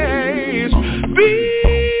 Be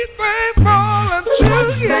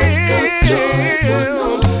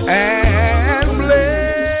and bless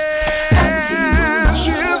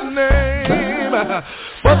His name.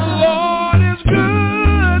 For the Lord is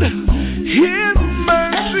good, His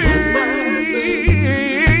mercy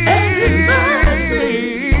is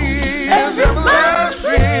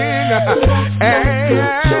everlasting, and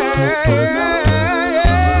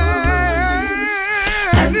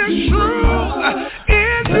His truth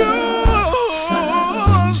endures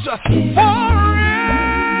forever.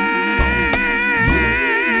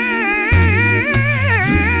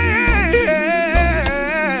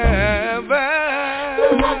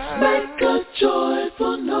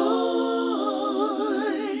 Joyful noise,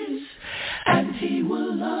 and He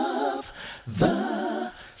will love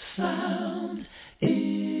the sound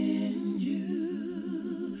in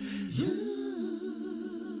you.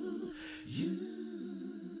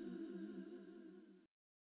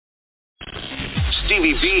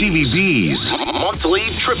 Stevie B's monthly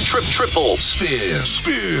triple spin.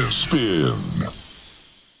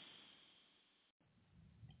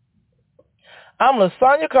 I'm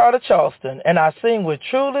LaSonia Carter Charleston, and I sing with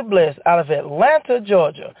Truly Blessed out of Atlanta,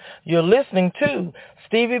 Georgia. You're listening to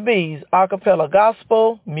Stevie B's Acappella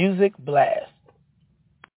Gospel Music Blast.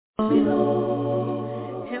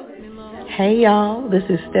 Hey y'all, this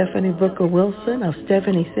is Stephanie Booker Wilson of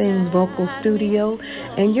Stephanie Sings Vocal Studio,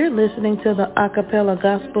 and you're listening to the Acappella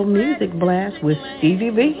Gospel Music Blast with Stevie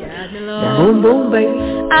B. Boom, boom, baby.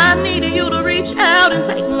 I needed you to reach out and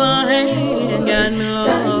take my hand. Guide me,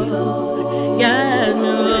 Lord. Guide me,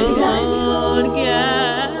 Lord.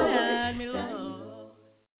 Guide me, Lord.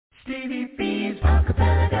 Stevie B's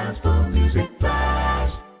Acappella Gospel Music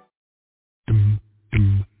Blast.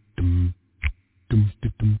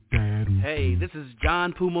 Hey, this is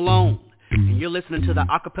John Poo Malone, and you're listening to the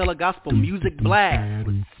Acappella Gospel Music Blast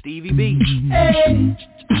with Stevie B. Hey.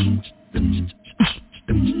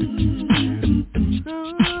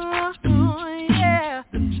 Yeah.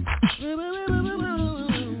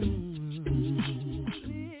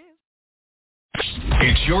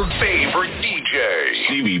 It's your favorite DJ,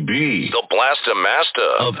 Stevie B, the Blaster Master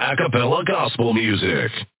of Acappella Gospel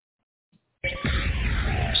Music.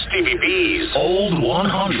 Stevie B's Old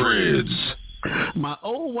 100s. My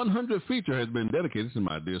old 100 feature has been dedicated to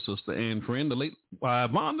my dear sister and friend, the late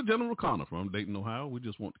Yvonne the General Connor from Dayton, Ohio. We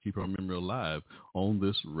just want to keep her memory alive on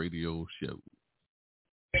this radio show.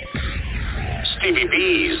 Stevie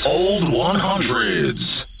B's Old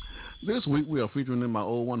 100s. This week we are featuring in my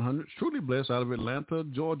old 100s, Truly Blessed out of Atlanta,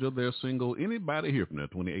 Georgia, their single, Anybody Here, from their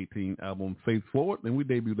 2018 album, Faith Forward. And we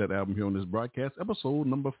debuted that album here on this broadcast, episode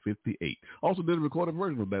number 58. Also did a recorded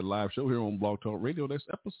version of that live show here on Blog Talk Radio. That's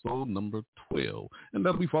episode number 12. And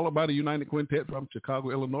that'll be followed by the United Quintet from Chicago,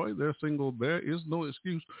 Illinois. Their single, There Is No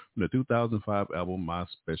Excuse, from the 2005 album, My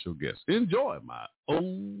Special Guest. Enjoy my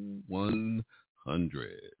old 100s.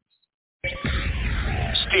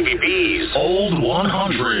 Stevie B's Old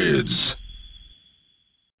 100s.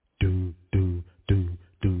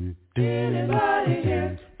 Anybody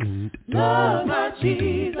here love my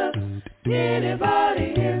Jesus?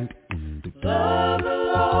 Anybody here love the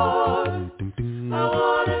Lord? I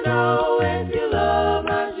wanna know if you love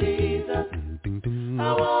my Jesus.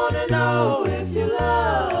 I wanna know if you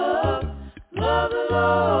love the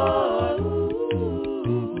Lord.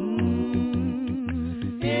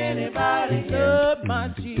 Anybody here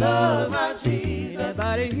love my Jesus?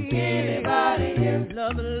 Anybody here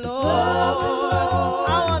love the Lord?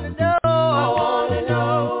 I wanna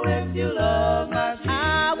know if you love my Jesus.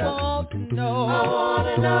 I want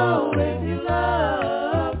to know if you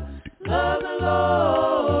love the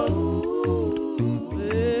Lord.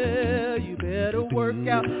 Well, you better work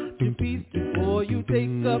out your peace before you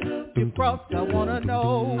take up your cross. I wanna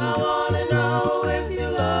know if you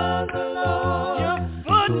love the Lord. Your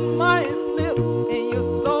foot might slip and your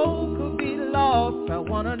soul could be lost. I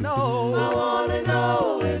wanna know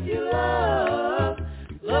if you love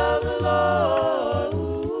the Lord.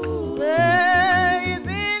 Well, is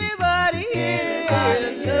anybody here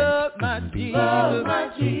love my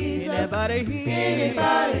Jesus? Anybody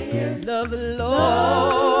here love the Lord?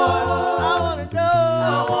 I wanna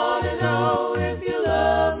know if you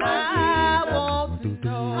love my Jesus. I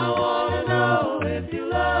wanna know if you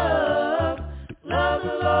love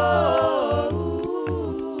the Lord.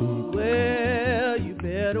 Well, you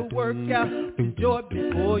better work out your joy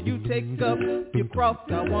before you take up your cross.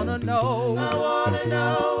 I wanna know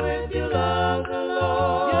if you love the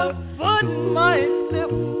Lord. Your foot might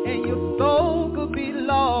slip and your soul could be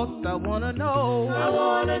lost. I wanna know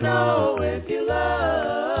if you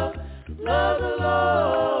love the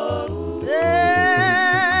Lord.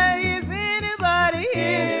 Yeah, is anybody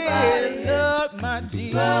here love my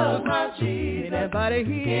Jesus? Anybody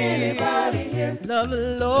here love the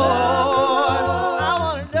Lord? I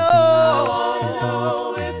wanna know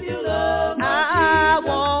if you love my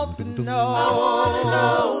Jesus. I want to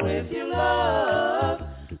know if you love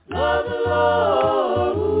the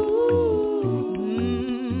Lord.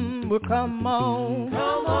 Well, come on,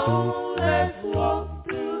 let's walk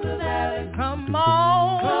through the valley. Come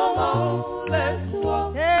on, let's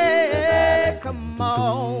walk. Hey, come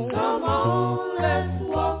on, let's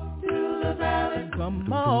walk through the valley.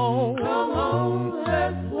 Come on,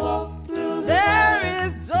 let's walk through. There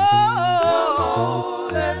is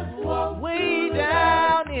joy. Let's walk way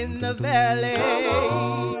down in the valley.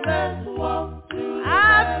 Let's walk through.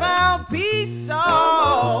 I found peace.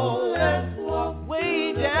 Oh, let's walk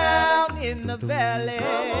way down in the valley.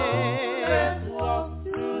 Let's walk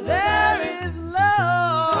through. There is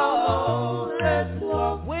love. Let's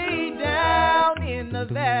walk way down in the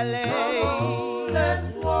valley.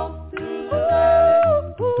 Let's walk through the valley.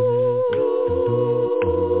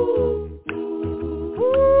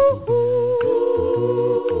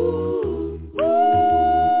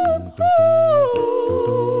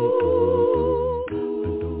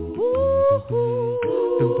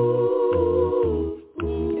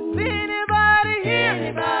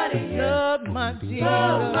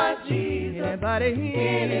 Love my Jesus. Anybody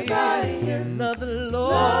here love the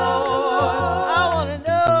Lord? I wanna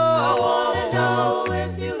know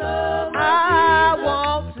if you love my Jesus. I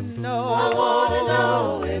want to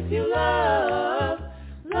know if you love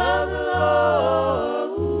the Lord.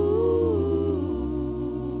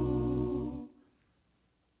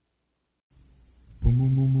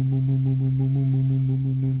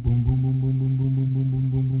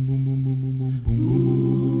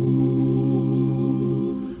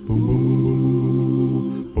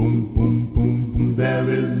 There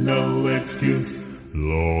is no excuse,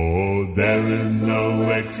 Lord, there is no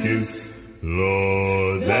excuse,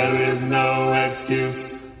 Lord, there is no excuse,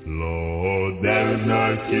 Lord, there is no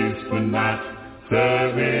excuse for not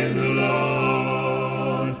serving the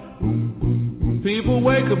Lord. People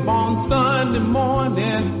wake up on Sunday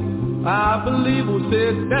morning, I believe we'll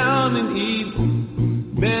sit down and eat.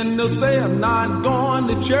 Then they'll say I'm not going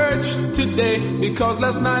to church today because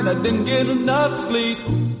last night I didn't get enough sleep.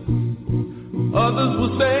 Others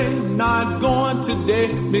will say I'm not going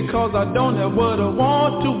today because I don't have what I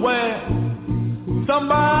want to wear.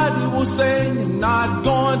 Somebody will say I'm not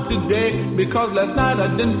going today because last night I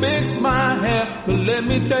didn't fix my hair. But let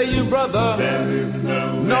me tell you, brother, there is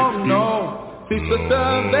no. See,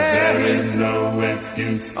 sister, there is no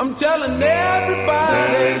excuse. I'm telling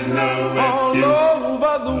everybody all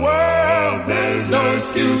over the world, there's no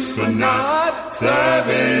excuse for not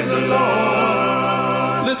serving the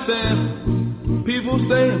Lord. Listen, people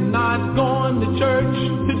say I'm not going to church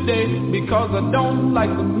today because I don't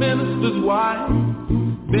like the minister's wife.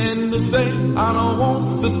 Then they say I don't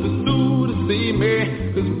want Sister Sue to see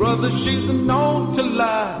me, 'cause brother, she's known to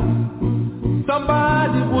lie.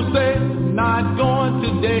 Somebody will say I'm not going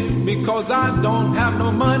today because I don't have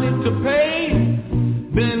no money to pay.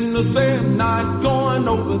 Then they'll say I'm not going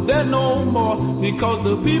over there no more because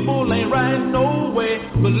the people ain't right no way.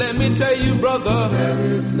 But let me tell you, brother, there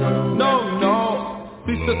is no.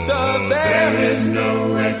 See, sister, there is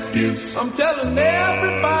no excuse. I'm telling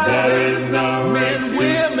everybody, there is no men,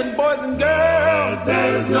 women, boys and girls,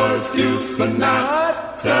 there is no excuse for not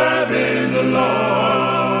serving the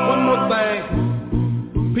Lord. One more thing.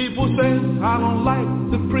 People say I don't like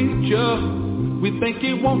the preacher. We think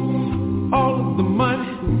he wants all of the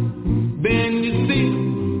money. Then you see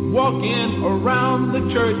walking around the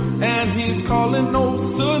church and he's calling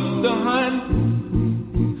old sister honey.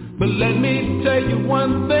 But let me tell you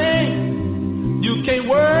one thing, you can't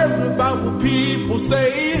worry about what people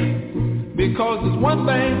say, because there's one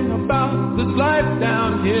thing about this life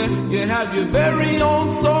down here, you have your very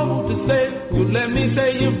own soul to save. So let me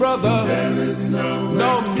tell you, brother, there is no.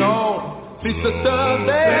 See, sister,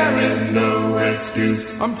 there is no excuse.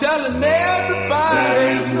 I'm telling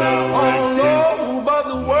everybody all over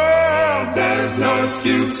the world, there's no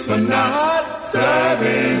excuse for not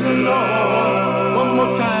serving the Lord. One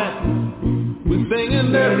more time. We're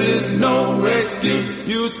singing there is no excuse.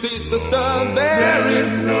 You see, sister, there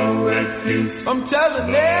is no excuse. I'm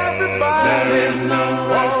telling everybody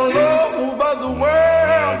all over the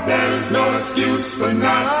world, there's no excuse for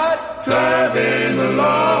not serving the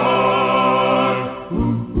Lord.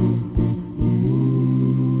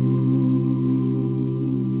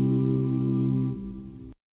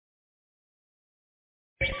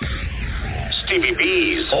 Stevie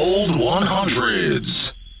B's Old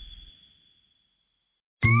 100s.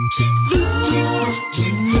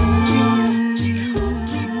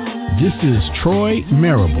 This is Troy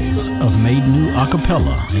Marables of Made New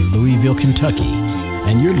Acappella in Louisville, Kentucky,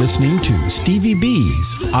 and you're listening to Stevie B's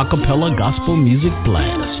Acappella Gospel Music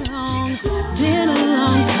Blast. Been a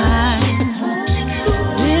long time.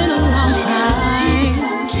 Been a long time.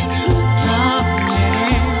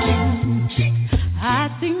 I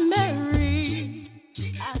see Mary.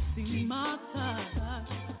 I see Martha.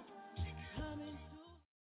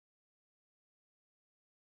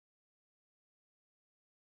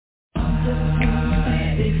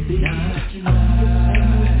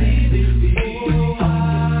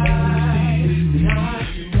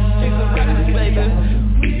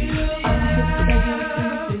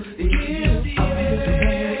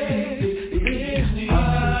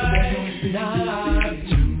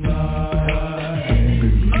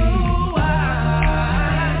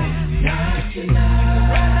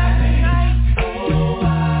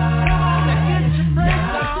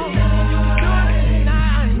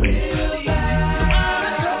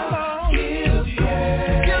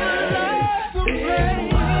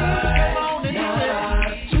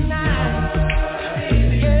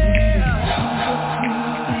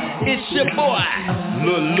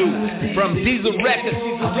 From Dizel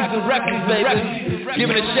Records, baby.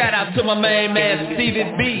 Giving a shout out to my main man Stevie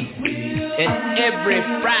B. And every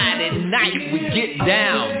Friday night we get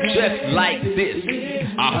down just like this.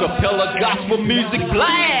 Acappella Gospel Music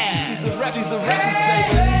Blast.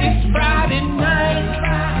 It's Friday night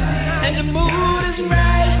and the mood is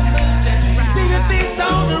right. Stevie B's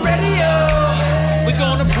on the radio. We're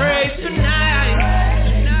gonna praise tonight.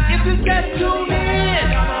 If you just tune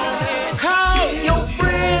in, call your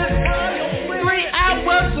friends. 3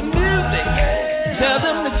 hours of music. Tell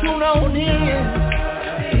them to tune on in.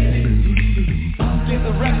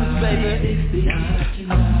 Dizel Records, baby.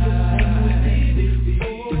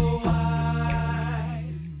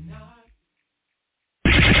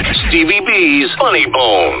 Stevie B's Funny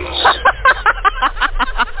Bones.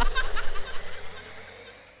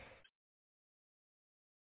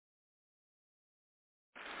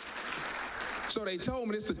 So they told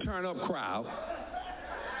me this is a turn-up crowd.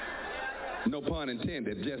 No pun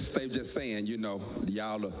intended. They just saying, you know,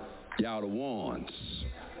 y'all the ones.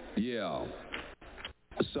 Yeah.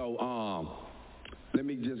 So let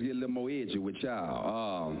me just get a little more edgy with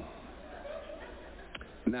y'all.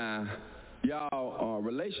 Now, y'all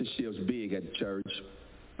relationships big at the church.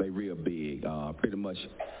 They real big. Pretty much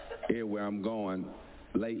everywhere I'm going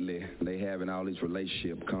lately, they having all these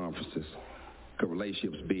relationship conferences. 'Cause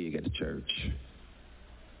relationships big at the church.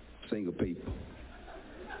 Single people,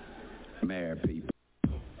 married people.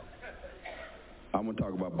 I'm gonna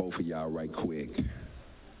talk about both of y'all right quick.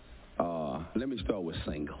 Let me start with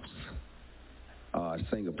singles.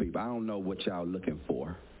 Single people. I don't know what y'all looking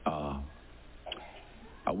for.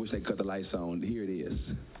 I wish they cut the lights on. Here it is.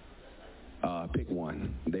 Pick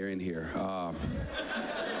one. They're in here.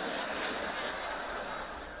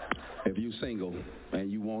 If you single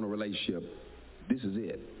and you want a relationship, this is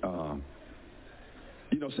it.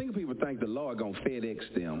 You know, single people think the Lord gonna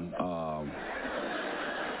FedEx them a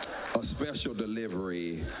special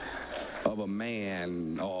delivery of a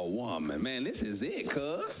man or a woman. Man, this is it,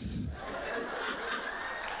 cuz.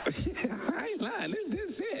 I ain't lying.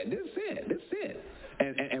 This it.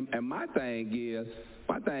 And my thing is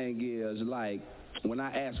like, when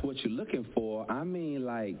I ask what you're looking for, I mean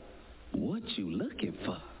like, what you looking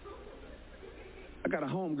for? I got a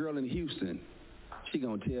homegirl in Houston. She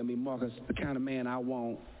gonna tell me, Marcus, the kind of man I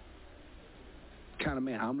want, the kind of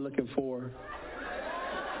man I'm looking for,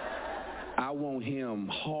 I want him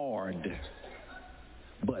hard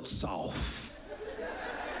but soft.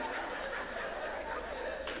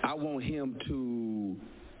 I want him to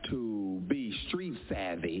be street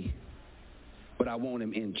savvy, but I want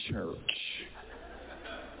him in church.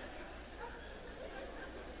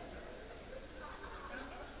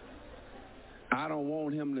 I don't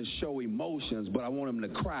want him to show emotions, but I want him to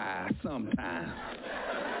cry sometimes.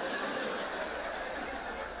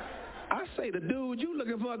 I say, the dude you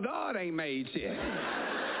looking for, God ain't made yet.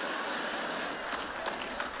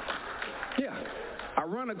 Yeah. I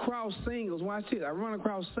run across singles, watch this, I run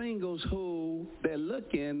across singles who they're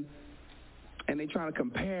looking and they trying to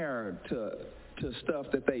compare to stuff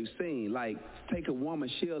that they've seen. Like, take a woman,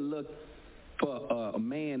 she'll look for a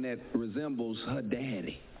man that resembles her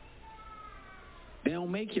daddy. They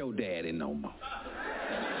don't make your daddy no more.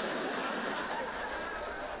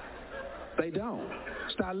 They don't.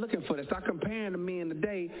 Start looking for that. Start comparing the men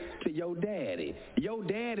today to your daddy. Your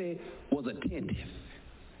daddy was attentive.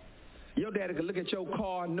 Your daddy could look at your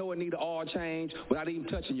car, know it need an oil change without even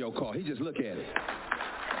touching your car. He just look at it.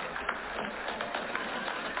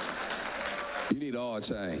 You need an oil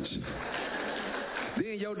change.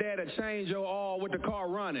 Then your daddy change your oil with the car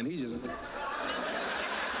running. He just...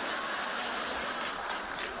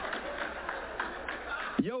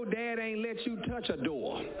 Your dad ain't let you touch a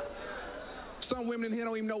door. Some women in here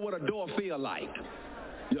don't even know what a door feel like.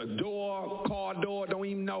 Your door, car door, don't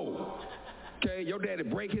even know. Okay, your daddy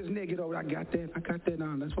break his nigga over. I got that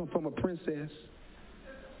on. That's from a princess.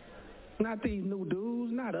 Not these new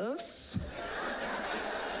dudes, not us.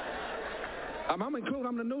 I'm included,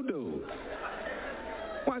 I'm the new dude.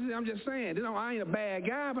 Well, I'm just saying, you know, I ain't a bad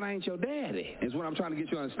guy, but I ain't your daddy, is what I'm trying to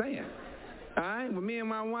get you to understand. All right, when me and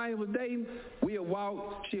my wife was dating,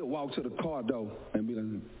 she'll walk to the car door and be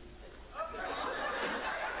like,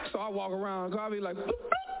 so I walk around, I'll be like, boop,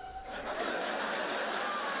 boop.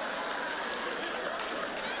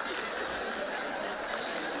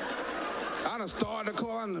 I done started the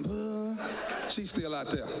car and she's still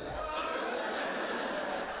out there.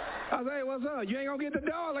 I say, hey, what's up? You ain't gonna get the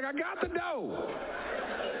door? Like, I got the door.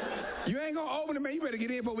 You ain't gonna open it, man. You better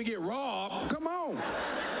get in before we get robbed. Come on.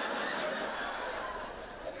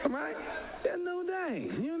 Right? It's a new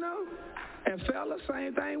thing, you know? And fellas,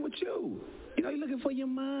 same thing with you. You know, you're looking for your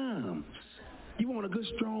moms. You want a good,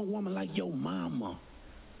 strong woman like your mama.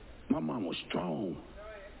 My mom was strong.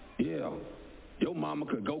 Yeah. Your mama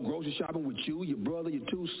could go grocery shopping with you, your brother, your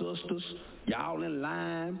two sisters. Y'all in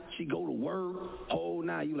line. She go to work. Oh,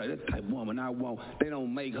 now you like, that type of woman I want. They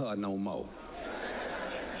don't make her no more.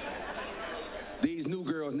 These new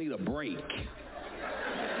girls need a break.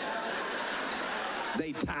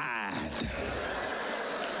 They tired.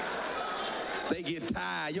 They get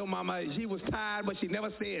tired. Your mama, she was tired, but she never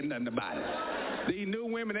said nothing about it. These new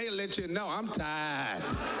women, they let you know, I'm tired.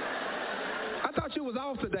 I thought you was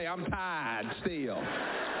off today. I'm tired still.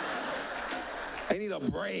 They need a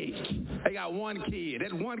break. They got one kid.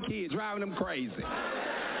 That one kid driving them crazy.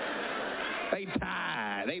 They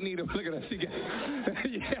tired. They need a, look at her. She got,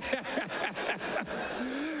 yeah.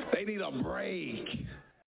 They need a break.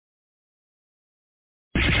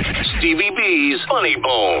 Stevie B's Funny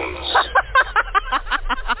Bones.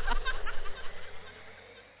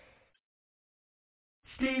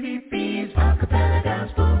 Stevie B's Acappella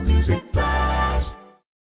Gospel Music Blast.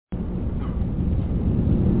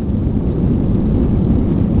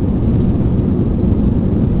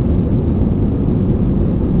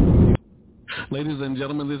 Ladies and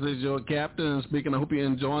gentlemen, this is your captain speaking. I hope you're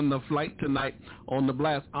enjoying the flight tonight on the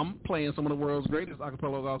blast. I'm playing some of the world's greatest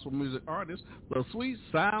acapella gospel music artists, the sweet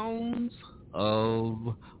sounds of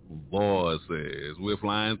voices. We're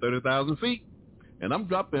flying 30,000 feet, and I'm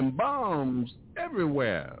dropping bombs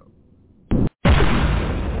everywhere.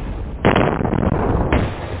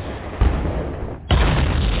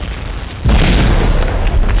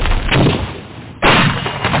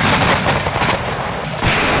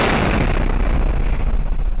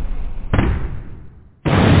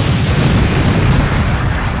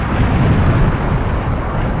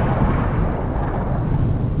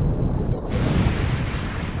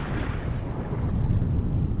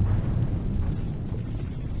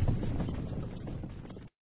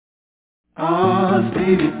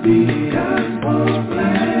 Stevie B, Gospel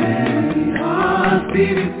Blast.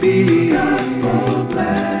 Stevie B, Gospel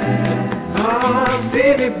Blast.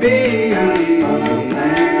 Stevie B, Gospel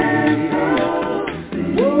Blast.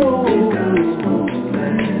 Gospel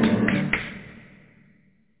Blast.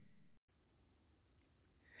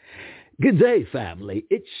 Good day, family.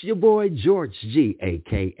 It's your boy George G,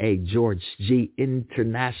 a.k.a. George G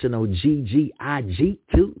International, GGIG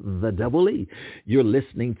to the double E. You're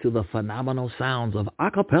listening to the phenomenal sounds of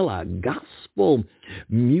acapella gospel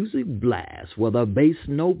music blast, where the bass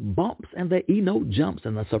note bumps and the E note jumps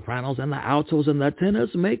and the sopranos and the altos and the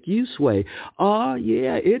tenors make you sway. Oh,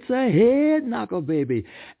 yeah, it's a head knocker, baby,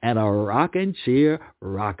 and a rockin' cheer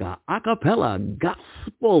rocker. Acapella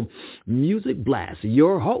gospel music blast.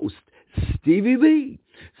 Your host, Stevie B,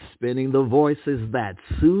 spinning the voices that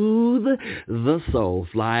soothe the soul,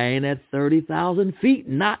 flying at 30,000 feet,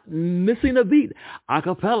 not missing a beat.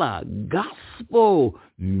 Acapella gospel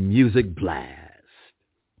music blast.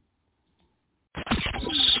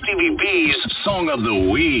 Stevie B's Song of the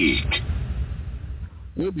Week.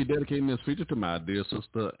 We'll be dedicating this feature to my dear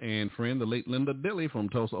sister and friend, the late Linda Dilly from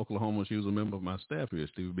Tulsa, Oklahoma. She was a member of my staff here at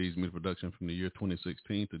Stevie B's Music Production from the year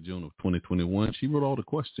 2016 to June of 2021. She wrote all the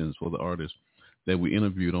questions for the artists that we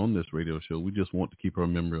interviewed on this radio show. We just want to keep her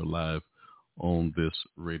memory alive on this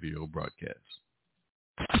radio broadcast.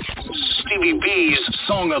 Stevie B's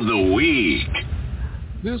Song of the Week.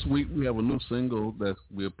 This week we have a new single that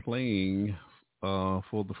we're playing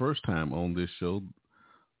for the first time on this show.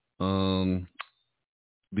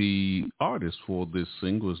 The artist for this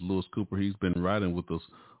single is Louise Cooper. He's been riding with us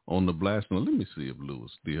on the blast. Now, let me see if Louis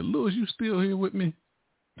there. Louis, you still here with me?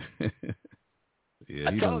 Yeah,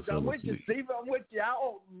 I told you I'm with you, Steve. I'm with you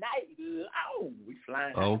all night long. We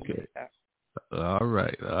flying. Okay. All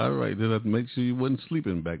right. Then I have to make sure you wasn't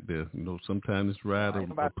sleeping back there. You know, sometimes this ride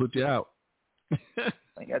will put you out.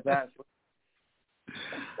 I got that.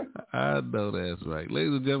 I know that's right.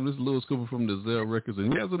 Ladies and gentlemen, this is Louise Cooper from Dizel Records,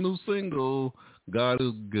 and he has a new single, God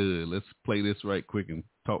is Good. Let's play this right quick and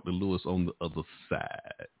talk to Louis on the other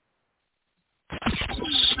side.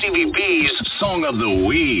 Stevie B's Song of the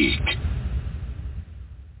Week.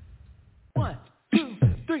 1, 2,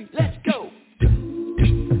 3, let's go.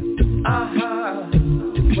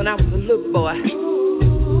 When I was a little boy,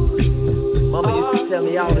 Mama used to tell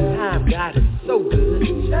me all the time, God is so good.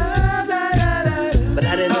 But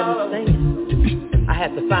I didn't understand. I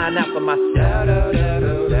had to find out for myself.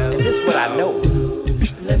 And this is what I know.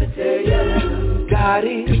 Let me tell you, God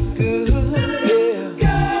is good,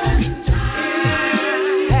 yeah.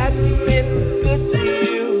 Has He been good to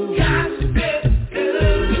you? God's been good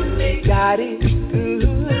to me. God is good,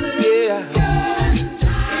 yeah.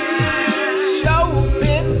 Sure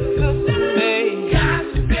been good to me.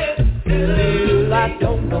 God's been good. Still, I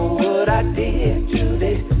don't know what I did to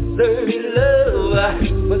deserve His love,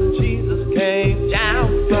 but Jesus came down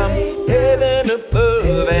from heaven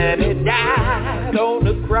above, and He died on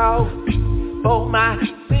the cross for my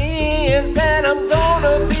sins, and I'm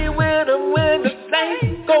gonna be with Him when the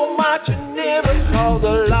saints go marching in, because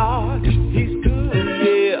the Lord, He's good,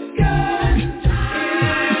 yeah.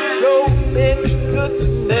 So been good to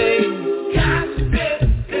me. God's been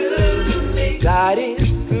good to me. God is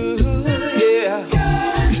good, yeah.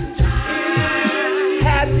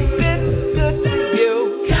 Has He been good to you?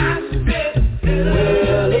 God's been good.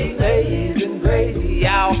 Well, amazing grace,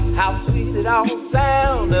 y'all, how sweet it all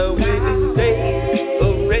sounds when you say a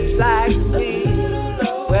wretch like me.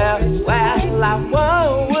 Well, I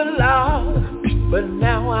was lost, but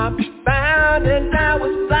now I'm found, and I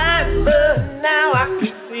was blind, but now I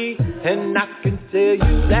can see, and I can tell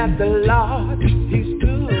you that the Lord, He's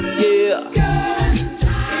good, yeah.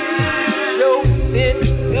 So been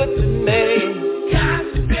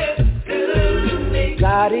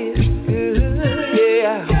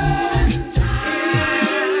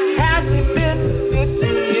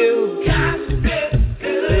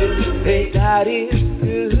God is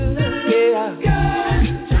good, yeah.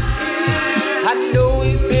 I know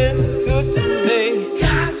He's been good to me.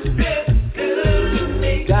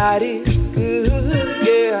 God is good,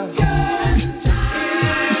 yeah.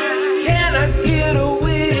 Can I get a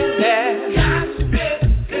witness?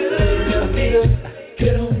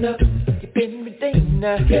 Get on up, you've been redeemed.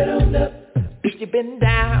 Get on up, if you've been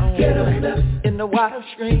down. Get on up, in the water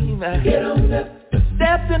stream. Get on up,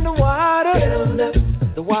 stepped in the water. Get on up,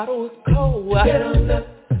 the water was cold. Get on up,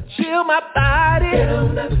 chill my body. Get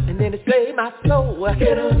on up, and then it saved my soul.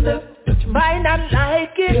 Get on up, but you might not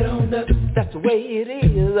like it. Get on up, that's the way it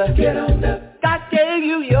is. Get on up, God gave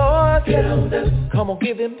you yours. Get on up, come on,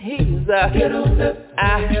 give Him His. Get on up,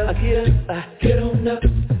 get up, get on up.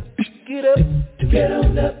 Get up, get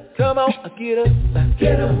on up, come on, get up,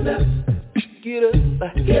 get on up, get up,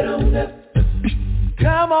 get on up,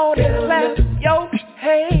 come on and clap your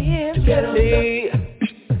hands, get on up,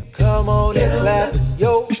 come on and clap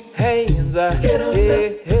your hands, get on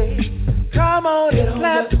up, come on and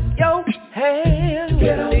clap your hands,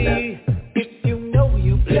 get on up, if you know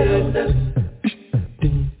you blessed,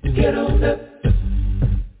 get on up.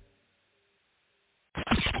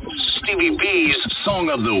 Stevie B's Song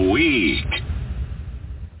of the Week.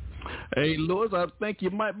 Hey, Louis, I think you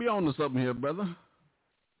might be on to something here, brother.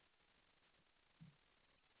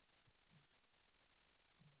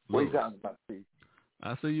 What are you talking about, Steve?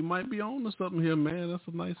 I say you might be on to something here, man. That's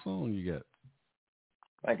a nice song you got.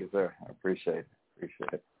 Thank you, sir. I appreciate it.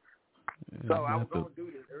 Yeah, So I was going to do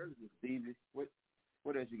this earlier, Stevie. What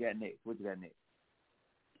else you got next? What you got next?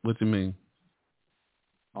 What you mean?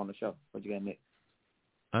 On the show. What you got next?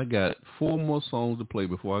 I got 4 more songs to play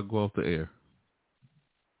before I go off the air.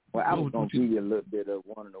 Well, I was going to give you a little bit of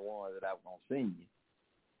one of the ones that I was going to sing you.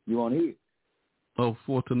 You want to hear it? Oh,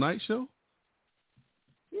 for tonight's show?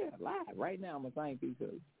 Yeah, live. Right now, I'm going to sing a piece of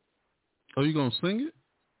it. Oh, you going to sing it?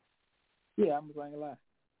 Yeah, I'm going to sing it live.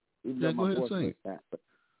 Yeah, go ahead and sing it.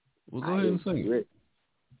 Well, go ahead and sing it.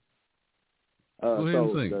 Go ahead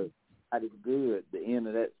and sing it. God is good. The end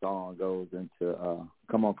of that song goes into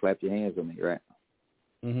 "Come On, Clap Your Hands with Me," right?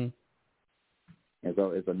 Mhm. And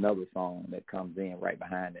so it's another song that comes in right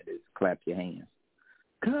behind it. It's "Clap Your Hands."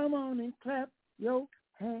 Come on and clap your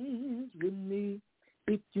hands with me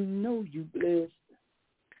if you know you blessed.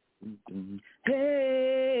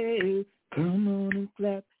 Hey, come on and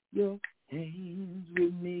clap your hands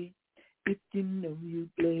with me if you know you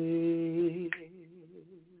blessed.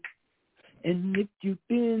 And if you've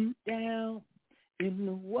been down in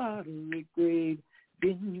the watery grave,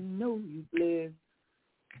 then you know you blessed.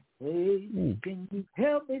 Hey, can you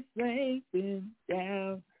help me sing? Been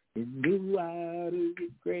down in the watery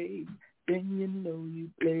grave, then you know you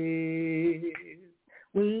blessed.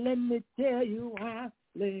 Well, let me tell you why I'm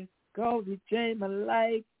blessed, 'cause He changed my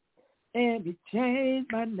life and He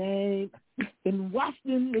changed my name. Been washed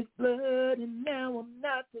in His blood and now I'm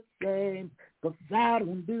not the same, 'cause I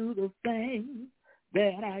don't do the things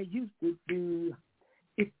that I used to do.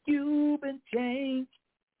 If you've been changed,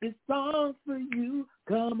 this song's for you.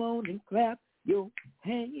 Come on and clap your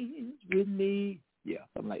hands with me. Yeah,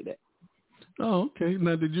 something like that. Oh, okay.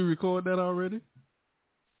 Now, did you record that already?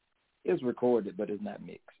 It's recorded, but it's not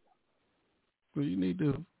mixed. Well, you need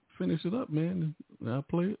to finish it up, man, and I'll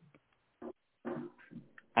play it.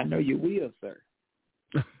 I know you will, sir.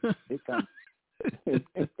 It's coming. It's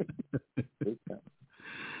coming.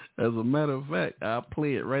 As a matter of fact, I'll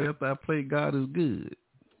play it right after I play God is Good.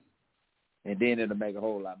 And then it'll make a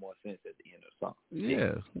whole lot more sense at the end of the song.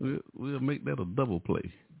 Yeah, we'll make that a double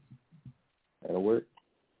play. That'll work.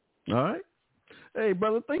 All right. Hey,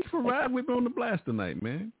 brother, thanks for riding with me on the blast tonight,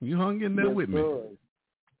 man. You hung in there with me.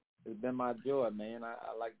 It's been my joy, man. I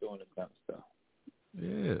like doing this kind of stuff.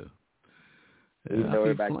 Yeah. Even though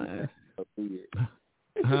everybody thinks I'm weird.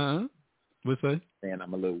 Huh? What's that? Saying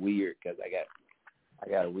I'm a little weird because I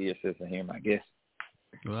got a weird sense of humor, I guess.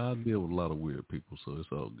 Well, I deal with a lot of weird people, so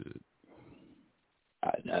it's all good.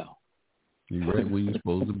 I know. You right where you're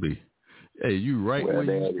supposed to be. Hey, you right where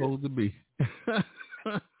you're supposed to be.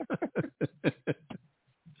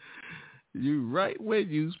 You right where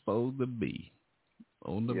you supposed to be.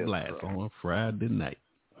 On the blast on a Friday night.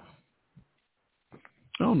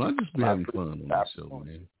 I don't know. I just be having fun on this show,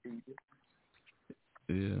 man.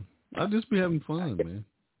 Yeah. I just be having fun, man.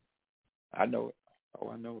 I know it. Oh,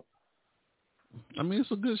 I know it. I mean, it's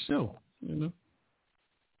a good show, you know.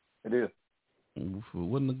 It is. If it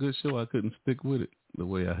wasn't a good show, I couldn't stick with it the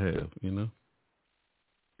way I have, you know.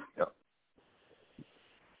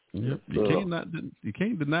 Yep. You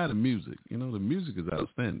can't deny the music. You know, the music is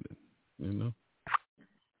outstanding. You know,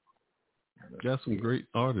 got some great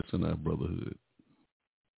artists in our brotherhood.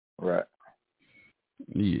 Right.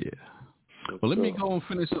 Yeah. Well, let me go and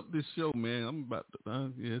finish up this show, man. I'm about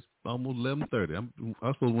to, it's almost 11:30. I'm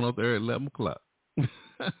supposed to went up there at 11 o'clock.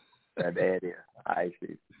 That bad here. I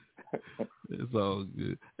see. It's all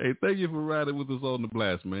good. Hey, thank you for riding with us on the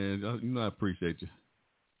blast, man. You know I appreciate you.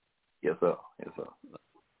 Yes, sir. Yes, sir.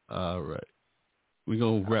 All right. We're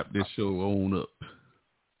going to wrap this show on up.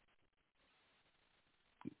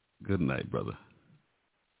 Good night, brother.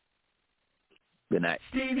 Good night.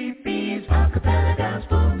 Stevie B's Acapella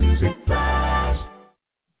Gospel Music Blast.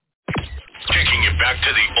 Taking you back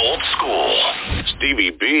to the old school.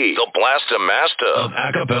 Stevie B, the Blaster Master of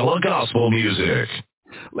Acapella Gospel Music.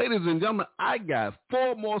 Ladies and gentlemen, I got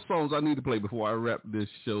 4 more songs I need to play before I wrap this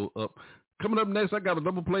show up. Coming up next, I got a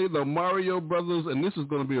double play, the Mario Brothers, and this is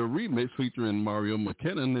going to be a remix featuring Mario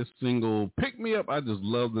McKinnon. This single, Pick Me Up. I just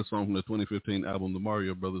love this song from the 2015 album, The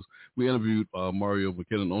Mario Brothers. We interviewed Mario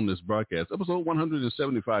McKinnon on this broadcast, episode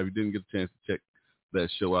 175. You didn't get a chance to check that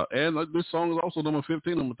show out. And this song is also number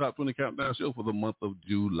 15 on the Top 20 Countdown show for the month of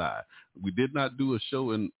July. We did not do a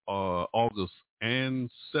show in August and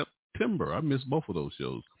September. I missed both of those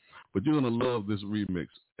shows. But you're going to love this remix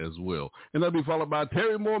as well. And that'll be followed by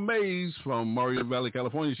Terry Moore Mays from Mario Valley,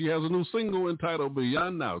 California. She has a new single entitled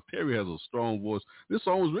Beyond Now. Terry has a strong voice. This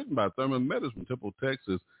song was written by Thurman Meadows from Temple,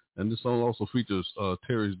 Texas. And this song also features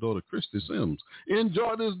Terry's daughter, Christy Sims.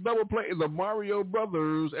 Enjoy this double play, the Mario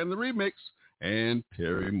Brothers and the remix, and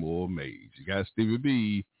Terry Moore Mays. You got Stevie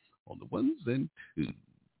B on the ones and twos.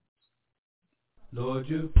 Lord,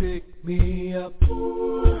 you picked me up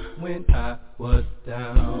when I was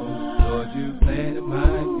down. Lord, you planted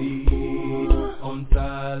my feet on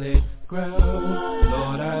solid ground.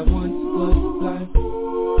 Lord, I once was blind,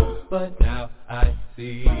 but now I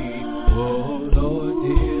see. Oh, Lord,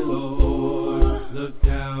 dear Lord, look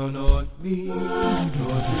down on me.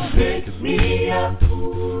 Lord, you picked me up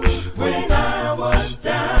when I was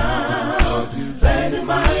down. Lord, you planted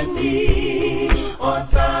my feet on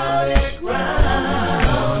solid ground.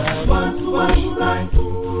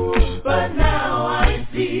 But now I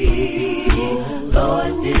see,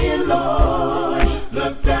 Lord, dear Lord,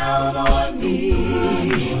 look down on me.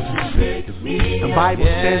 The Bible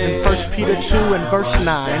says in 1 Peter 2 and verse 9,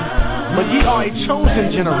 but ye are a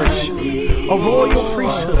chosen generation, a royal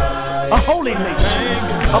priesthood, a holy nation,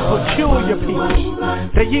 a peculiar people,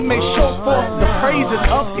 that ye may show forth the praises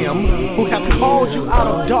of him who hath called you out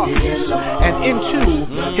of darkness and into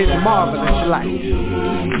his marvelous light.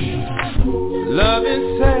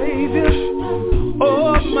 Loving Savior,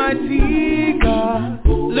 Almighty God,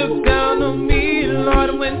 look down on me,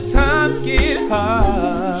 Lord, when times get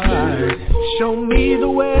hard. Show me the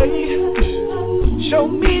way, show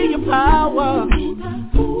me your power.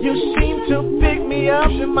 You seem to pick me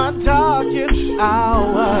up in my darkest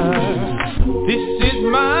hour. This is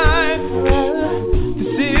my prayer,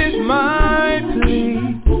 this is my plea.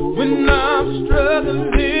 When I'm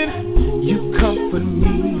struggling, you comfort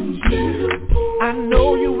me. I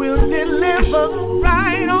know you will deliver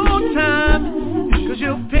right on time, 'cause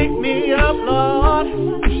you picked me up, Lord,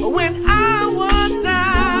 when I was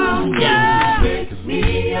down. Yeah, pick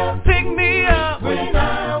me up when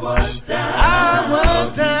I was down. I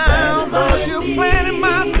was down, Lord, you planted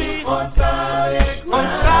my feet on solid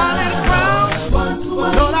ground.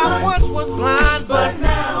 Lord, I once was blind, but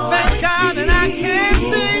now thank God that I can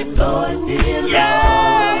see. Lord, dear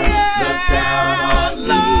Lord, look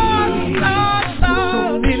down on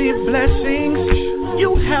me. Blessings you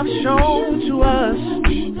have shown to us,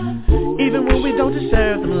 even when we don't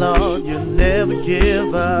deserve them, Lord, you never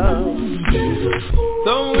give up.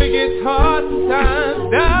 Though it gets hard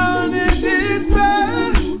sometimes down in this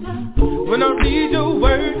bed, when I read your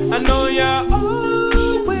word, I know you're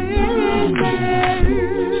always there.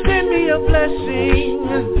 Send me a blessing,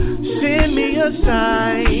 send me a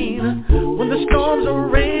sign. When the storms are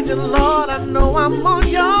raging, Lord, I know I'm on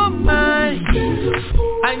your mind.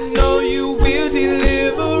 I know you will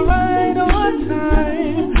deliver right on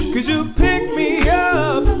time, 'cause you pick me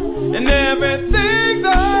up and everything's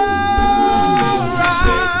alright.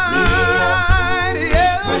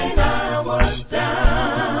 Yeah. When I was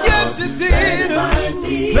down, yes you did,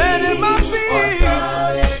 planted my feet.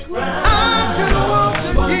 I could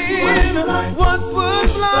walk again, once was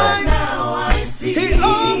blind, he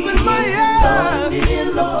opened my eyes.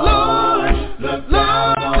 Lord,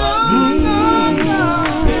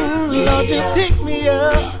 Lord, you picked me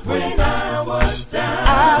up when I was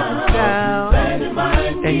down,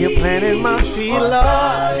 and you planted my feet, Lord.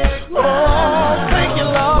 Oh, thank you,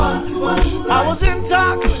 Lord. I was in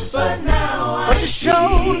darkness, but you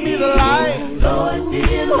showed me the light.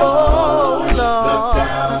 Oh, Lord, look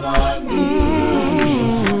down on me,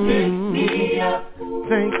 pick me up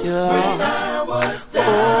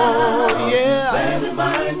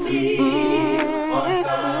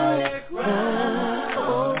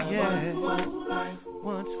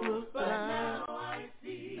once was blind, now I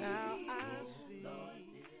see.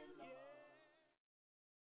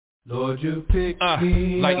 Lord, you pick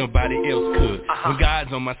me like nobody else could. When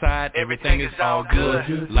God's on my side, everything is all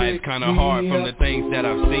good. Life's kinda hard from the things that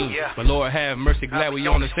I've seen, but Lord have mercy, glad we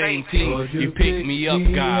on the same team. You picked me up,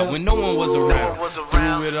 God, when no one was around.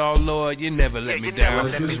 Through it all, Lord, you never let me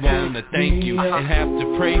down. Just wanting to thank you and have to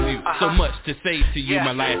praise you. So much to say to you,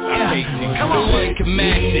 my life I paid to you. No one can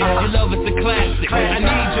match it. Your love is a classic. I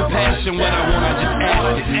need your passion, what I want, I just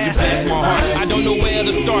ask it. You bless my heart, I don't know where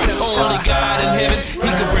to start. Only God in heaven, He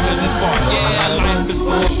can bring us this far. Yeah, life is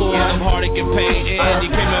full of heartache and pain, and He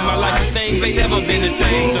came in my life and things ain't never been the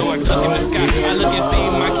same. So I look in the sky, I look and see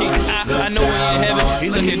my King. I know He in heaven,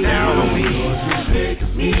 He's looking down on me.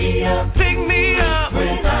 Pick me up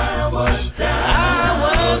when I was down.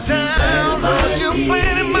 Lord, you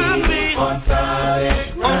planted my feet on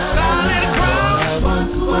solid ground.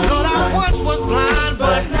 Lord, I once was blind,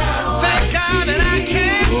 but thank God that I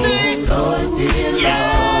can see.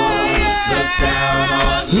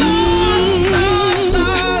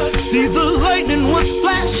 See, the lightning was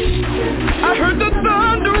flash, I heard the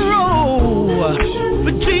thunder roll,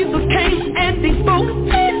 but Jesus came and He spoke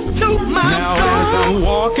into my soul. Now as I'm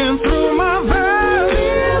walking through my valley,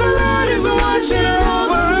 the Lord is watching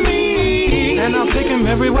over me, and I'll take Him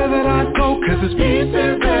everywhere that I go, 'cause His peace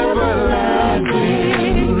is everlasting.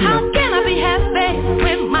 How can I be happy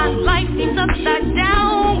when my life seems upside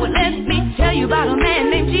down? Well, let me tell you about a man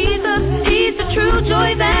named Jesus. He's the true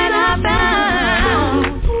joy that I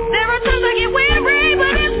found. There are times I get weary,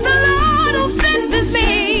 but it's the Lord who strengthens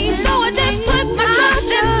me. So I just put my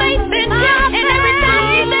trust and faith in Him, and every time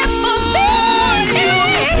He's there for me.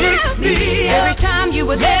 Every time you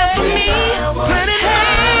were there for me, planted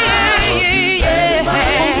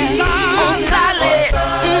on solid,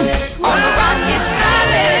 on the rock is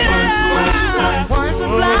solid. Once was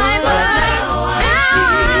blind, but now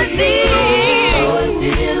I see.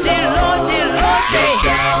 Dear Lord,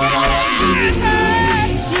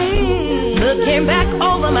 looking back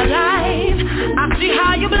over my life, I see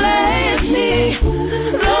how You blessed me.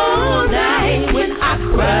 Long night when I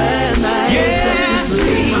cried my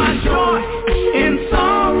joy in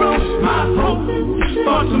sorrow, my hope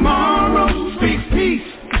for tomorrow. Speak peace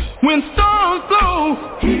when storms blow.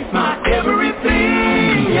 He's my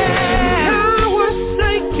everything. Yeah, I was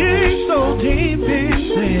sinking so deep in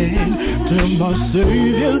sin, till my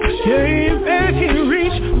Savior came and He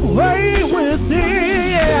reached way within.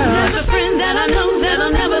 There's a friend that I know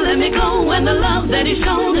that'll never let me go, and the love that He's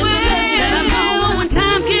shown is the best that I know. When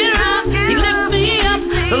times get rough, He lifts me up.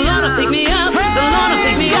 The Lord will pick me up. The Lord will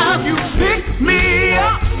pick me up. You pick me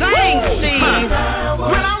up. Thanks, Steve.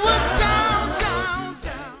 When I was down.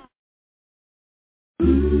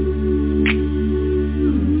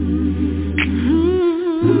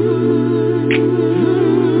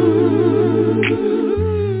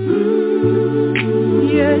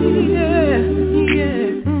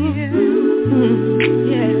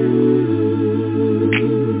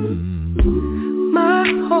 My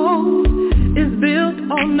hope is built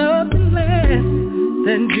on nothing less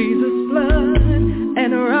than Jesus' blood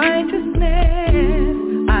and righteousness.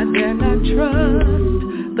 I dare not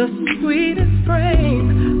trust the sweetest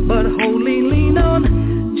frame, but wholly lean on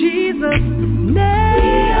Jesus' name.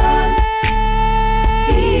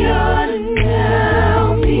 Beyond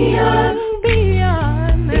now, beyond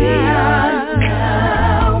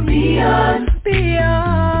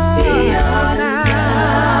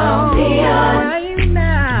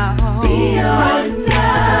now, beyond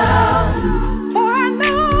now. For I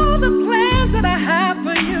know the plans that I have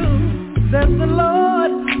for you, says the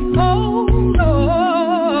Lord, oh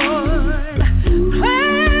Lord.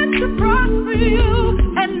 Plans to prosper you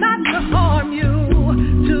and not to harm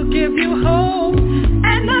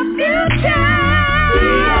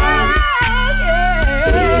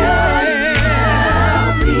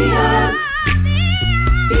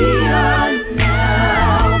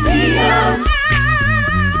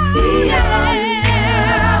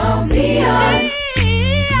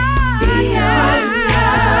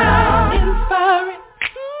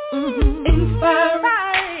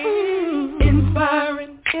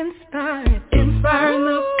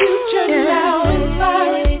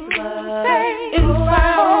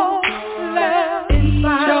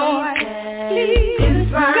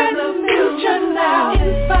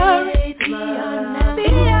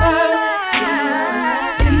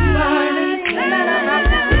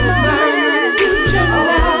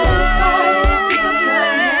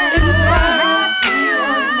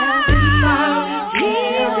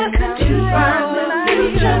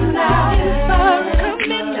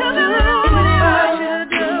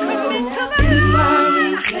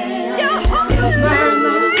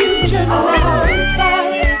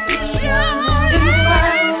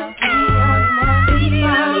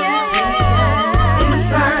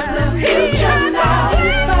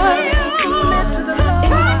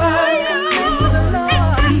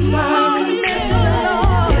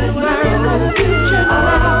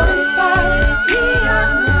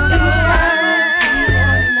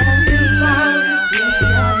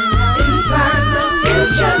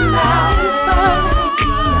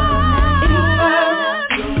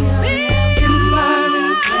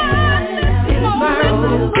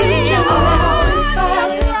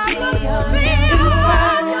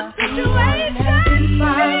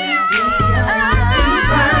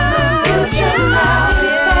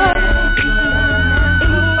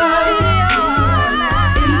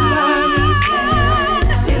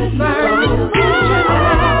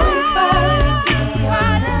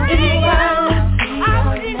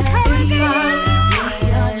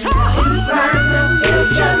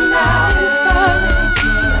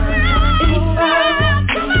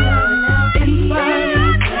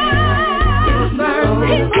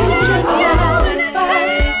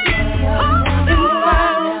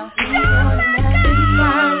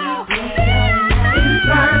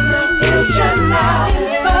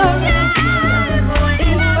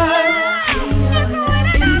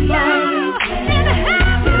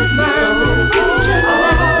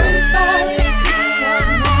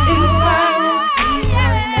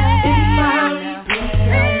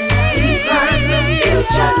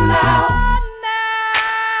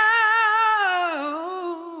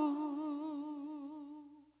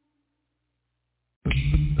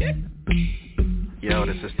Yo,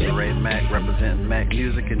 this is Ray Mack representing Mac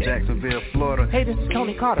Music in Jacksonville, Florida. Hey, this is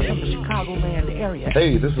Tony Carter from the Chicagoland area.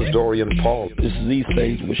 Hey, this is Dorian Paul. This is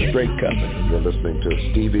E-Stage with Straight Company. You're listening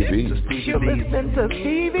to Stevie B. You're listening to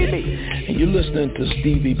Stevie B. And you're listening to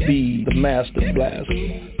Stevie B, the Master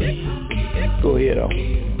Blaster. Go ahead, on.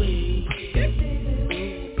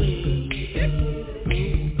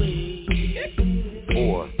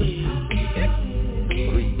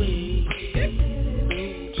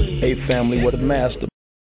 Hey family, what a master.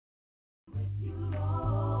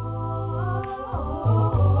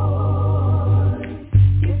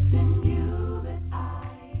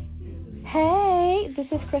 Hey, this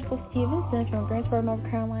is Crystal Stevenson from Greensboro, North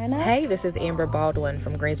Carolina. Hey, this is Amber Baldwin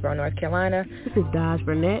from Greensboro, North Carolina. This is Dodge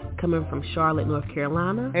Burnett coming from Charlotte, North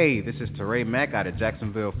Carolina. Hey, this is Teray Mack out of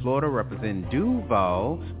Jacksonville, Florida, representing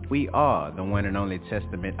Duval. We are the one and only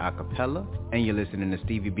Testament Acappella, and you're listening to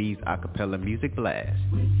Stevie B's Acappella Music Blast.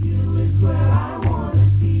 With you is where I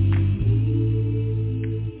wanna be.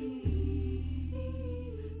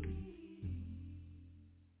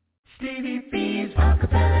 Stevie B's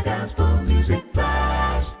Acappella Gospel Music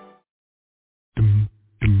Blast.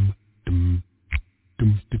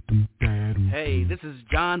 Hey, this is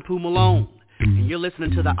John Poo Malone, and you're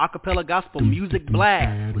listening to the Acappella Gospel Music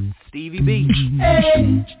Blast with Stevie B.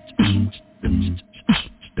 Hey.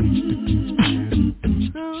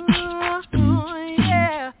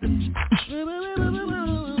 Yeah.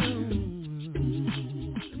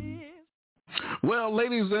 Well,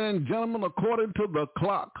 ladies and gentlemen, according to the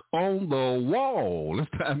clock on the wall, it's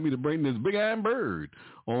time for me to bring this big iron bird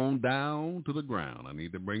on down to the ground. I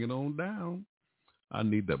need to bring it on down. I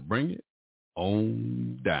need to bring it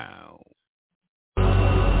on down.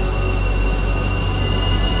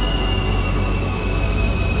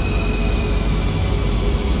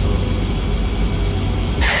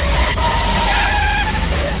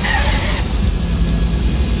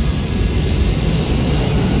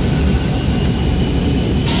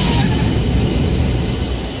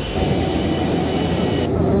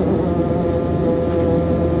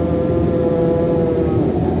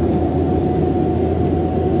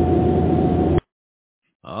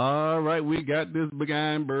 We got this big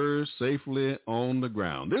iron bird safely on the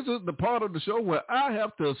ground. This is the part of the show where I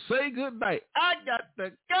have to say goodnight. I got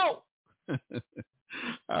to go.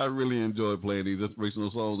 I really enjoy playing these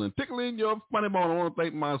inspirational songs and tickling your funny bone. I want to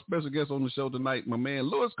thank my special guest on the show tonight, my man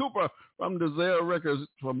Louise Cooper from Dizel Records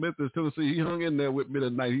from Memphis, Tennessee. He hung in there with me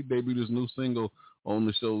tonight. He debuted his new single on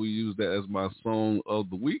the show. We used that as my song of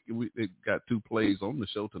the week. It got 2 plays on the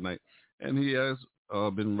show tonight, and he has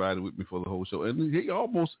been riding with me for the whole show. And he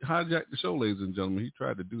almost hijacked the show, ladies and gentlemen. He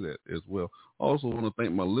tried to do that as well. I also want to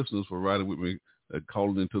thank my listeners for riding with me,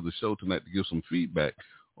 calling into the show tonight to give some feedback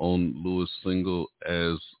on Louis' single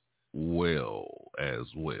as well.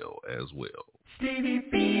 Stevie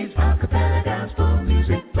B's Acappella Gospel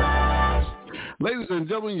Music Blast. Ladies and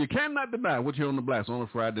gentlemen, you cannot deny what you're on the blast on a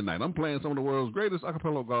Friday night. I'm playing some of the world's greatest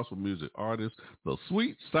acapella gospel music artists, the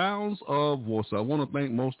sweet sounds of voice. I want to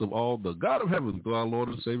thank most of all the God of heaven through our Lord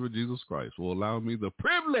and Savior Jesus Christ for allowing me the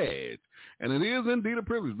privilege, and it is indeed a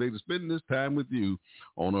privilege, baby, to spend this time with you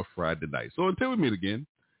on a Friday night. So until we meet again,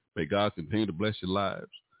 may God continue to bless your lives,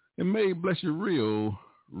 and may He bless you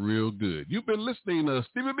real good. You've been listening to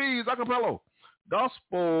Stevie B's Acapella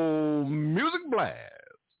Gospel Music Blast.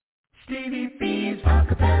 Stevie B's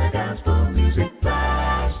Acappella Gospel Music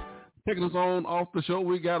Blast. Taking us on off the show,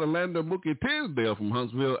 we got Orlando Mookie Tisdale from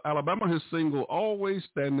Huntsville, Alabama. His single, Always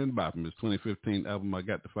Standing By, from his 2015 album, I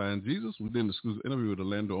Got to Find Jesus. We did an exclusive interview with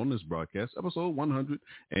Orlando on this broadcast, episode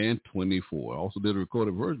 124. I also did a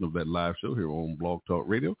recorded version of that live show here on Blog Talk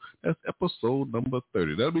Radio. That's episode number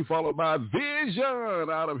 30. That'll be followed by Vision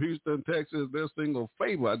out of Houston, Texas. Their single,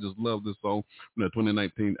 Favor. I just love this song from their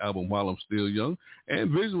 2019 album, While I'm Still Young. And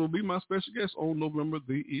Vision will be my special guest on November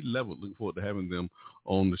the 11th. Looking forward to having them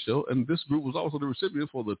on the show. And this group was also the recipient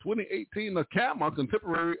for the 2018 NACAMA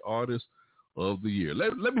Contemporary Artist of the Year.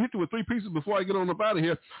 Let me hit you with 3 pieces before I get on up out of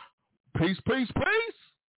here. Peace, peace,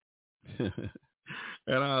 peace.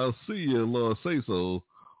 And I'll see you, Lord say so,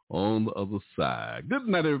 on the other side. Good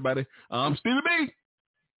night, everybody. I'm Stevie B,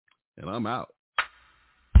 and I'm out.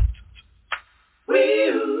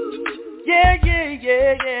 Wee-oo. Yeah, yeah,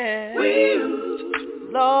 yeah, yeah.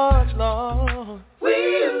 Wee-oo. Lord, Lord.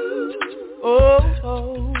 Wee-oo. Oh,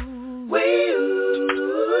 oh.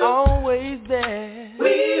 Wee-oo. Always there.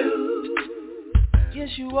 Wee-oo. Yes,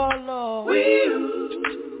 you are, Lord.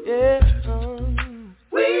 Wee-oo. Yeah.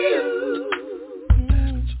 Wee-oo.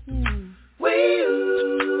 Mm-hmm. Wee-oo.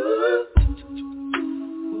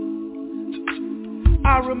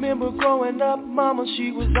 I remember growing up, Mama,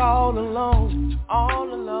 she was all alone.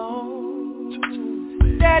 All alone.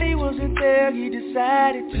 daddy wasn't there, he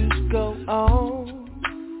decided to go on.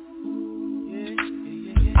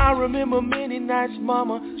 I remember many nights,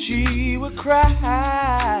 mama, she would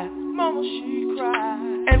cry. Mama, she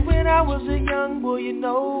cried. And when I was a young boy, you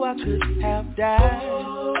know I could have died.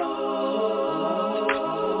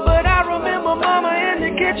 But I remember mama in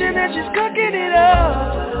the kitchen and she's cooking it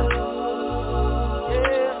up.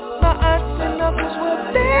 My aunts and uncles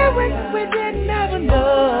were there when we didn't have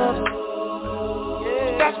enough.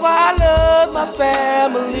 That's why I love my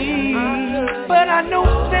family. But I know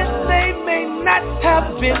that they may not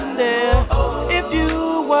have been there if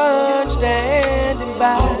you weren't standing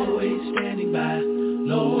by. Always standing by,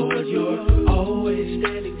 Lord, you're always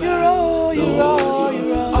standing by. You're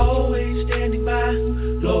always standing by,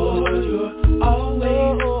 Lord, you're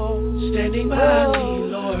always standing by me,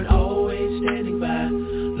 Lord, always standing by,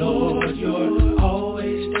 Lord, you're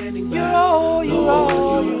always standing by. Lord, you're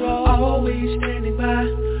always standing by,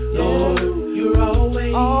 Lord, you're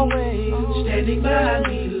always standing by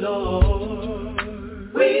me, Lord.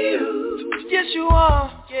 Yes, you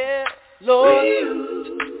are, yeah, Lord,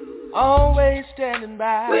 always standing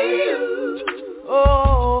by.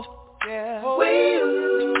 Oh, yeah.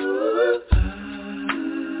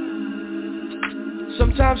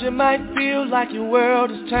 Sometimes you might feel like your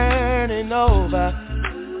world is turning over,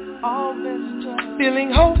 all messed up,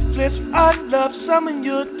 feeling hopeless, unloved, some of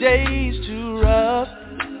your days too rough.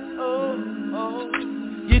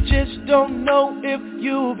 You just don't know if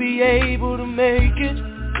you'll be able to make it.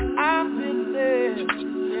 I've been there,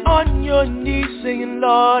 on your knees singing,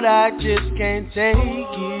 Lord, I just can't take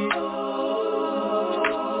it.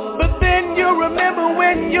 But then you remember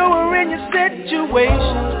when you were in your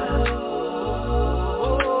situation,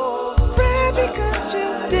 pray because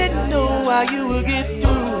you didn't know how you would get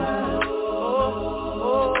through.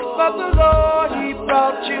 But the Lord, He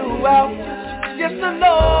brought you out. Yes, the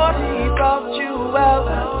Lord, He brought you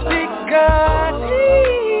out, because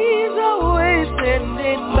He's always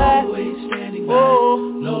standing by. Oh,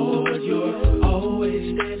 Lord, you're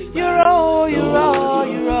always standing by. You're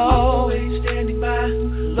always standing by.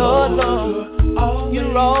 Lord,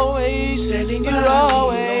 you're always standing by. You're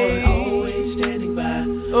always standing by.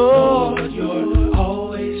 Oh, Lord, you're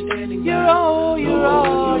always standing by. You're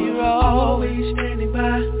always standing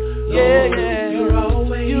by. Yeah,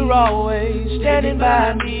 you're always standing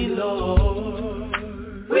by me, Lord.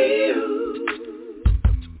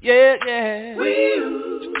 Yeah.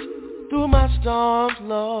 Through my storms,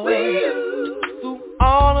 Lord, through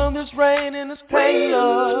all of this rain and this pain,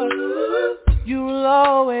 Lord, you will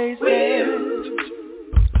always there.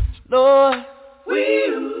 Lord,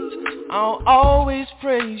 I'll always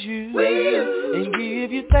praise you and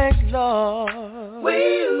give you thanks, Lord.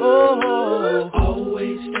 Oh,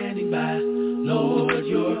 always standing by, Lord,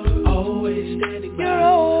 you're always standing by.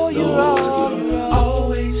 You're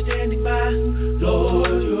always standing by,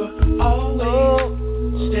 Lord, you're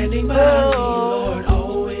always standing by me, Lord,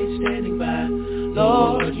 always standing by.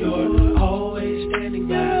 Lord, you're always standing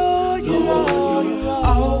by. Lord, you're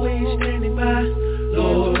always standing by.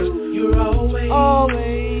 Lord, you're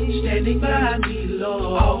always standing by me,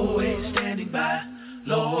 Lord, always standing by.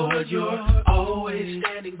 Lord, you're always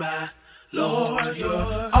standing by. Lord,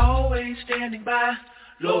 you're always standing by.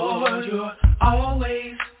 Lord, you're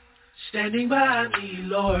always standing by me,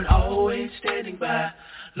 Lord, always standing by.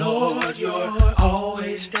 Lord, you're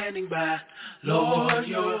always standing by. Lord,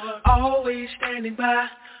 you're always standing by.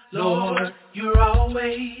 Lord, you're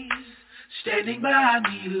always standing by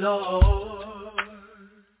me, Lord.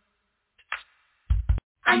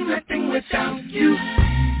 I'm nothing without you.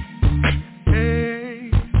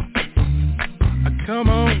 Hey, come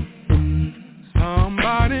on,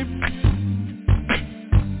 somebody.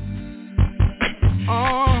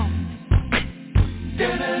 Oh.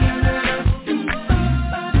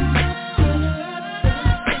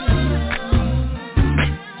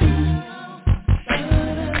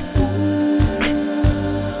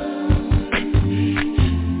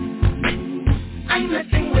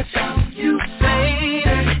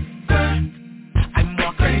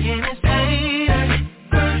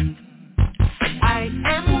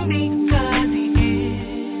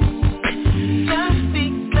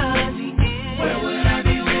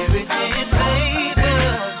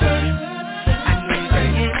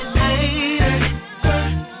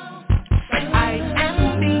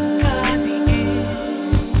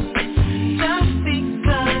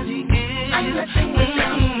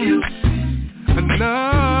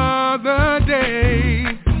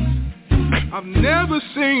 I've never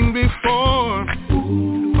seen before.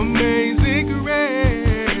 Amazing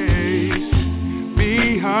grace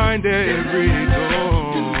behind every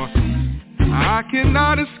door. I I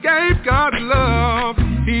cannot escape God's love.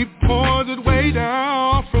 He pours it way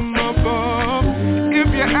down from above. If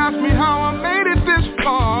you ask me how I made it this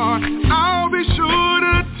far, I'll be sure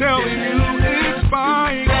to tell you it's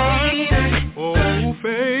by God. Oh,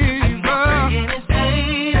 favor.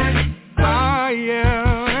 I am.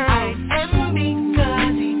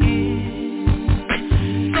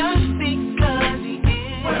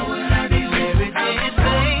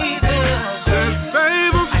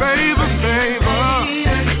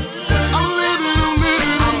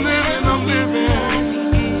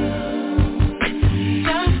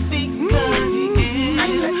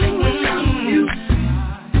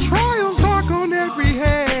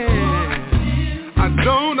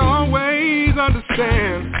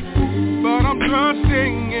 But I'm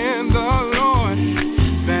trusting in the Lord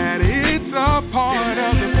that it's a part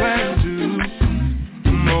of the plan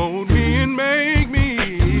to mold me and make me,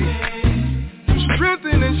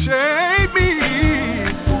 strengthen and shape me.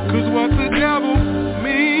 'Cause what the devil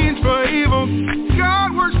means for evil,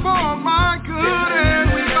 God works for my good,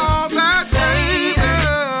 and we all that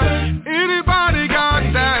favor. Anybody got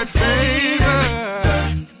that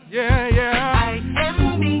favor? Yeah, yeah.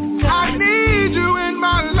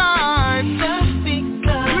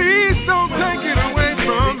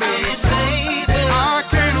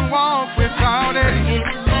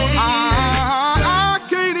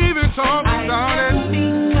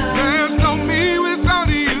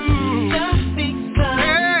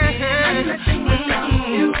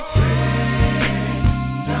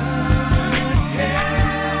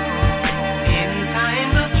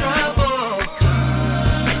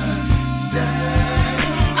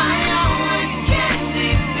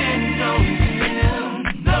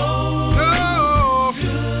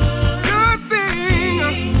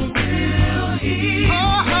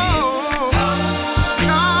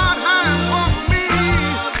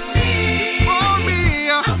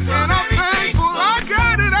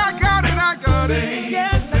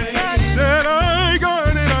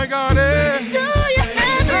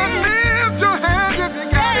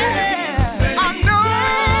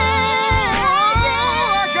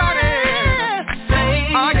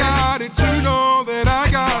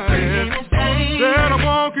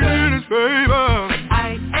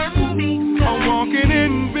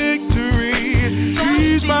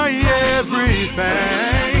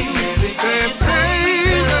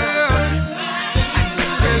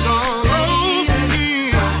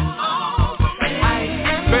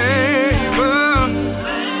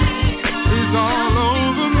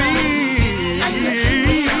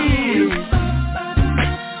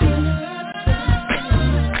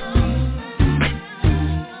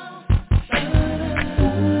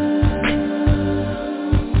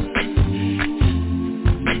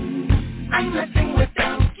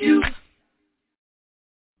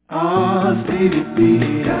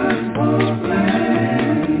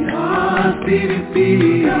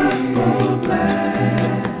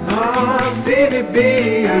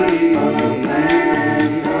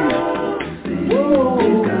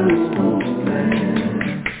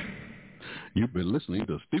 You've been listening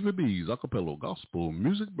to Stevie B's Acappella Gospel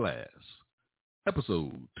Music Blast,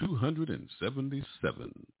 episode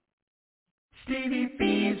 277. Stevie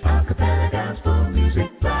B's Acappella Gospel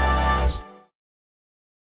Music Blast.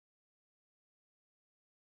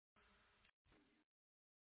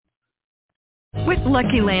 With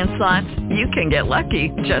Lucky Land Slots, you can get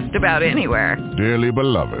lucky just about anywhere. Dearly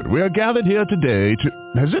beloved, we are gathered here today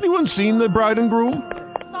to... Has anyone seen the bride and groom?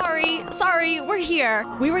 Sorry, we're here.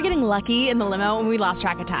 We were getting lucky in the limo and we lost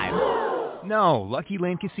track of time. No, Lucky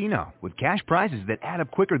Land Casino, with cash prizes that add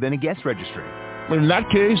up quicker than a guest registry. In that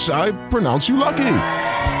case, I pronounce you lucky.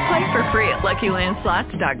 Play for free at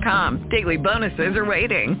LuckyLandSlots.com. Daily bonuses are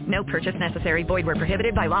waiting. No purchase necessary. Void where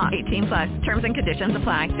prohibited by law. 18+. Terms and conditions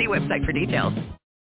apply. See website for details.